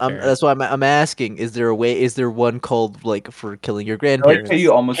grandparents. That's why I'm asking. Is there a way? Is there one called like for killing your I like grandparents? how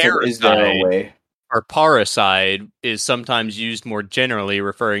you almost said, "Is there a Parasite. way?" Or parricide is sometimes used more generally,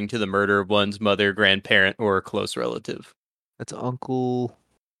 referring to the murder of one's mother, grandparent, or a close relative. That's uncle,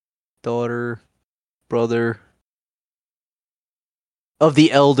 daughter, brother. Of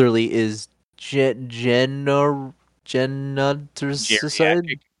the elderly is genoticide.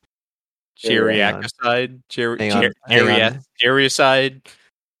 Geriatricide? Hang on. Geriacide?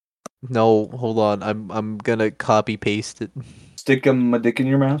 No, hold on. I'm gonna copy paste it. Stick a dick in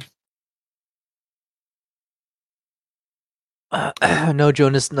your mouth. No,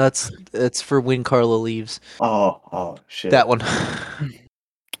 Jonas nuts. That's for when Carla leaves. Oh shit. That one.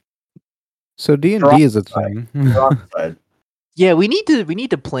 So D&D is a thing. Peroxide. Yeah, we need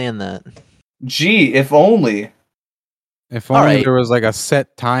to plan that. Gee, if only. If only Alright. there was like a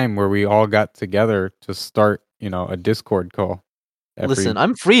set time where we all got together to start, a Discord call. Listen,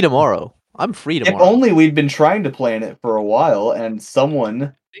 I'm free tomorrow. If only we'd been trying to plan it for a while, and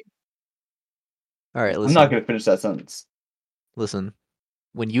someone. All right, listen. I'm not gonna finish that sentence. Listen,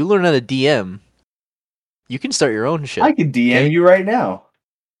 when you learn how to DM, you can start your own shit. I could DM okay? you right now.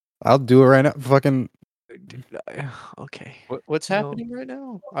 I'll do it right now. Fucking Okay. What's No. happening right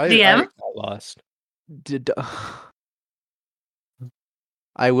now? I DM? got lost.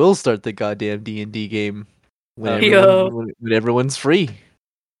 I will start the goddamn D&D game when Yo. when everyone's free.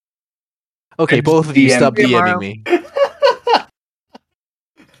 Okay, It's both of you DM stop tomorrow. DMing me.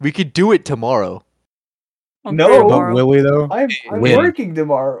 We could do it tomorrow. I'm No. free but tomorrow. will we though? I'm When? working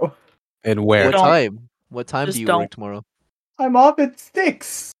tomorrow. And where? What Don't. time? What time Just do you don't. work tomorrow? I'm off at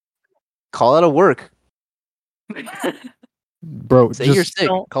 6. Call out of work. Bro, Say you're just sick.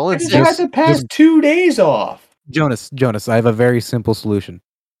 don't. Call I in just sick. had to pass just- 2 days off. Jonas, I have a very simple solution.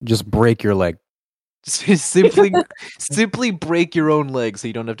 Just break your leg. simply break your own leg so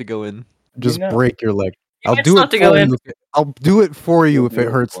you don't have to go in. Just know. break your leg. You I'll might do still it have to for go in. you. I'll do it for you You'll if do it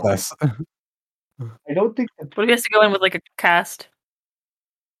it hurts for me. less. I don't think. What if he has to go in with like a cast?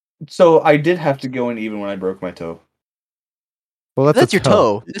 So I did have to go in even when I broke my toe. Well, That's a your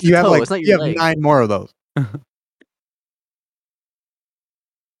toe. That's You your have toe. like It's not you your have leg. 9 more of those.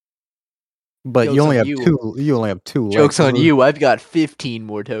 But Joke's you only on have you. 2. You only have 2 legs. Joke's on you. I've got 15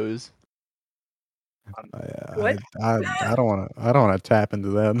 more toes. What? I don't want to tap into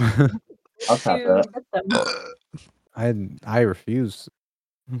that. I'll tap that. Get them. I refuse.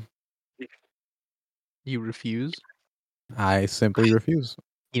 You refuse? I simply refuse.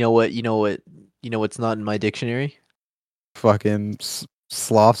 You know what? You know what's not in my dictionary? Fucking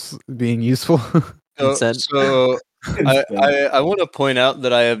sloths being useful. Consent. So I want to point out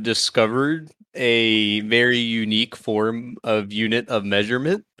that I have discovered a very unique form of unit of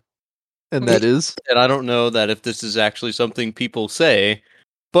measurement. And that is? And I don't know that if this is actually something people say,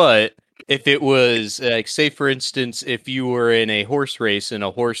 but if it was like, say for instance, if you were in a horse race and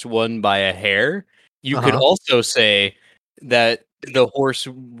a horse won by a hair, you could also say that the horse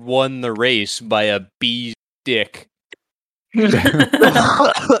won the race by a bee's dick. You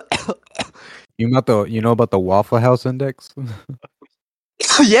know about the Waffle House index?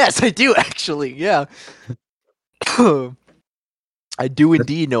 Yes, I do actually. Yeah. I do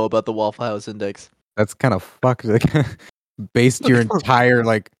indeed know about the Waffle House Index. That's kind of fucked. Like, based your entire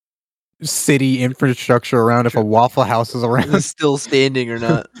like city infrastructure around if a Waffle House is around. Is still standing or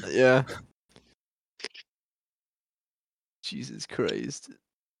not? Yeah. Jesus Christ.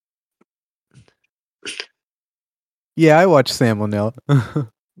 Yeah, I watch Salmonella.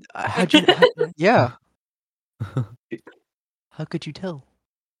 How'd you? Yeah. How could you tell?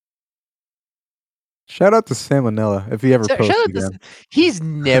 Shout out to Salmonella if he ever Shout posts out again. He's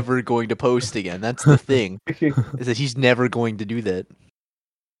never going to post again. That's the thing. Is that he's never going to do that.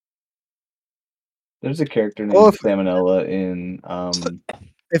 There's a character named Well, Salmonella in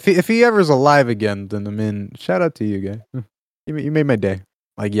If he ever's alive again, then I'm in. Shout out to you, guy. You made my day,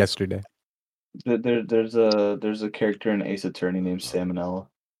 like yesterday. there's a character in Ace Attorney named Salmonella.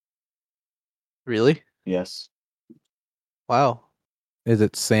 Really? Yes. Wow. Is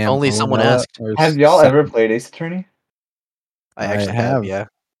it Sam? Only someone Olenella asked. or Have y'all Sam- ever played Ace Attorney? I I actually have. Yeah.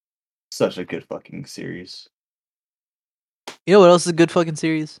 Such a good fucking series. You know what else is a good fucking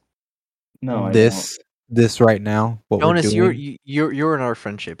series? No, I this this right now, what Jonas, we're doing. you're in Our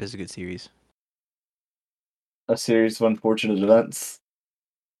Friendship is a good series. A series of unfortunate events.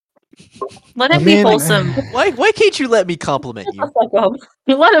 Let I him be mean, wholesome. Why can't you let me compliment you? Fuck up.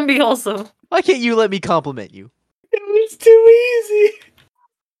 Let him be wholesome. Why can't you let me compliment you? It was too easy.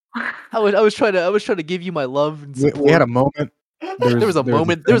 I was trying to give you my love and support. we had a moment. There was a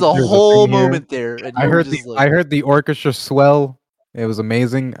moment. There was a there's whole thing here. moment there, and you I were heard just the like, I heard the orchestra swell. It was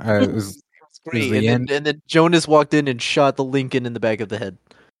amazing. It was great. the end. And then Jonas walked in and shot the Lincoln in the back of the head.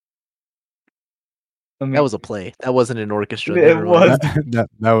 I mean, That was a play. That wasn't an orchestra. It never mind. was.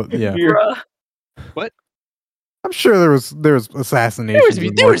 that was, yeah. You're- Bruh. I'm sure there was There assassinations. was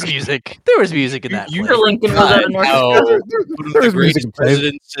in there was orchestra. music. There was music in that You play. The Lincoln was at an How orchestra. one of There the was music greatest in plays.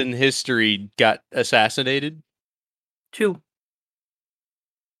 presidents in history got assassinated? 2.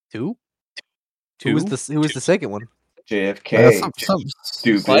 Who? Two? Who was the second one? JFK.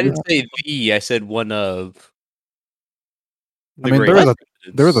 Stupid. Well, I didn't say the. I said one of. I the mean, greatest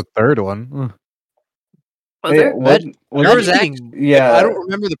there was a presidents. third one. Was there? There was Imagine yeah. I don't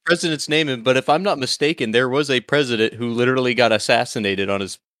remember the president's name, but if I'm not mistaken, there was a president who literally got assassinated on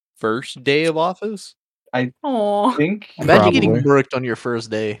his first day of office. Aw. think Imagine getting Probably. murked on your first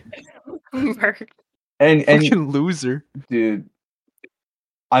day. and Fucking loser. dude,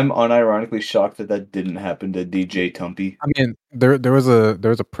 I'm unironically shocked that didn't happen to DJ Tumpy. I mean, there was a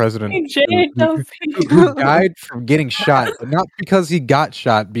president who died from getting shot, but not because he got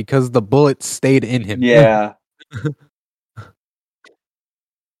shot, because the bullet stayed in him. Yeah.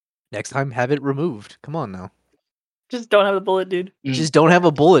 Next time, have it removed. Come on now. Just don't have the bullet, dude. Just don't have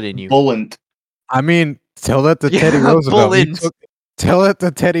a bullet in you. Bullet. I mean, tell that to Yeah, Teddy Roosevelt. bullets. Tell it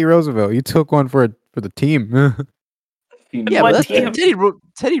to Teddy Roosevelt. You took one for the team. Yeah, What but team?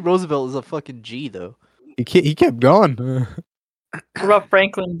 Teddy Roosevelt is a fucking G though. he kept going. What about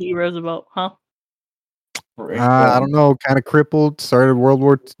Franklin D. Roosevelt, huh? I don't know. Kind of crippled. Started World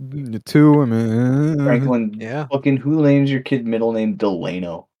War II. I mean, Franklin. Yeah. Fucking who names your kid middle name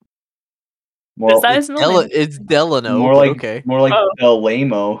Delano? Is that his middle name? It's Delano. more but like okay. more like Oh.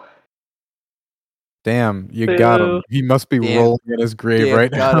 Delamo. damn, you got him. Boo. He must be Damn. rolling in his grave Damn,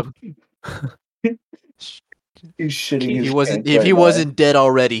 right got now. him. He's shitting If his He wasn't. pants If right he now. wasn't dead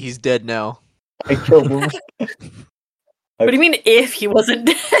already, he's dead now. I killed him. What do you mean if he wasn't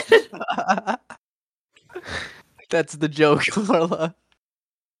dead? That's the joke, Marla.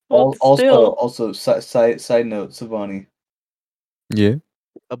 Well, still. Also, side note, Savani. Yeah.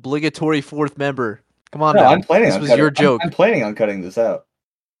 Obligatory fourth member. Come on No, now. I'm planning This on was cutting, your joke. I'm planning on cutting this out.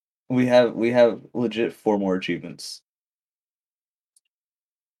 We have legit 4 more achievements.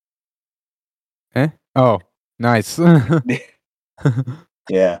 Oh, nice.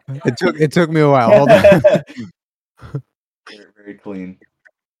 Yeah. It took me a while. Hold on. Very, very clean.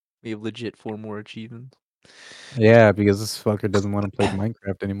 We have legit 4 more achievements. Yeah, because this fucker doesn't want to play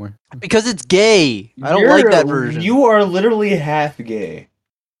Minecraft anymore. Because it's gay. I don't like that version. You are literally half gay.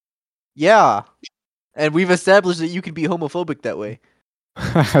 Yeah. And we've established that you can be homophobic that way.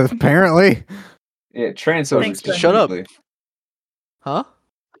 Apparently. Yeah, trans. Thanks, Ben. Shut up. Huh?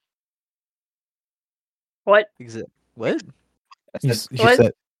 What? What?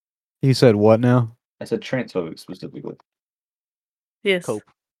 He said what now? I said transphobic specifically. Yes. Cope.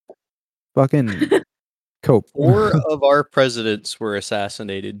 Fucking cope. 4 of our presidents were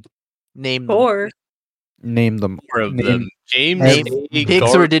assassinated. Name them. 4. Name them. 4 of Name- them. James Name- A.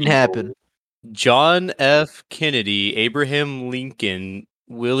 Picks or it didn't Garfield, happen. John F. Kennedy, Abraham Lincoln,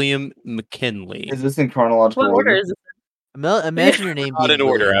 William McKinley. Is this in chronological What order is it? Imagine your name Not being in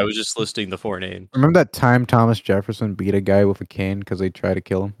order. William. I was just listing the 4 names. Remember that time Thomas Jefferson beat a guy with a cane because they tried to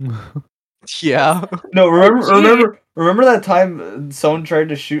kill him? Yeah. No, remember that time someone tried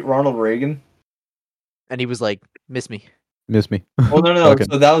to shoot Ronald Reagan? And he was like, miss me. Miss me. Well, no. Fucking-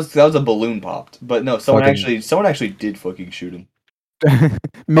 So that was a balloon popped, but no, someone Fucking- actually did fucking shoot him.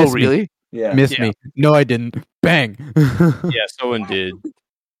 Miss Oh, me. really? Yeah. Miss Yeah. me. No, I didn't. Bang. Yeah, someone did.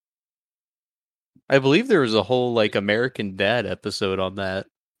 I believe there was a whole American Dad episode on that.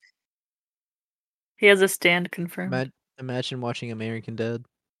 He has a stand confirmed. Imagine watching American Dad.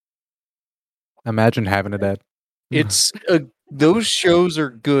 Imagine having a dad. It's those shows are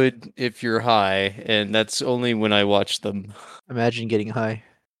good if you're high, and that's only when I watch them. Imagine getting high.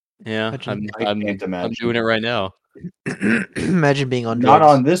 Yeah, Imagine- I can't imagine. I'm doing it right now. Imagine being on Not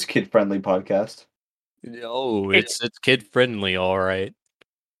drugs. on this kid-friendly podcast. Oh, it's kid friendly, all right.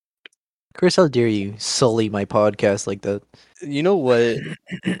 Chris, how dare you sully my podcast like that? You know what?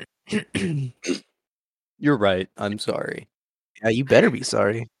 You're right. I'm sorry. Yeah, you better be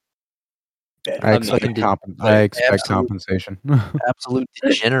sorry. I I'm not expect, gonna I expect absolute- compensation. Absolute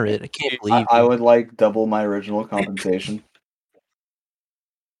degenerate. I can't believe I you. would like double my original compensation.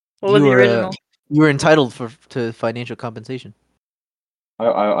 What was You the were, original? You were entitled to financial compensation.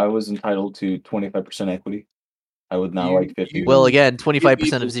 I was entitled to 25% equity. I would now like 50. Well, again,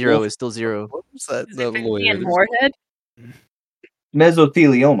 25% of 0 is still 0. What was that? Is The it 50 lawyer. and more head?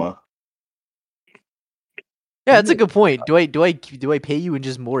 Mesothelioma. Yeah, that's a good point. Do I pay you in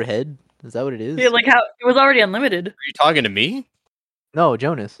just more head? Is that what it is? Yeah, like how it was already unlimited. Are you talking to me? No,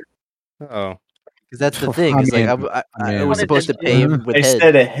 Jonas. Oh, Because that's the I thing. Is like mean, I was mean- supposed to pay him with I head.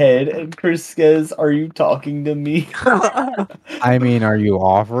 said a head, and Chris says, "Are you talking to me?" I mean, are you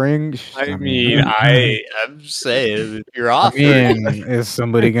offering? I'm saying if you're I offering. mean, is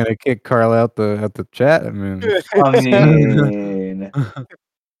somebody gonna kick Carl out the chat? I mean, I mean,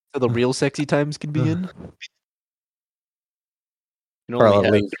 So the real sexy times can begin. You can only Carla,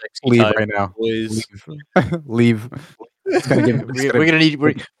 have leave. sexy Leave time right now. Boys. Leave. Leave. It's gonna get. We're gonna need.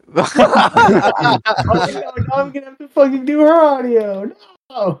 oh no, now I'm gonna have to fucking do her audio.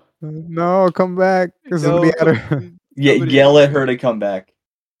 No. No, come back. Somebody had her. Yeah, yell at her to come back.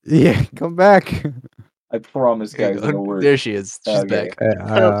 Yeah, come back. I promise, guys, it'll work. There she is. She's Okay. back.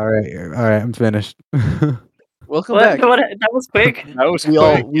 All right. I'm finished. Welcome What? back. What? That was quick. That was We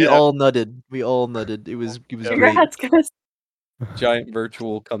quick, all nutted. We all nutted. It was great. Congrats, guys. giant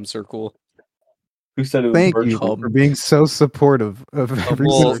virtual cum circle. Who said it was Thank you virtual? for being so supportive of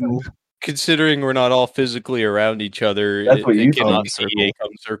well, everything. Considering we're not all physically around each other, That's what you cannot think. be a cum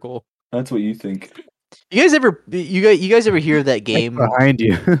circle. That's what you think. You guys ever hear of that game? Behind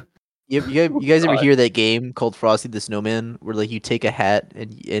you. You guys ever hear that game called Frosty the Snowman, where like you take a hat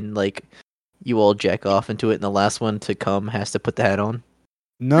and like you all jack off into it, and the last one to come has to put the hat on?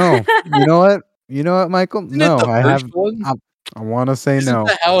 No. You know what? You know what, Michael? Isn't No, it the I first have. one? I want to say Isn't no.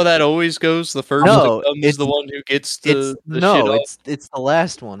 that how that always goes? The first No, that comes it's- the one who gets It's the shit off. it's the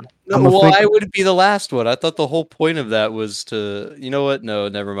last one. No, I'm a why think- would it be the last one? I thought the whole point of that was to. You know what? No,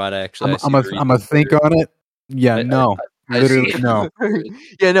 never mind. Actually, I'm a think on it. Yeah, I- no. I Literally, see. no.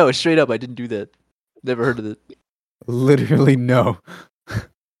 Yeah, no, straight up, I didn't do that. Never heard of it. Literally, no.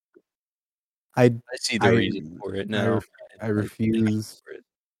 I see the I- reason for it now. I refuse for it.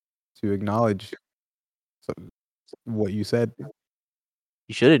 to acknowledge what you said.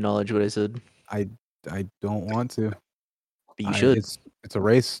 You should acknowledge what I said, I don't want to. but you should It's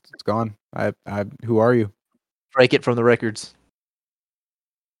erased. It's gone. Who are you? strike it from the records.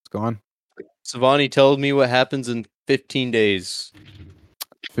 It's gone. Savani told me what happens in 15 days.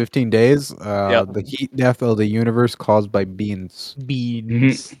 15 days. Yep. The heat death of the universe caused by beans.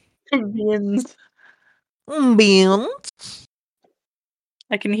 Beans. Beans. Beans.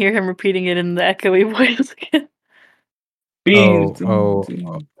 I can hear him repeating it in the echoey voice again. Beans. Oh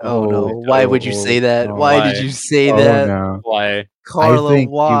no! Why would you say that? oh, Why why? did you say Oh that, no! Why? Carla? I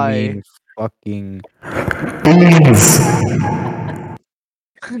think Why? you mean fucking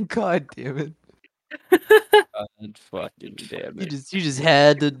God damn it! God fucking damn it. You just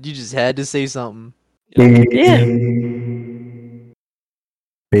had to say something. Yeah.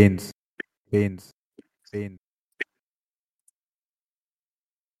 beans. Beans. Okay,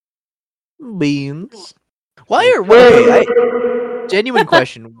 genuine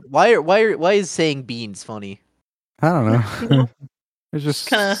question. Why is saying beans funny? I don't know. It's just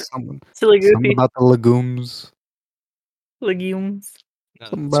Kinda something Silly goofy. about the legumes. Legumes.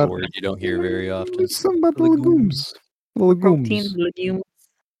 Something That's a about- word you don't hear very often. There's something about the Legumes. legumes. The legumes. Protein legumes.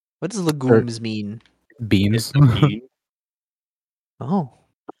 What does legumes mean? Beans. It's a bean. Oh,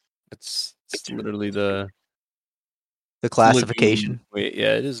 It's literally the classification. legume. Wait,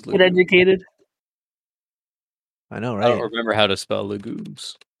 yeah, it is Get legume. educated. I know, I don't right? remember how to spell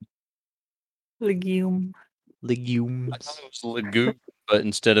legumes. Legume. I Legumes. thought it was legume, but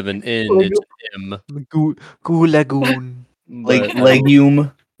instead of an N, Legume. it's an M. Lagoon. Like But,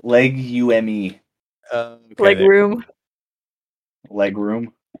 legume. Legume. okay. Leg room. Leg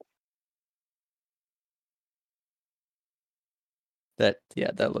room. That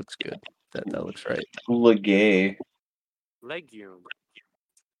looks good. That looks right. Legay. Legume.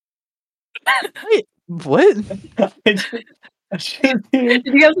 What? I should Did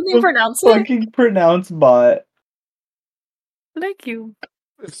you have something pronounced it? fucking pronounce bot. Legume.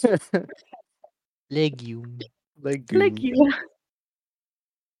 Legume. Legume.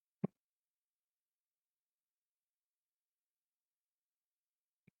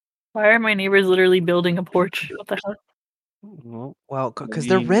 Why are my neighbors literally building a porch? What the hell? Well, because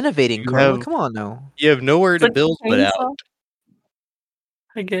they're mean, renovating, you Carla. have- Come on now. You have nowhere to It's like build but out. chainsaw?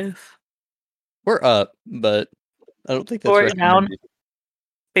 I guess. We're up, but I don't think that's Or recommended. down.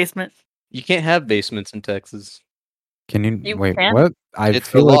 Basement. You can't have basements in Texas. Can you, You wait? can. What? I It's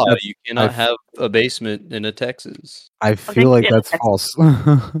a feel like law. that's. You cannot I, have a basement in a Texas. I feel like in that's Texas- false.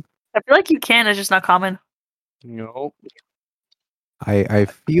 I feel like you can. It's just not common. Nope. I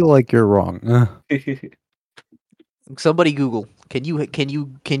feel like you're wrong. Somebody Google. Can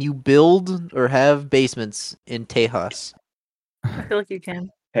you build or have basements in Tejas? I feel like you can.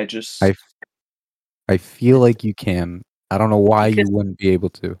 Hedges. I feel like you can. I don't know why you Because- wouldn't be able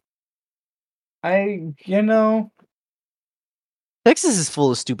to. You know, Texas is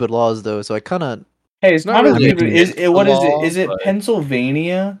full of stupid laws though, so I kind of hey, it's Not not really stupid. against What the is it? law, Is it but-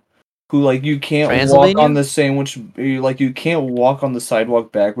 Pennsylvania? Who like you can't walk Transylvania? on the sandwich? You can't walk on the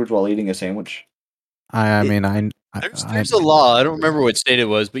sidewalk backwards while eating a sandwich. I It- mean, There's a law. I don't remember what state it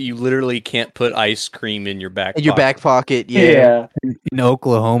was, but you literally can't put ice cream in your back. in your pocket. back pocket. Yeah. in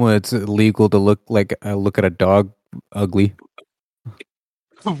Oklahoma, it's illegal to look at a dog ugly.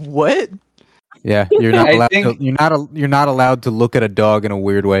 What? Yeah, you're not I allowed. think- You're not allowed to look at a dog in a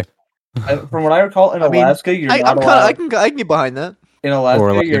weird way. From what I recall, in I mean, Alaska, you're I'm not kind allowed. of I can get behind that. In Alaska,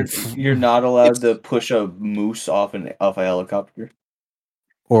 Or like you're not allowed to push a moose off a helicopter.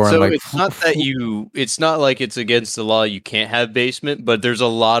 Or So like, it's not that it's not like it's against the law. You can't have basement, but there's a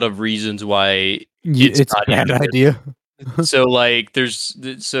lot of reasons why. it's a not bad even- idea. So like there's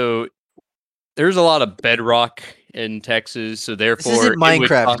a lot of bedrock in Texas, so therefore isn't it would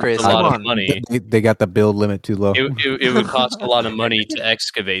Minecraft, cost Chris. a lot Come of on. money. They got the build limit too low. It would cost a lot of money to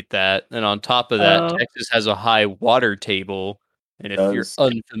excavate that, and on top of that, Oh. Texas has a high water table. And if you're Does.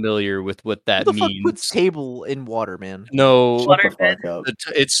 unfamiliar with what that Who the fuck means, puts table in water, man? no, Water Shut the fuck up.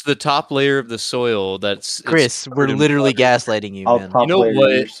 it's the top layer of the soil. That's Chris, we're covered in literally water. gaslighting you, I'll man. top You know layer what?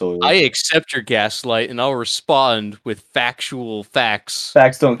 your soil. I accept your gaslight, and I'll respond with factual facts.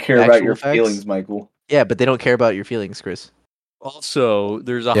 Facts don't care about Actual your facts? feelings, Michael. Yeah, but they don't care about your feelings, Chris. Also,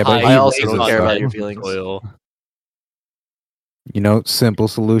 there's a Yeah, but high I also base don't care about content your in feelings. soil. Simple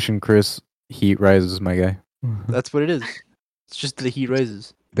solution, Chris. Heat rises, my guy. That's what it is. It's just the heat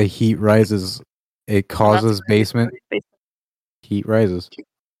rises. The heat rises. It causes basement. Heat rises.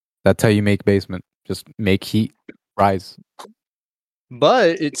 That's how you make basement. Just make heat rise.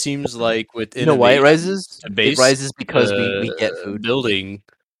 But it seems like with You know why it innovation rises? to It base rises because we get the food. building.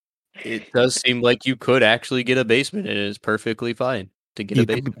 It does seem like you could actually get a basement, and it's perfectly fine to get a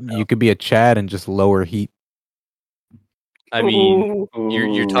basement. You could be a Chad and just lower heat. I mean, Ooh.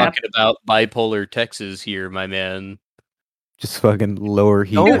 you're talking about bipolar Texas here, my man. Just fucking lower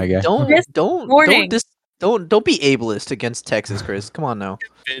heat, my guy. Warning. Don't be ableist against Texas, Chris. Come on now.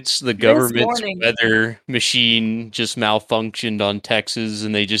 It's the government's morning. weather machine just malfunctioned on Texas,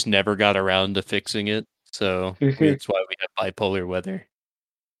 and they just never got around to fixing it. So that's why we have bipolar weather.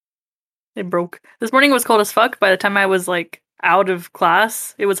 It broke. This morning was cold as fuck. By the time I was like out of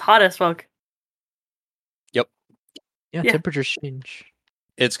class, it was hot as fuck. Yeah, Yeah. temperatures change.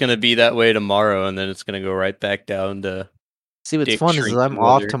 It's gonna be that way tomorrow, and then it's gonna go right back down to. See, what's Dick fun is shrinking I'm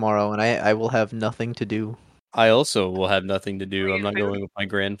off weather. tomorrow, and I will have nothing to do. I also will have nothing to do. I'm not going with my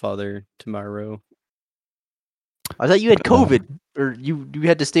grandfather tomorrow. I thought you had COVID, or you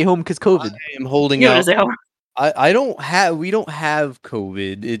had to stay home because COVID. I am holding You know out. what I don't have. We don't have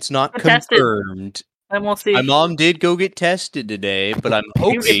COVID. It's not Get tested. confirmed. And we'll see. My mom did go get tested today, but I'm You get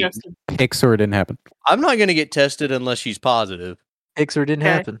hoping tested. Pixar didn't happen. I'm not going to get tested unless she's positive. Pixar didn't Okay.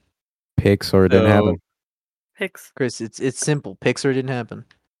 happen, Pixar didn't So- happen. Picks. Chris. It's simple. Pixar didn't happen.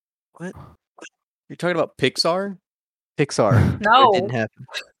 What? You're talking about Pixar? Pixar No. it didn't happen.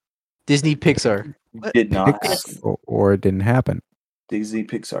 Disney Pixar. Did not Pix- happen. or it didn't happen. Disney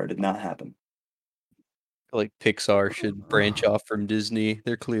Pixar did not happen. I feel like Pixar should branch off from Disney.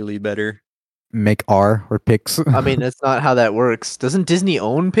 They're clearly better. Make R or Pix. I mean, that's not how that works. Doesn't Disney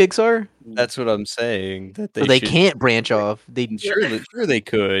own Pixar? That's what I'm saying. That So they should- can't branch off. They Sure they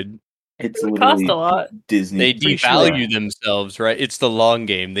could. It's It would cost literally a lot. Disney. They Pretty devalue sure. themselves, right? It's the long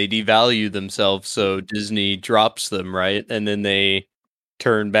game. They devalue themselves, so Disney drops them, right? And then they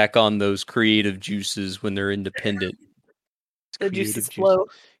turn back on those creative juices when they're independent. The creative juices juice. flow.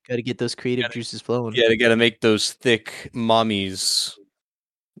 Got to get those creative juices flowing. Yeah, they got to make those thick mommies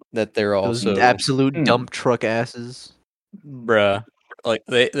that they're Those also absolute Hmm. dump truck asses. bruh. Like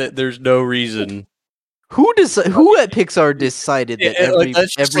there's no reason. Who at Pixar decided that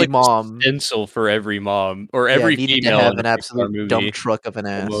That's just every like a mom stencil for every mom or every needed to female have in an a Pixar absolute movie, dump truck of an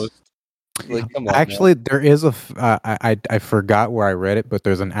ass? almost. Like, come on, Actually, there is I forgot where I read it, but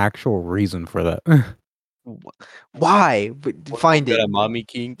there's an actual reason for that. Why? But man. find Got it. a mommy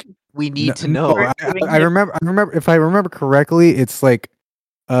kink. We need to No, know. I remember if I remember correctly, it's like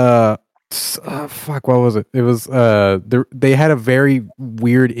Fuck, what was it? It was they had a very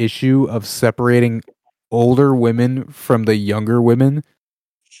weird issue of separating older women from the younger women.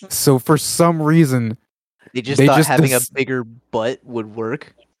 So for some reason, They just They thought just having dis- a bigger butt would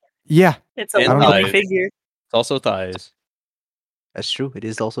work. yeah, It's a And womanly thighs. figure. It's also thighs. That's true. It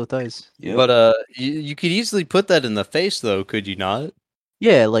is also thighs. Yep. But you could easily put that in the face, though, could you not?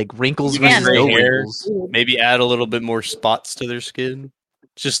 Yeah, like wrinkles Give them versus gray no hair. wrinkles. Maybe add a little bit more spots to their skin.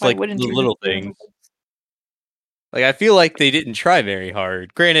 Just Why like the wouldn't you little just do things. Like I feel like they didn't try very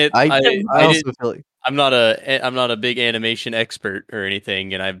hard. Granted, I I also didn't. feel like I'm not a big animation expert or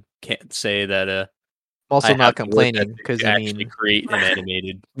anything, and I can't say that I'm I also have not the work complaining ethic because to I actually mean, create an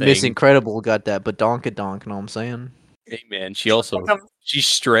animated Miss thing. Incredible got that badonkadonk. Know what I'm saying? Hey man, she's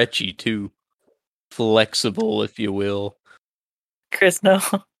stretchy too, flexible if you will. Chris, no.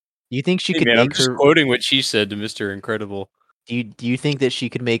 Do you think she Hey could man, I'm make just her? quoting what she said to Mr. Incredible. Do you think that she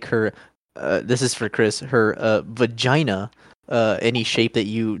could make her? This is for Chris. Her vagina, any shape that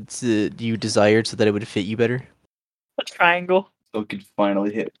you desired, so that it would fit you better. A triangle. So it could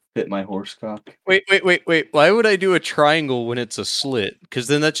finally fit my horse cock. Wait. Why would I do a triangle when it's a slit? Because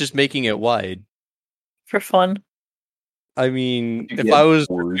then that's just making it wide. For fun. I mean, You if get I was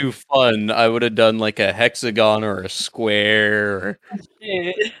bored. to do fun, I would have done like a hexagon or a square or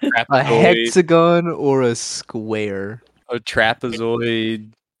A trapezoid, hexagon or a square? a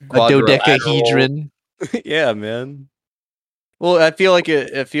trapezoid, A quadrilateral. dodecahedron. Yeah, man. Well, I feel like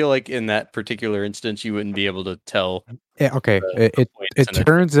in that particular instance, you wouldn't be able to tell. yeah, okay. The It points it and it-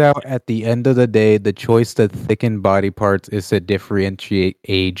 turns out at the end of the day, the choice to thicken body parts is to differentiate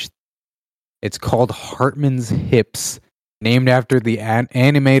age. It's called Hartman's hips, named after the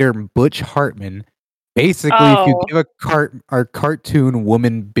animator Butch Hartman. Basically, if you Oh. give a cartoon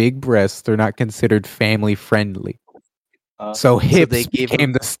woman big breasts, they're not considered family friendly. So hips they gave her-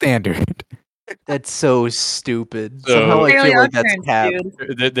 became the standard. That's so stupid. So- Somehow I Really feel are like that's parents, cap.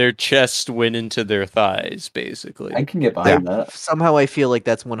 dude. their chest went into their thighs, basically. I can get behind that. Somehow I feel like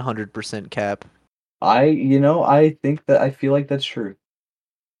that's 100% cap. I feel like that's true.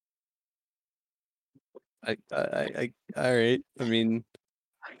 All right. I mean,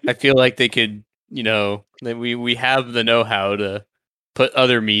 I feel like they could, that we have the know-how to put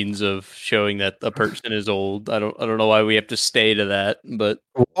other means of showing that a person is old. I don't know why we have to stay to that, but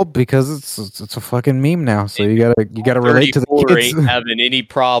Well, because it's a fucking meme now, so you gotta relate to the 34 kids. ain't having any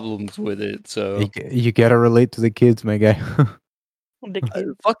problems with it. So You gotta relate to the kids, my guy. The kid.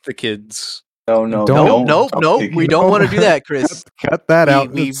 fuck the kids. No, Nope. We don't want to do that, Chris. Cut that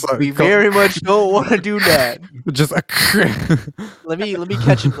out. We It's, very much don't want to do that. just a. Let me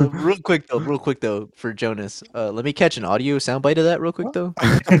catch it real quick though for Jonas. Let me catch an audio soundbite of that real quick though.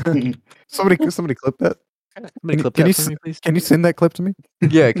 somebody clip that. Somebody clip Can that you for me, please. Can you send that clip to me?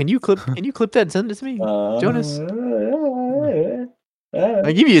 Yeah, can you clip that and send it to me, Jonas?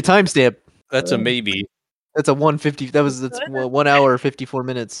 I give you a timestamp. That's a maybe. That's a 150. That's 1 hour 54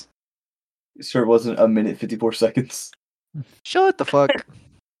 minutes. Sure, it wasn't a minute 54 seconds. Shut the fuck.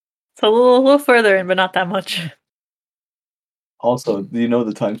 It's a little further in, but not that much. Also, the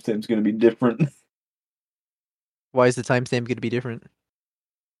timestamp's going to be different. Why is the timestamp going to be different?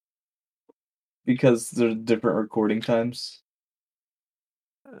 Because there's different recording times.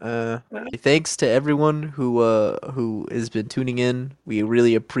 Thanks to everyone who has been tuning in. We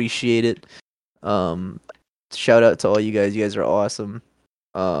really appreciate it. Shout out to all you guys. You guys are awesome.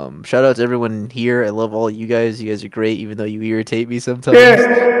 Shout out to everyone here. I love all you guys. You guys are great, even though you irritate me sometimes.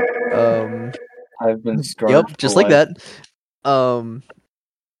 I've been scarred. Yep, just for like life. that.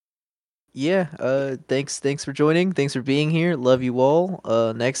 Yeah, thanks for joining. Thanks for being here. Love you all.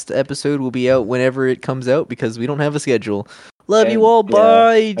 Next episode will be out whenever it comes out because we don't have a schedule. Love you all.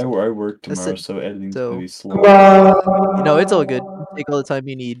 Bye. I work That's tomorrow, it. so editing's So- going to be slow. No, it's all good. Take all the time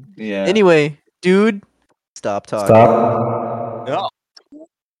you need. Yeah. Anyway, dude, stop talking. No.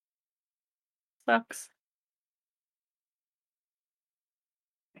 Sucks.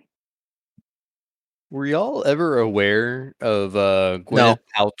 Were y'all ever aware of Gwyneth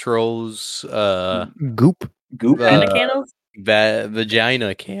Paltrow's Goop. Goop? Uh, Kinda candles?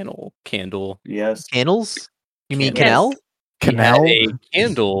 vagina candle? Yes. Candles? You mean Candles. canal? She had a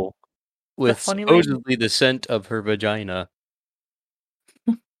candle with funny lady? supposedly the scent of her vagina.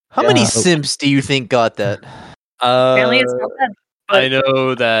 How many Yeah. simps do you think got that? Apparently it's not bad. I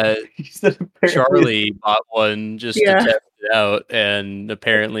know that He said apparently- Charlie bought one just Yeah. to test it out, and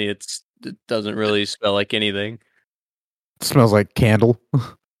apparently it doesn't really smell like anything. Smells like candle.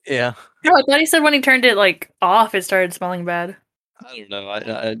 Yeah, No, I thought he said when he turned it off, it started smelling bad. I don't know.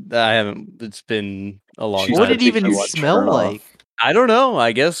 I haven't. It's been a long She's time. What did it I think even I want to smell turn off. like? I don't know.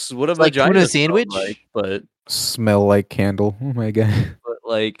 I guess what a It's like vagina tuna smells sandwich? like, but Smell like candle. Oh my god.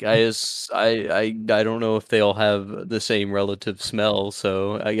 like I don't know if they all have the same relative smell.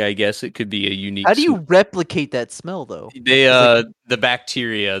 So I guess it could be a unique. How do you replicate that smell though? They 'Cause, like, the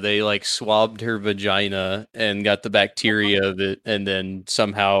bacteria, they like swabbed her vagina and got the bacteria of it and then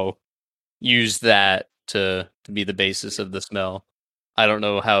somehow used that to be the basis of the smell. I don't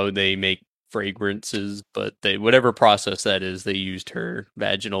know how they make fragrances, but they whatever process that is, they used her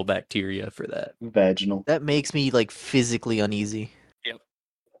vaginal bacteria for that. Vaginal. that makes me like physically uneasy.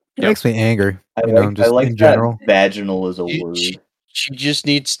 It makes me angry. I You know, like, I just like in that general. vaginal is a She, word. she just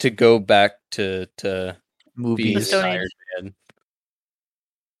needs to go back to be Movies. Stone an Age. Iron Man.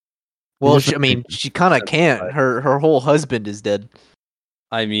 Well, just- I mean, she kind of can't. Her whole husband is dead.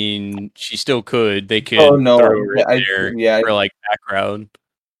 I mean, she still could. They could Oh no, throw her in I, there yeah. for like background.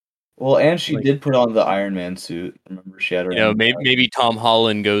 Well, and she Like- did put on the Iron Man suit. Remember, she had her. You know, own maybe Tom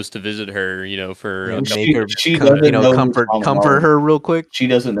Holland goes to visit her. You know, for Yeah, a she- make her, she doesn't you know, know who comfort Tom Holland- her real quick. She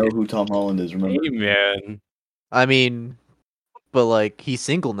doesn't know who Tom Holland is. Remember, Hey man, I mean, but like he's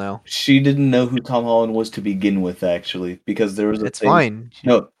single now. she didn't know who Tom Holland was to begin with, actually, because there was a It's thing. fine.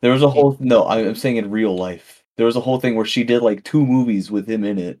 No, there was a whole. No, I'm saying in real life, there was a whole thing where she did like 2 movies with him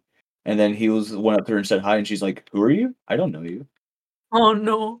in it, and then he went up to her and said hi, and she's like, "Who are you? I don't know you." Oh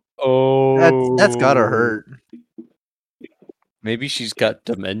no. That's gotta hurt. Maybe she's got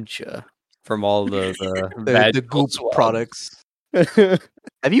dementia from all the The vaginal goop swabs. products.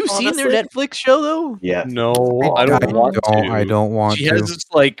 Have you seen their Honestly. Netflix show though? Yeah. No, I don't want to. I don't want She to. has this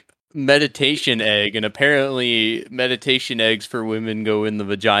like meditation egg, and apparently meditation eggs for women go in the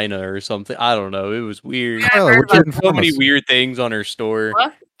vagina or something. I don't know. It was weird. Yeah, I've Tyler, heard would you about So many inform us? weird things on her store.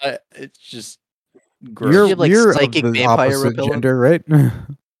 What? It's just gross. You're You have, like, you're of psychic the vampire opposite repellent? gender, right?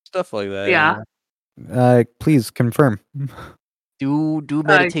 Stuff like that. Yeah. Please confirm. Do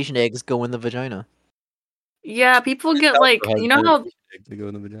meditation eggs go in the vagina? Yeah, people get Her like husband you know how eggs that go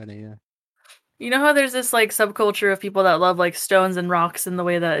in the vagina. Yeah. you know how there's this like subculture of people that love like stones and rocks in the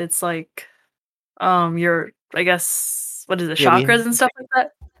way that it's like your I guess what is it, Yeah, we- chakras and stuff like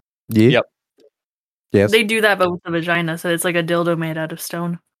that? Yeah. Yep. Yes. They do that but with the vagina, so it's like a dildo made out of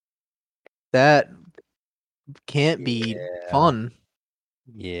stone. That can't be Yeah. fun.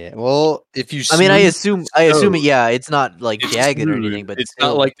 Yeah. Well, if you I mean, I smooth assume it. stone, Yeah, it's not like it's jagged or smooth. anything, but it's still.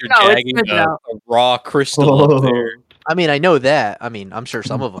 not like they're No, it's jagging smoothed a out. raw crystal up there. I mean, I know that. I mean, I'm sure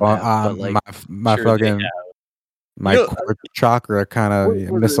some of them have, but like, my Sure they fucking have. my You know, core chakra kind of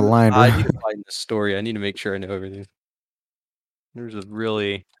what is it? misaligned. I need to find the story. I need to make sure I know everything. There's a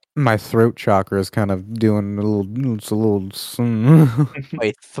really My throat chakra is kind of doing a little. It's a little.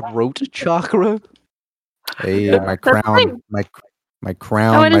 my throat chakra. Hey, Yeah. my That's the crown, thing. my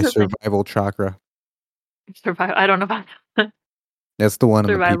crown, it my is a thing. survival chakra. Survival. I don't know about That's the one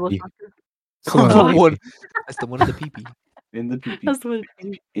in the survival pee-pee. chakra. It's the one in The the one- pee-pee. That's the one in the pee-pee. In the pee That's what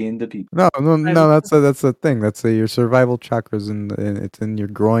In the pee. No, Survival that's the thing. That's your survival chakra's it's in your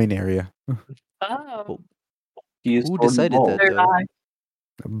groin area. oh. He is Who stored in the decided balls. that? Third though? eye.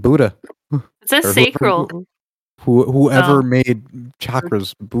 Buddha. It says Or sacral. Whoever Oh. made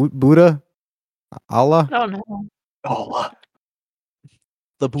chakras, Buddha, Allah, I don't know. Oh,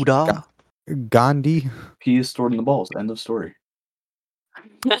 The Buddha. Gandhi. he is stored in the balls. End of story.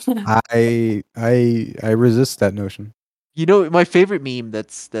 I resist that notion. You know, my favorite meme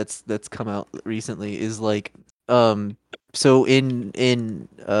that's come out recently is like, so in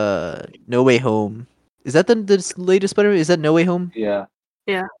No Way Home, is that the latest Spider-Man? Is that No Way Home? Yeah.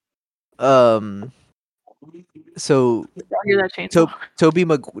 So I'll hear that chainsaw.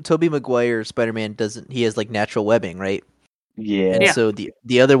 Toby Maguire Spider-Man he has like natural webbing, right? Yeah. And Yeah. so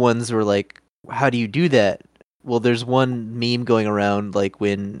the other ones were like, how do you do that? Well, there's one meme going around like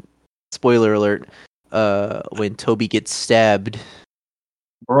when, spoiler alert, when Toby gets stabbed.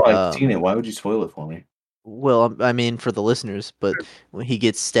 Bro, I've seen it. Why would you spoil it for me? Well, I mean for the listeners, but when he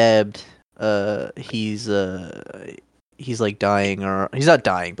gets stabbed, he's like dying, or he's not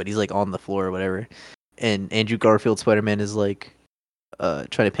dying, but he's like on the floor or whatever. And Andrew Garfield Spider-Man is like trying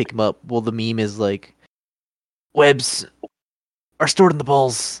to pick him up. Well, the meme is like, webs are stored in the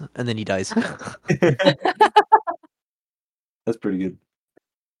balls, and then he dies. That's pretty good.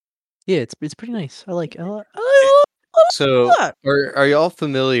 Yeah, it's pretty nice. I like. so. What? Are y'all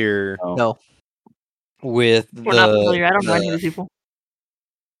familiar Oh. No, with We're not familiar. I don't know any of these people.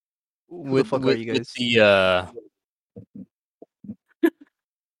 who the fuck are you guys? the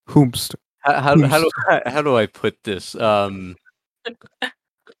Hoomst. how do I put this?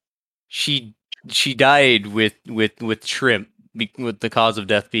 She died with shrimp, with the cause of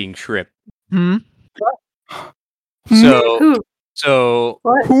death being shrimp. Hmm? So Who? So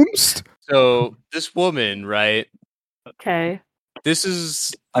What? Whomst? so this woman, right? Okay. This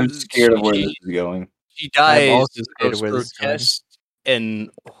is I'm scared of where this is going. She I'm dies also in the scared of most where this is going. grotesque and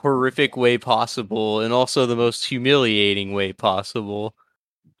horrific way possible, and also the most humiliating way possible.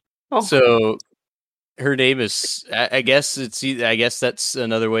 Oh. So her name is, I guess I guess that's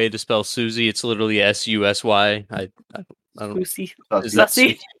another way to spell Susie. It's literally Susy. I don't. Lucy. Is that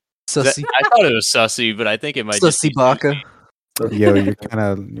Sussy. Sussy. I thought it was Sussy, but I think it might just be Sussy Baka. Yo, you're kind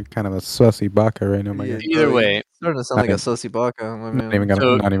of a sussy baka right now, my Yeah, guy. Either bro, way. you're starting to sound like a Sussy Baka. My Not man. even gonna,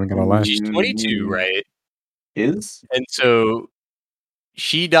 So- not even gonna lie. She's 22, right? Is? And so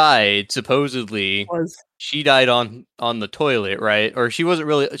she died supposedly. Was. She died on the toilet, right? Or she wasn't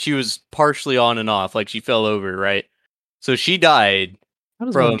really. She was partially on and off, like she fell over, right? So she died How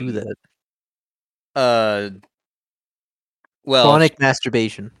does from one do that? well, Chronic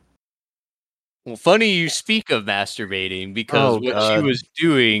masturbation. well, funny you speak of masturbating because Oh, what God. she was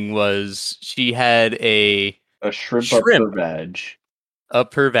doing was she had a Shrimp up her vag.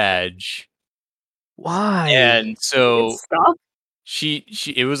 up her vag, Why? and so Stop. she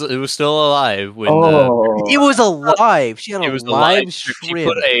it was still alive when It was alive. She had it a was a live She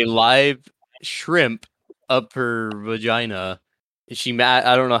shrimp. put a live shrimp up her vagina.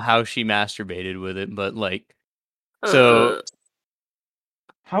 I don't know how she masturbated with it, but like, so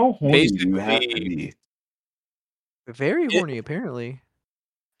how horny do you have to basically, be? Very horny, apparently.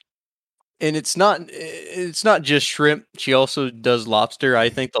 and it's not just shrimp. She also does lobster. I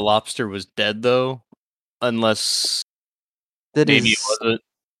think the lobster was dead though, unless That maybe it is wasn't.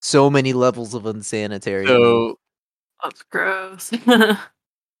 so many levels of unsanitary. So That's gross.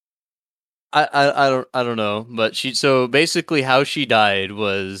 I don't know, but so basically how she died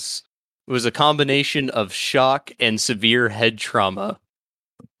was a combination of shock and severe head trauma.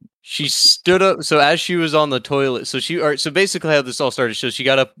 She stood up, so as she was on the toilet, so basically how this all started, so she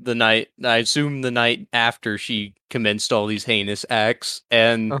got up the night, I assume the night after she commenced all these heinous acts,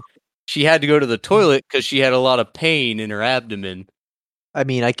 and Oh. she had to go to the toilet because she had a lot of pain in her abdomen. I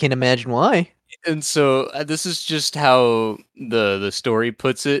mean, I can't imagine why. And so this is just how the story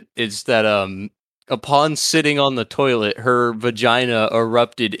puts it, is that upon sitting on the toilet, her vagina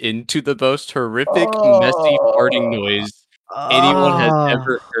erupted into the most horrific, messy farting noise anyone has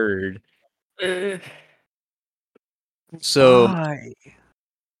ever heard. So Why?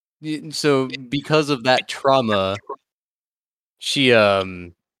 so because of that trauma, she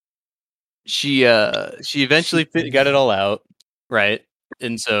eventually got it all out, right?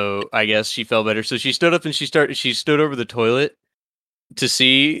 And so I guess she felt better. So she stood up and she stood over the toilet to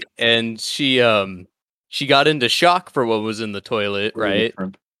see, and she got into shock for what was in the toilet, right?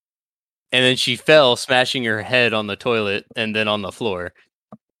 And then she fell, smashing her head on the toilet and then on the floor.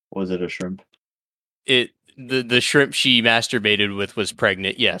 Was it a shrimp? The shrimp she masturbated with was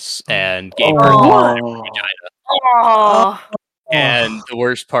pregnant, yes, and gave her What? vagina. Oh. And the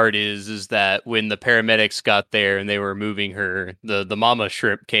worst part is that when the paramedics got there and they were moving her, the mama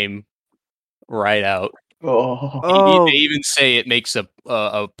shrimp came right out. Oh. They even say it makes a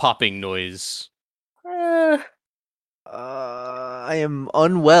popping noise. I am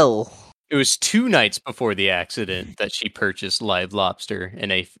unwell. It was 2 nights before the accident that she purchased live lobster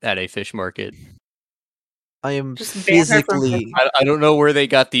at a fish market. I am Just ban her from physically. I don't know where they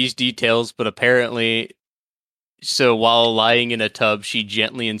got these details, but apparently, so while lying in a tub, she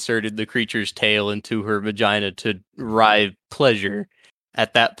gently inserted the creature's tail into her vagina to derive pleasure.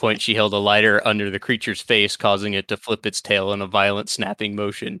 At that point, she held a lighter under the creature's face, causing it to flip its tail in a violent snapping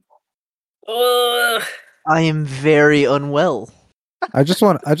motion. Ugh. I am very unwell. I just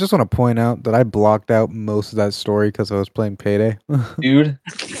want to point out that I blocked out most of that story because I was playing Payday. Dude,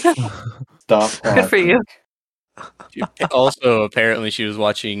 stop. Good for you. Also, apparently, she was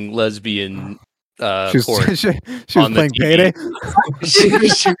watching lesbian porn. She was on the playing TV. Payday.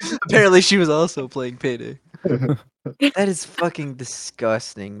 Apparently, she was also playing Payday. That is fucking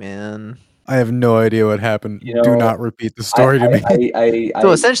disgusting, man. I have no idea what happened. You know, Do not repeat the story to me.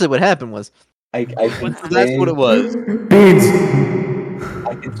 So essentially, what happened was I can So that's what it was.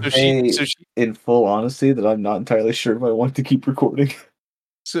 I can So say she in full honesty that I'm not entirely sure if I want to keep recording.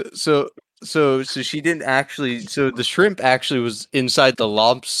 So she didn't actually. So the shrimp actually was inside the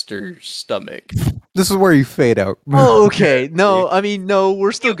lobster's stomach. This is where you fade out. Oh, okay. No, I mean, no,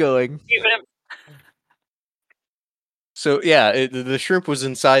 we're still going. So yeah, the shrimp was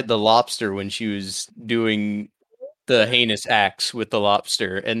inside the lobster when she was doing the heinous acts with the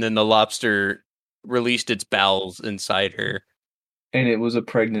lobster, and then the lobster released its bowels inside her. And it was a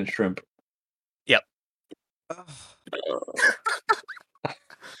pregnant shrimp. Yep.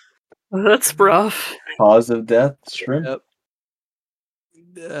 That's rough. Cause of death, shrimp. Yep.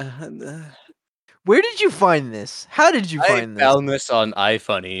 Where did you find this? How did you I find this? found this on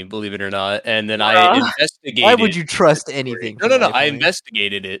iFunny, believe it or not, and then I Wow. investigated. Why would you trust anything? No, from I iFunny?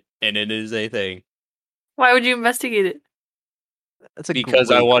 investigated it, and it is a thing. Why would you investigate it? That's a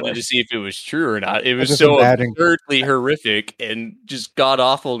Because I great wanted question. to see if it was true or not. It was just so imagine- absurdly horrific and just god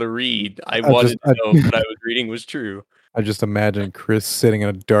awful to read. I wanted to know if what I was reading was true. I just imagine Chris sitting in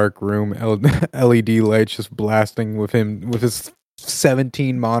a dark room, LED lights just blasting with him with his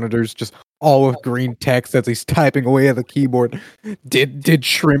 17 monitors, just all with green text as he's typing away at the keyboard. Did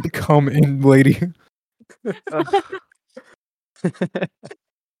shrimp come in, lady?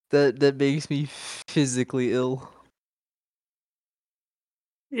 That makes me physically ill.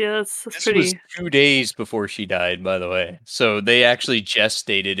 Yeah, that's This pretty. was 2 days before she died, by the way. So they actually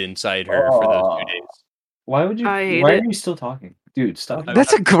gestated inside her for those 2 days. Why would you? I hate Why it. are you still talking, dude? Stop.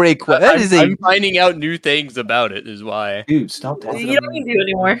 That's a great question. That is I'm finding out new things about it. Is why. Dude, stop talking. You don't need to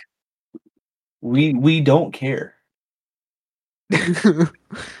anymore. We don't care.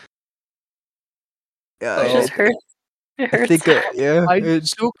 Yeah, It just hurts. It I hurts. think, yeah. I'm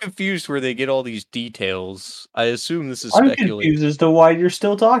so confused where they get all these details. I assume this is I'm speculation. confused as to why you're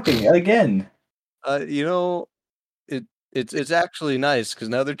still talking again. You know, it's actually nice because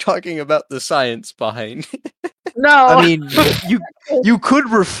now they're talking about the science behind. No. I mean, you could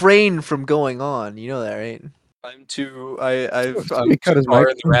refrain from going on. You know that, right? I'm too Somebody cut too his far mic.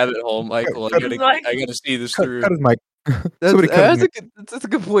 in the rabbit hole, Michael. Cut his mic. I gotta see this Cut through. his mic. That's, Somebody cut his mic. that's a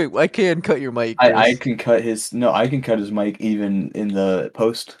good point. I can cut your mic. I Chris. can cut his I can cut his mic even in the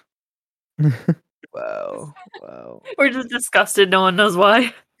post. Wow. We're just disgusted. No one knows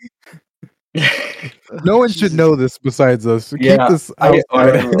why. No one should know this besides us. Yeah, Keep this I-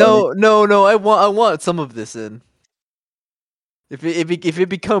 outside. No. I want some of this in. If it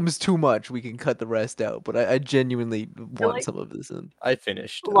becomes too much, we can cut the rest out. But I genuinely want like- some of this in. I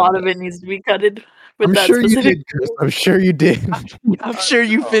finished. A lot of it needs to be cutted. With I'm that sure you specific. did, Chris. I'm sure you did. I'm sure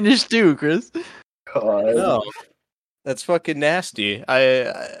you finished too, Chris. God. No, that's fucking nasty. I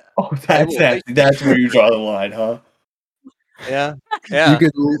Oh, that's nasty. That's where you draw the line, huh? yeah.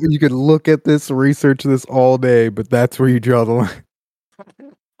 You could look at this, research this all day, but that's where you draw the line.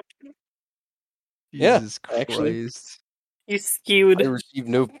 Yeah, Jesus actually. Christ. You skewed. I received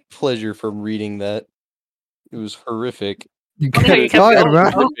no pleasure from reading that. It was horrific. You Okay, kept you kept talking going,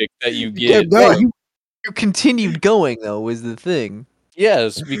 about though. Horrific that you You get. kept going. You continued going though, was the thing.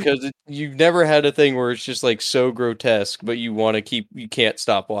 Yes, because you've never had a thing where it's just like so grotesque, but you want to keep. You can't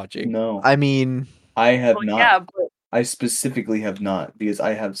stop watching. No, I mean, I have Well, not. yeah, but I specifically have not because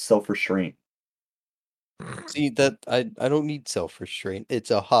I have self-restraint. See that I don't need self-restraint.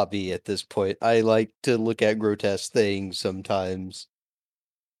 It's a hobby at this point. I like to look at grotesque things sometimes.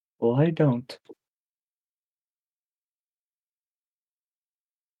 Well, I don't.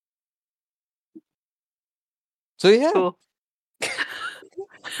 So yeah, cool.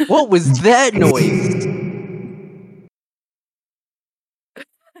 what was that noise?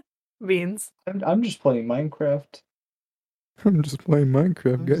 Beans. I'm just playing Minecraft. I'm just playing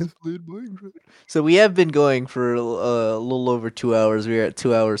Minecraft, guys. So we have been going for a little over 2 hours. We're at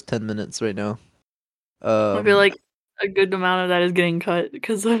 2 hours 10 minutes right now. I feel like a good amount of that is getting cut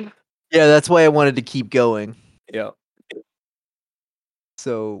because of. yeah, that's why I wanted to keep going. yeah.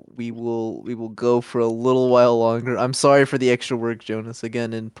 So we will go for a little while longer. I'm sorry for the extra work, Jonas.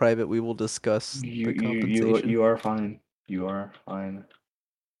 Again, in private, we will discuss the compensation. You are fine. You are fine.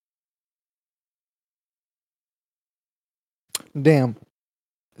 Damn,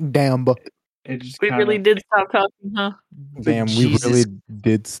 but It just We really did stop talking, huh? damn, we Jesus, really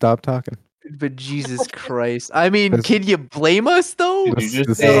did stop talking. but Jesus Christ! I mean, That's- can you blame us though? Did you This- just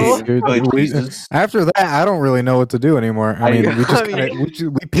this say, is good. "Good We- Jesus"? After that, I don't really know what to do anymore. I mean, we just I mean- we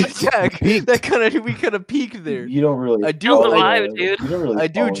peaked. Yeah, We peaked. we kind of peaked there. You don't really. I do- Feels I- alive, dude. You don't really I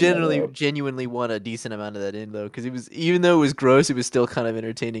do follow that up. genuinely want a decent amount of that in though, because it was, even though it was gross, it was still kind of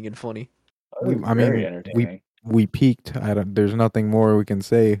entertaining and funny. That was I mean, very entertaining. We peaked. There's nothing more we can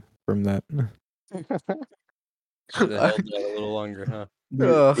say from that. Should have held that a little longer, huh? There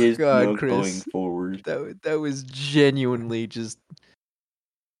Oh, is God, no Chris. going forward. That was genuinely just.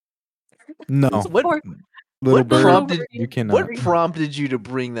 No, What little what bird, prompted- you cannot. what prompted you to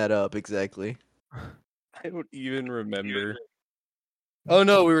bring that up exactly? I don't even remember. Oh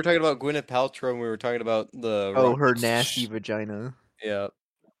no, we were talking about Gwyneth Paltrow and we were talking about the Oh, her rockets. nasty vagina. Yeah.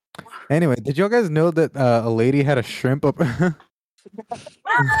 Anyway, did y'all guys know that a lady had a shrimp up?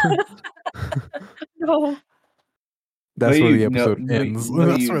 No. That's No, where you- the no, episode no, ends. no,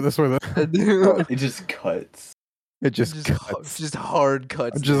 That's you- where. That's where the. It just cuts. It just just cuts. just hard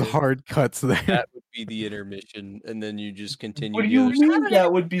cuts. Just there. hard cuts there. That would be the intermission, and then you just continue. What do you the other mean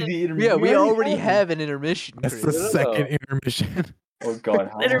that would be the intermission? Yeah, we already it. have an intermission. That's Chris. the second intermission. Oh God,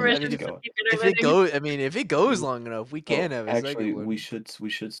 how long is Intermission. this if- going? If it goes, I mean, if it goes long enough, we can have a Actually, second one. we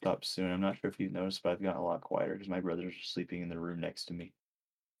should stop soon. I'm not sure if you've noticed, but I've gotten a lot quieter because my brothers are sleeping in the room next to me.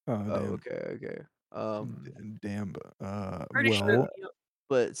 Oh, Oh, damn. okay. Damn. Pretty Well, sure.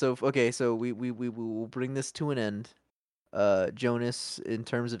 But so we will bring this to an end. Jonas, in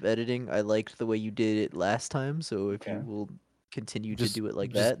terms of editing, I liked the way you did it last time. So if you Okay. will continue to just do it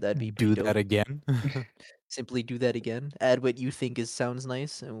like just that'd be do pretty that dope. again. Simply do that again. Add what you think sounds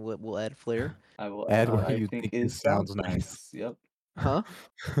nice, and we'll add flair. I will Add add what what I you think think is sounds nice. Yep. Huh?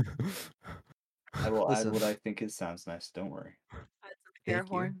 I will Listen. add what I think it sounds nice. Don't worry. Add some air Thank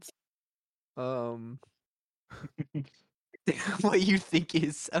you. horns. What you think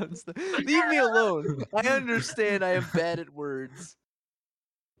is sounds. Leave me alone. I understand. I am bad at words.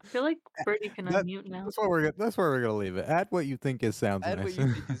 I feel like Birdie can That- unmute now. That's where we're gonna leave it. Add what you think is sounds Add nice. what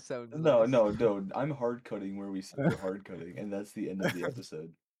you think is sounds. No, nice. I'm hard cutting where we said we're hard cutting, and that's the end of the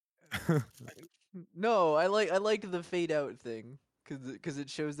episode. No, I liked the fade out thing because it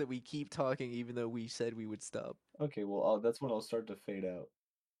shows that we keep talking even though we said we would stop. Okay, well that's when I'll start to fade out.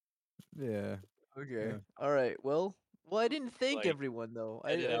 Yeah. Okay. Yeah. All right. Well, I didn't thank Like, everyone though.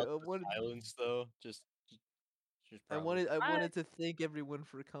 edit out I the wanted silence though. Just I wanted to thank everyone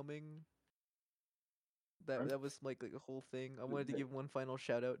for coming. That was like a whole thing. I wanted to give one final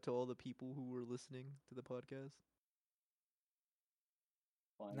shout out to all the people who were listening to the podcast.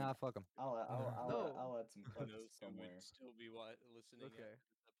 Fine. Nah, fuck them. I'll add some cuts Who somewhere. would still be listening. Okay. After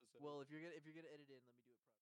this episode. Well, if you're gonna edit in, let me do it properly.